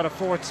Whelan's got a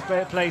fourth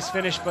place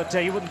finish, but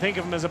you wouldn't think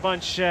of him as a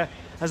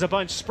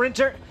bunch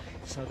sprinter.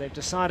 So they've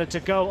decided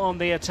to go on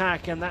the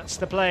attack, and that's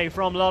the play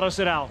from Lotto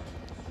Soudal.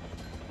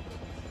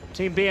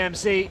 Team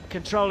BMC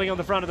controlling on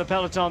the front of the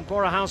peloton.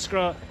 Bora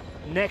Hansgrohe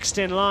next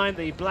in line,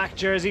 the black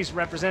jerseys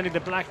representing the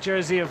black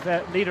jersey of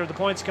leader of the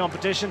points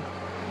competition.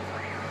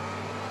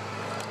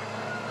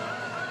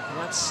 And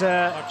that's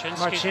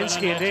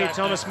Marcinski indeed,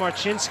 Thomas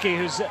Marcinski,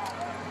 who's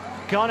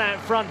gone out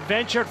front,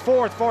 ventured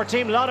fourth for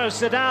Team Lotto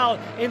Soudal,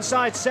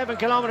 inside 7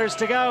 kilometres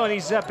to go, and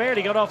he's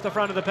barely got off the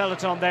front of the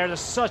peloton there.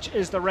 Such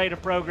is the rate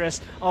of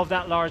progress of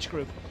that large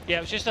group. Yeah,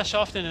 it was just a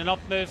softening up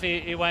move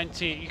he went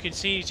to. You can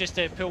see he's just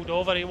pulled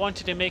over. He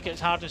wanted to make it as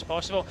hard as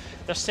possible.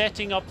 They're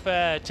setting up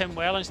Tim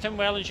Wellens. Tim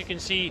Wellens, you can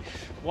see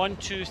 1,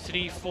 2,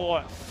 3,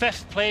 4,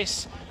 5th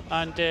place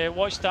and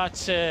watch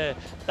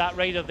that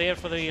rider there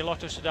for the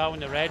Lotto Soudal in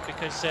the red,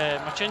 because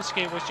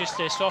Marcinski was just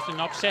softening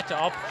up, set it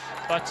up,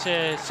 but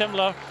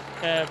similar.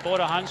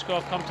 Bora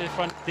Hansgrohe come to the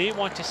front. They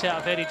want to set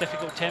a very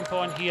difficult tempo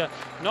on here,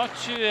 not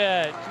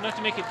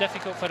to make it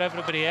difficult for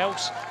everybody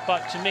else,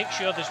 but to make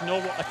sure there's no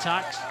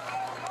attacks.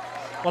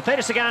 Well,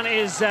 Peter Sagan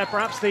is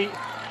perhaps the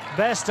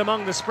best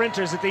among the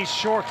sprinters at these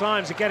short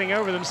climbs, at getting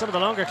over them. Some of the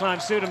longer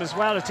climbs suit him as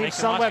well. Team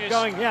Sunweb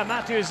going, yeah,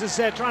 Matthews is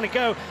trying to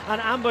go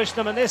and ambush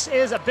them, and this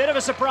is a bit of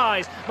a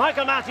surprise.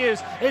 Michael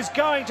Matthews is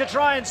going to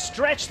try and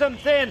stretch them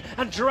thin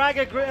and drag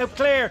it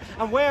clear.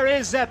 And where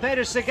is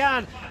Peter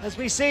Sagan? As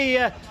we see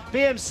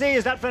BMC,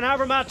 is that Van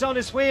Avermaet on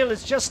his wheel,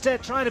 is just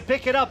trying to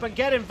pick it up and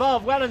get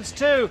involved. Wellens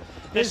too.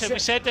 We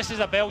said this is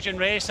a Belgian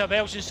race, a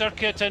Belgian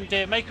circuit,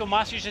 and Michael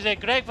Matthews is there.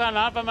 Greg Van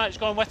Avermaet is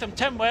going with him.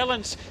 Tim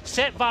Wellens,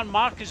 Sepp Van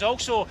Mark is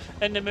also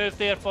in the move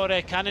there for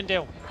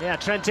Cannondale. Yeah,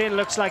 Trentin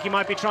looks like he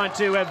might be trying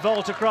to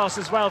vault across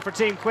as well for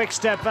Team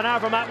Quickstep. Van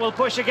Avermaet will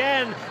push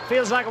again.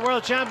 Feels like a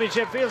World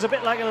Championship, feels a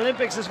bit like an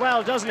Olympics as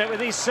well, doesn't it, with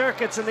these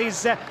circuits and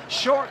these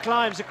short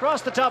climbs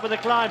across the top of the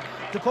climb.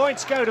 The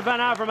points go to Van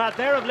Avermaet.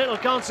 They're of little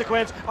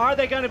consequence. Are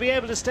they going to be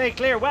able to stay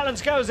clear?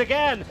 Wellens goes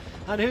again.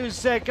 And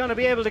who's going to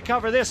be able to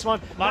cover this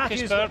one?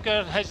 Marcus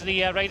Berger has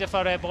the rider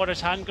for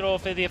Boris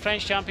Hansgrohe, the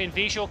French champion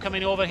Vichot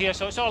coming over here.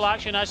 So it's all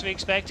action as we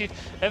expected.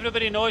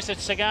 Everybody knows that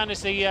Sagan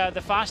is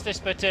the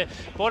fastest, but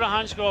Boris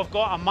Hansgrohe have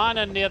got a man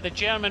in there, the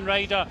German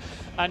rider,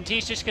 and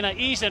he's just going to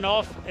ease it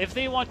off. If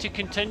they want to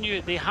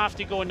continue, they have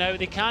to go now.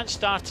 They can't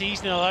start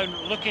easing around,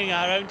 looking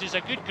around. There's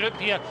a good group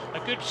here, a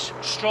good,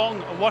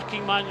 strong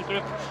working man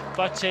group,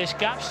 but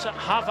gaps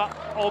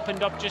have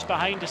opened up just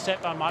behind the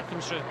Sepp Van Mark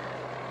comes through.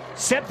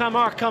 Sepp Van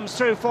Mark comes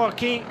through for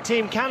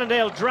Team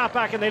Cannondale drop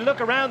back, and they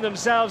look around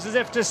themselves as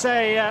if to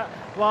say,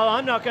 well,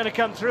 I'm not going to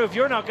come through if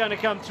you're not going to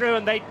come through,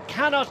 and they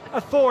cannot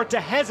afford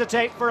to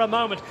hesitate for a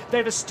moment.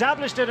 They've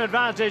established an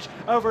advantage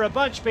over a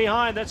bunch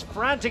behind that's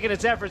frantic in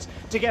its efforts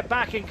to get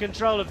back in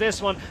control of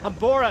this one, and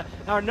Bora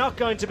are not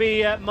going to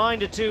be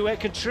minded to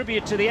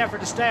contribute to the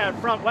effort to stay out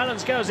front.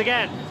 Wellens goes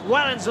again.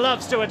 Wellens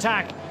loves to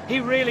attack. He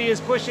really is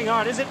pushing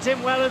hard. Is it Tim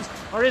Wellens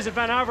or is it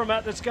Van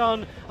Avermaet that's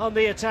gone on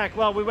the attack?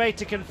 Well, we wait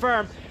to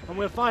confirm, and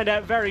we'll find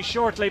out very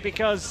shortly,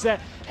 because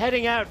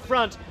heading out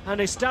front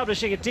and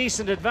establishing a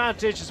decent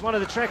advantage is one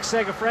of the Trek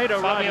Segafredo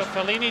riders.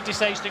 Fabio Fellini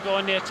decides to go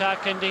on the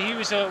attack, and he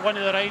was one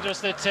of the riders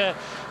that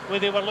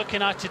they were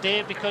looking at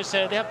today, because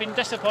they have been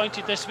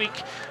disappointed this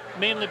week,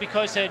 mainly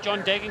because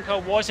John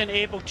Degenkolb wasn't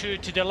able to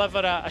deliver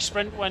a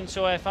sprint win.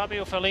 So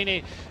Fabio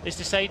Fellini has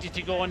decided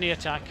to go on the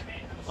attack.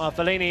 Well,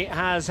 Fellini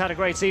has had a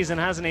great season,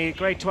 hasn't he?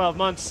 Great 12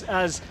 months,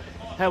 as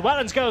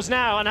Wellens goes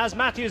now and has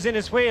Matthews in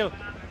his wheel.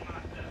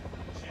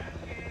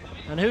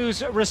 And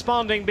who's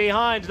responding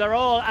behind? They're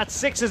all at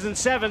 6s and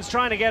 7s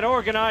trying to get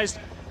organised,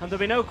 and there'll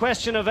be no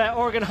question of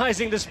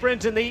organising the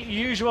sprint in the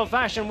usual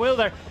fashion, will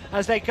there,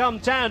 as they come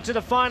down to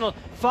the final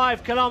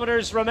 5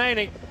 kilometres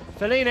remaining.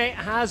 Fellini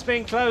has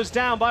been closed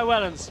down by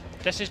Wellens.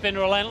 This has been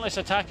relentless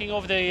attacking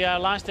over the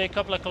last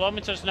couple of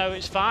kilometres now.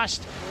 It's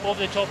fast over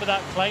the top of that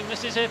climb.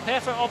 This is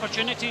perfect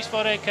opportunities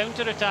for a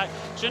counter-attack.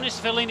 As soon as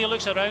Fellini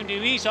looks around, he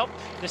ease up.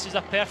 This is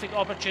a perfect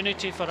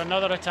opportunity for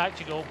another attack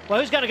to go. Well,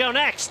 who's going to go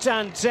next?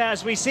 And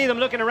as we see them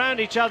looking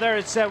around each other,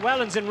 it's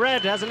Wellens in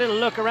red, has a little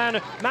look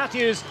around.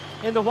 Matthews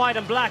in the white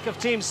and black of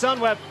Team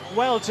Sunweb,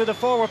 well to the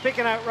fore. We're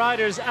picking out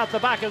riders at the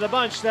back of the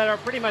bunch that are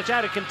pretty much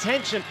out of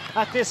contention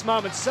at this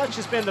moment. Such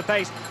has been the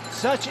pace.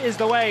 Such is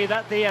the way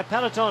that the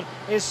peloton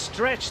is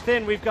stretched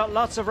thin. We've got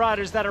lots of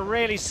riders that are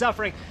really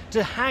suffering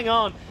to hang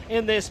on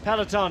in this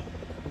peloton.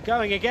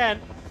 Going again,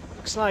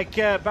 looks like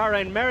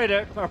Bahrain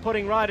Merida are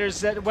putting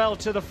riders well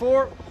to the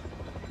fore.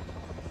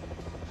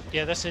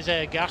 Yeah, this is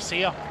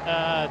Garcia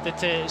that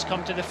has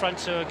come to the front.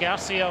 So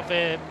Garcia of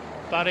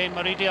Bahrain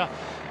Merida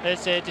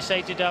has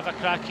decided to have a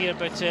crack here,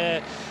 but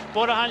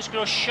Bora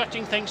Hansgrohe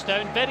shutting things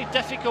down. Very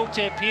difficult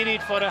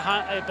period for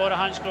Bora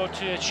Hansgrohe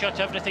to shut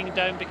everything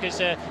down,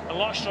 because a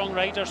lot of strong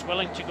riders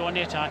willing to go on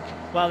the attack.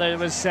 Well, there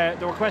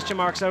were question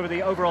marks over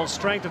the overall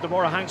strength of the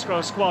Bora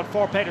Hansgrohe squad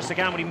for Peter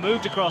Sagan when he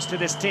moved across to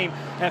this team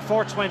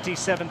for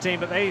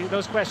 2017, but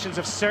those questions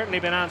have certainly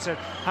been answered,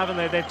 haven't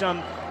they? They've done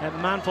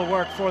manful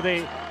work for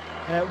the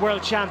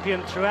world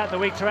champion throughout the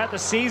week, throughout the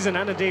season,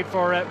 and indeed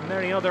for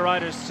many other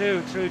riders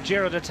too, through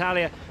Giro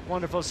d'Italia.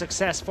 Wonderful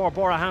success for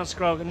Bora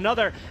Hansgrohe.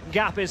 Another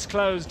gap is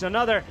closed,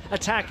 another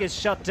attack is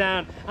shut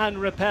down and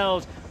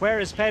repelled. Where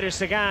is Peter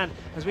Sagan?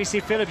 As we see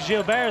Philippe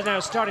Gilbert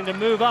now starting to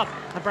move up,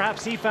 and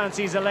perhaps he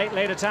fancies a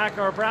late attack,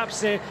 or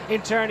perhaps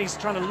in turn he's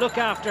trying to look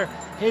after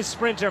his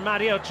sprinter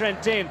Matteo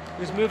Trentin,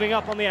 who's moving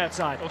up on the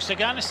outside. Well,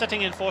 Sagan is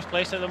sitting in 4th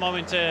place at the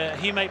moment.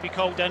 He might be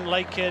called in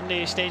like in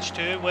the stage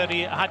 2, where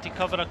he had to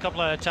cover a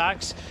couple of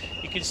attacks.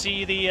 You can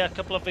see the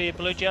couple of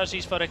blue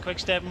jerseys for a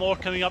Quickstep, more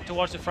coming up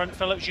towards the front.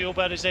 Philippe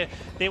Gilbert is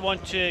they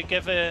want to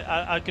give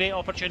a great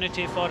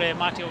opportunity for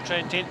Matteo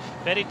Trentin.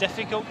 Very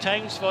difficult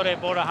times for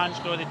Bora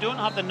Hansgrohe. They don't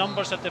have the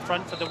numbers at the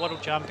front for the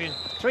world champion.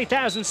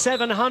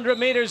 3,700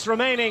 metres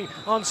remaining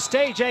on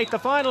stage 8, the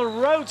final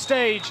road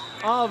stage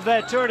of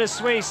Tour de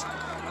Suisse.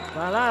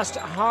 Well, last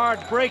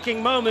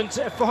heart-breaking moment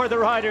for the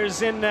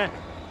riders in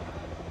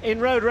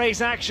road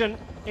race action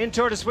in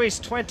Tour de Suisse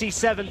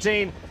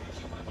 2017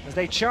 as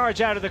they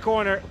charge out of the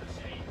corner.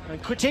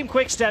 And Team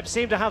Quick-Step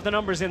seem to have the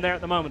numbers in there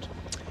at the moment.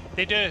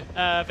 They do.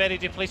 Very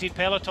depleted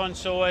peloton,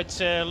 so it's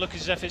looks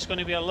as if it's going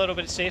to be a little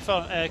bit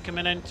safer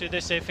coming into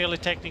this fairly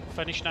technical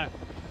finish now.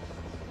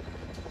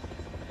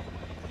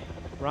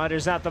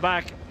 Riders at the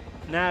back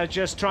now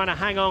just trying to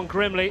hang on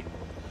grimly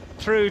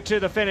through to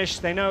the finish.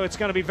 They know it's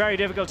going to be very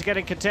difficult to get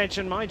in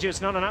contention. Mind you,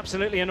 it's not an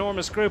absolutely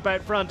enormous group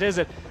out front, is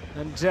it?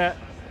 And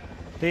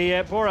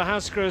the Bora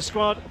Hansgrohe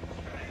squad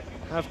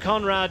have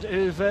Conrad,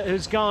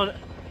 who's gone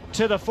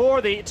to the fore.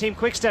 The Team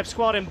Quick-Step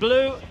squad in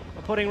blue,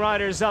 putting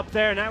riders up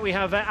there. Now we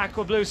have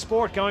Aqua Blue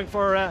Sport going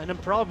for an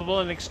improbable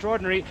and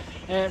extraordinary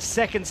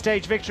second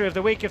stage victory of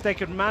the week if they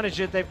could manage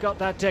it. They've got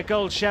that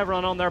gold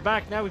chevron on their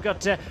back. Now we've got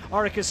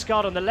Orica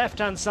Scott on the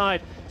left-hand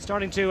side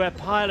starting to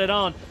pile it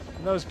on.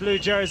 Those blue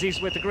jerseys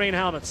with the green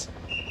helmets.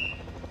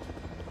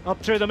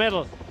 Up through the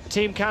middle,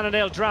 Team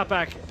Cannondale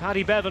Drapac.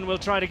 Paddy Bevan will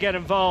try to get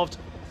involved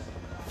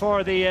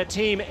for the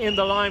team in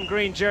the lime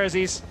green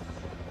jerseys.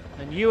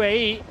 And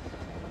UAE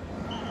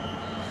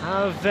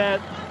have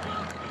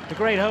the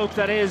great hope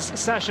that is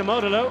Sasha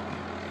Modolo,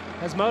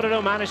 as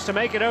Modolo managed to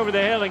make it over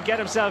the hill and get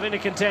himself into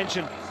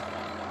contention.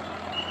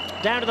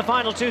 Down to the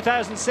final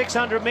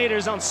 2,600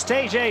 metres on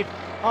stage 8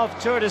 of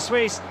Tour de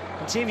Suisse.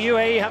 And Team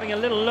UAE having a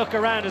little look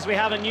around as we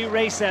have a new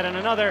race set and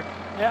another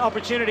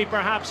opportunity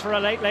perhaps for a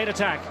late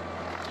attack.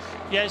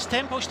 Yeah, it's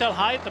tempo still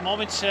high at the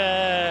moment.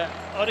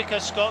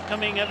 Orica Scott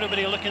coming,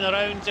 everybody looking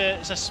around.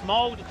 It's a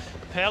small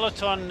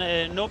peloton.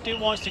 Nobody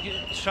wants to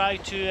try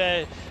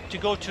to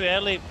go too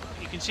early.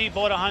 You can see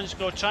Bora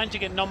Hansgrohe trying to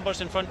get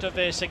numbers in front of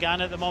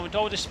Sagan at the moment.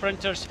 All the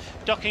sprinters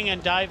ducking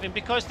and diving.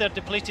 Because they're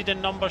depleted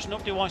in numbers,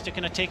 nobody wants to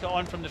kind of take it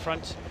on from the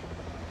front.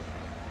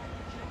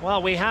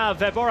 Well, we have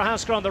Bora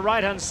Hansgrohe on the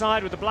right-hand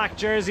side with the black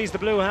jerseys, the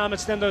blue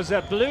helmets, then those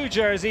blue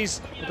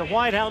jerseys with the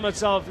white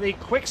helmets of the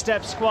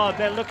Quick-Step squad.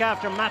 They'll look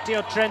after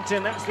Matteo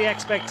Trentin, that's the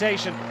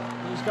expectation.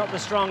 Who's got the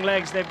strong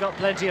legs? They've got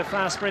plenty of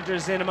fast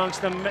sprinters in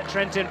amongst them.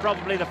 Trentin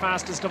probably the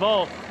fastest of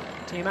all.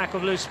 Team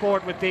Aqua Blue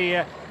Sport with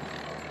the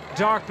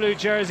dark blue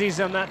jerseys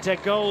and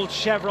that gold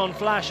chevron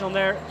flash on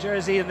their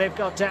jersey, and they've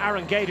got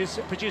Aaron Gate, who's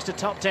produced a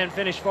top 10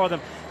 finish for them.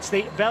 It's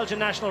the Belgian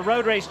national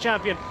road race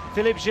champion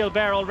Philippe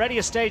Gilbert, already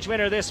a stage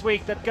winner this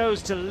week, that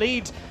goes to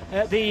lead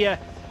the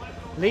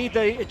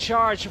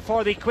charge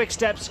for the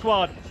Quick-Step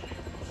squad.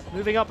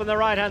 Moving up on the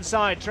right hand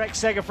side, Trek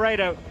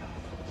Segafredo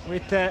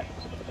with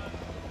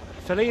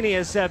Fellini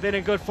has been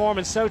in good form,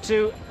 and so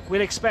too we'll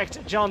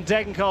expect John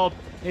Degenkolb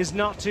is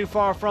not too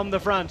far from the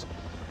front.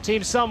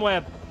 Team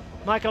Sunweb,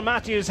 Michael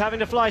Matthews having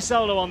to fly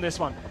solo on this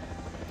one.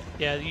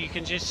 Yeah, you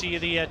can just see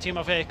the team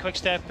of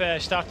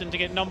Quick-Step starting to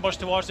get numbers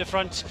towards the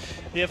front.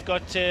 They've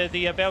got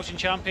the Belgian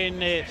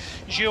champion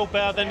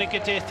Gilbert, then they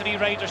get 3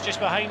 riders just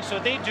behind, so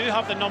they do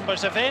have the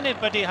numbers. If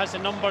anybody has the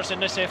numbers in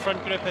this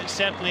front group, it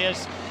certainly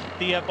is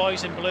the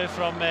boys in blue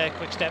from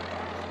Quick-Step.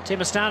 Team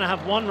Astana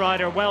have one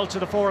rider well to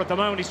the fore at the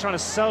moment. He's trying to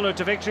solo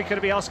to victory. Could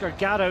it be Oscar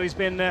Gatto? He's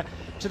been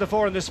to the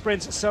fore in the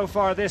sprints so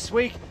far this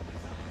week.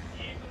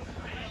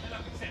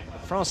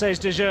 Française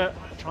de Jeu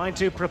trying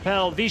to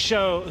propel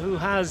Vichot, who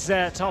has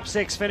top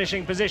 6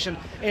 finishing position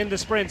in the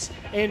sprints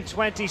in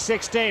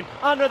 2016.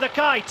 Under the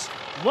kite,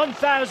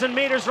 1,000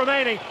 metres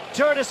remaining.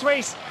 Tour de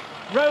Suisse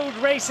road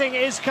racing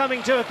is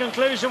coming to a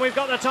conclusion. We've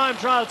got the time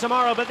trial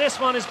tomorrow, but this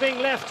one is being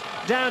left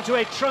down to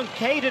a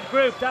truncated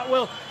group that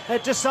will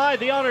decide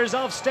the honours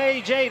of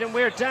stage 8, and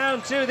we're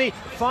down to the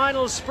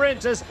final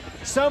sprint as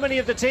so many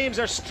of the teams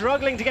are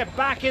struggling to get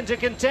back into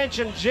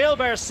contention.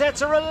 Gilbert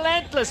sets a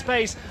relentless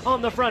pace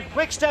on the front.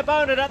 Quick-Step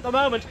own it at the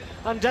moment,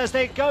 and as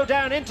they go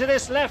down into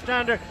this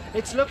left-hander,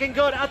 it's looking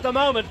good at the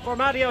moment for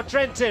Matteo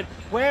Trentin.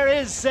 Where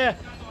is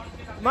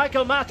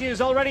Michael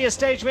Matthews, already a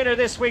stage winner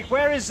this week?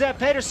 Where is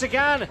Peter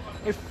Sagan,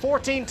 a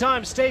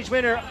 14-time stage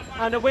winner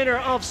and a winner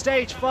of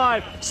stage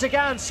 5?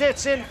 Sagan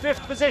sits in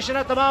 5th position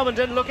at the moment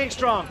and looking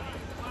strong.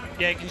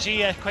 Yeah, you can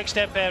see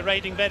Quick-Step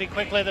riding very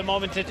quickly at the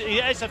moment.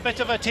 It's a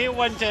bit of a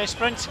tailwind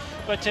sprint,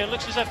 but it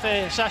looks as if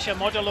Sasha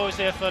Modolo is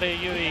there for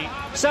UAE.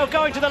 So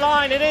going to the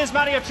line, it is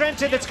Matteo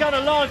Trentin that's going to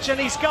launch, and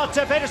he's got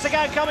Peter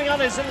Sagan coming on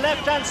his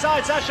left-hand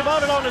side, Sasha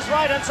Modolo on his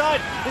right-hand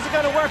side. Is it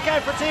going to work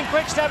out for Team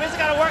Quick-Step? Is it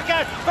going to work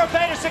out for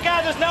Peter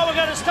Sagan? There's no one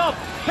going to stop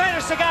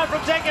Peter Sagan from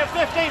taking a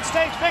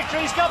 15-stage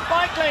victory. He's got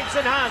bike links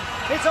in hand.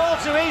 It's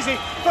all too easy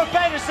for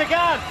Peter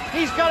Sagan.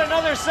 He's got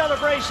another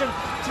celebration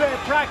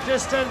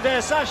practiced,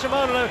 and Sasha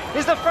Modolo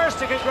is the first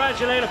to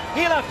congratulate him.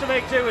 He'll have to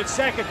make do with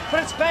second,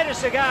 but it's Peter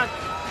Sagan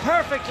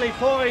perfectly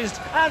poised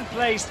and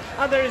placed,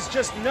 and there is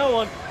just no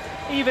one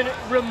even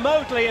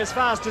remotely as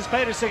fast as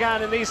Peter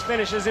Sagan in these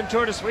finishes in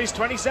Tour de Suisse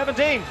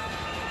 2017.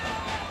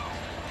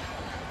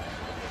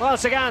 Well,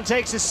 Sagan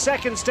takes his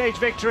 2nd stage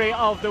victory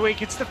of the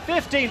week. It's the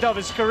 15th of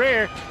his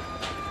career.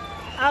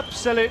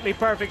 Absolutely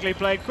perfectly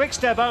played.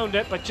 Quick-Step owned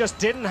it, but just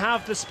didn't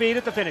have the speed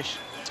at the finish.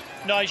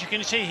 No, as you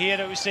can see here,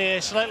 it was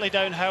slightly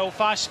downhill,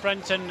 fast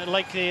sprinting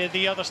like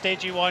the other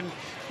stage he won.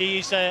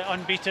 He's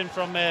unbeaten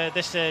from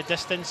this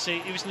distance.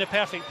 He was in the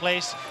perfect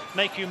place.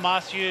 Michael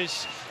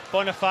Matthews,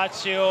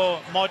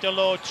 Bonifacio,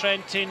 Modulo,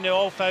 Trentin, they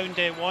all found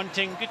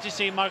wanting. Good to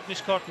see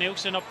Magnus Cort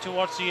Nielsen up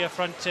towards the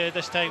front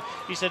this time.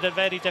 He's had a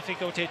very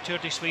difficult Tour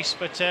de Suisse,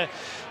 but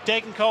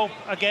Degenkolb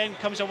again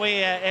comes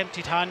away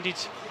empty-handed.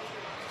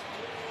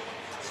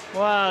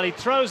 Well, he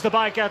throws the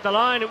bike at the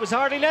line. It was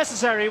hardly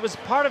necessary. It was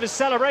part of his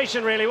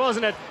celebration, really,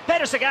 wasn't it?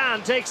 Peter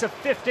Sagan takes a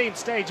 15th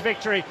stage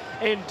victory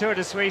in Tour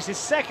de Suisse, his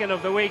second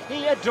of the week.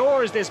 He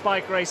adores this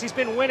bike race. He's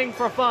been winning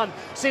for fun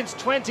since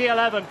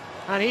 2011,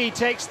 and he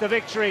takes the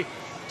victory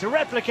to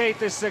replicate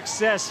this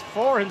success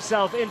for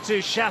himself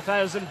into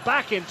Schaffhausen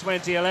back in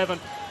 2011.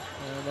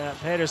 And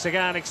Peter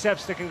Sagan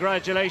accepts the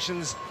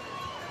congratulations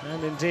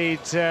and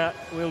indeed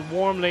will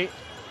warmly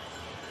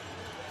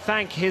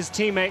thank his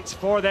teammates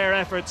for their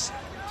efforts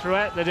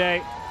throughout the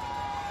day.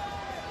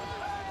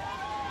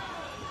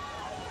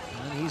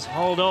 And he's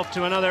hauled off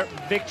to another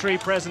victory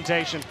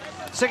presentation.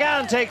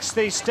 Sagan takes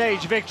the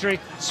stage victory.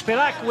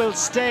 Spilak will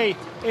stay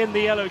in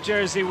the yellow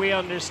jersey, we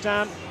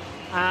understand.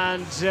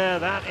 And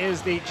that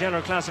is the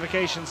general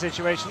classification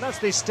situation. That's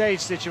the stage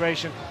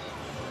situation.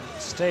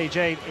 Stage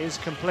 8 is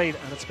complete,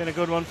 and it's been a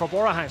good one for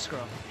Bora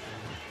Hansgrohe.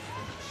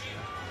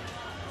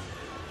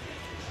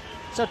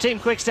 So Team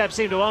Quickstep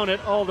seemed to own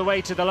it all the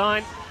way to the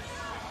line.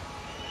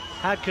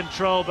 Had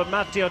control, but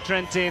Matteo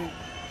Trentin,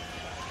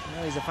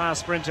 well, he's a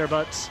fast sprinter,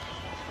 but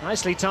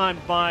nicely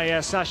timed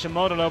by Sasha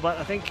Modulo. But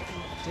I think,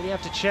 did he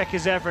have to check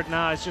his effort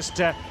now? It's just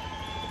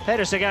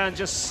Peter Sagan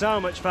just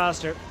so much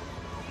faster.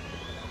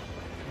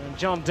 And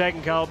John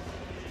Degenkolb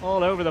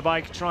all over the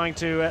bike trying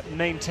to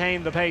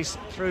maintain the pace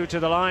through to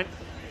the line.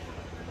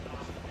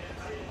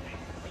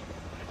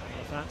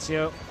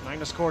 Fazio,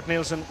 Magnus Cort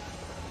Nielsen,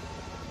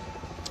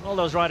 all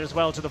those riders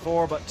well to the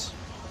fore, but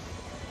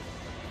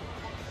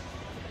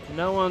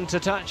no one to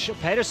touch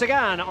Peter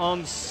Sagan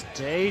on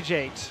stage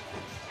 8.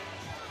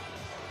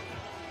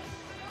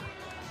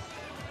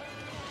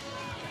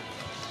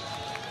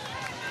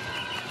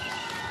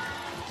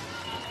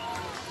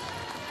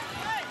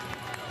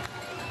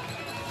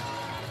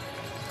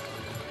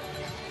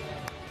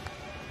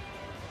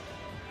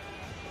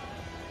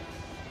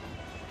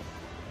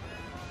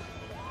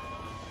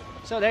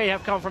 So there you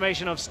have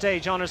confirmation of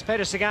stage honours.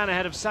 Peter Sagan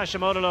ahead of Sasha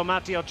Modulo,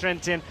 Matteo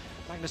Trentin,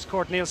 Magnus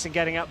Cort Nielsen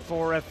getting up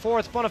for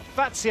fourth.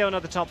 Bonifacio,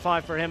 another top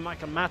 5 for him.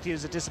 Michael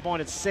Matthews, a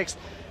disappointed 6th,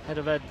 ahead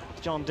of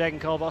John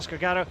Degenkolb. Oscar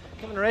Gatto,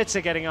 Kevin Reza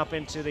getting up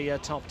into the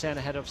top 10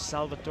 ahead of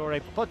Salvatore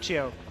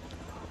Poggio.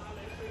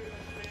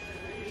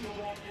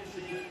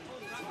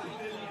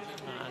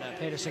 And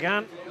Peter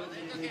Sagan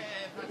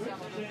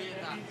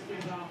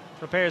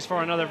prepares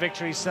for another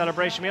victory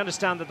celebration. We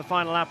understand that the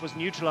final lap was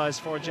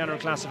neutralised for general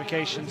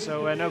classification,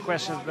 so no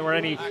question that there were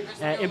any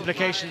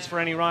implications for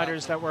any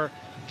riders that were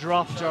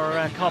dropped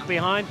or caught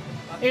behind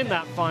in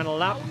that final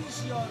lap.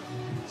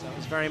 So it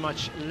was very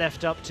much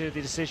left up to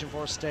the decision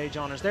for stage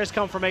honours. There's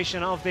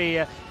confirmation of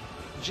the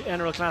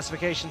general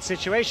classification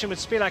situation, with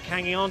Spilak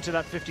hanging on to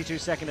that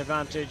 52-second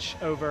advantage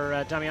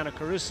over Damiano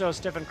Caruso,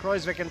 Stefan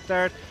Kreuzvik in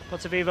third,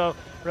 Pozzovivo,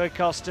 Rui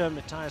Costa,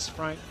 Matthias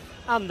Frank,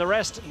 and the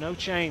rest, no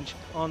change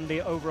on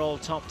the overall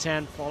top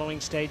 10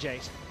 following stage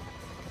 8.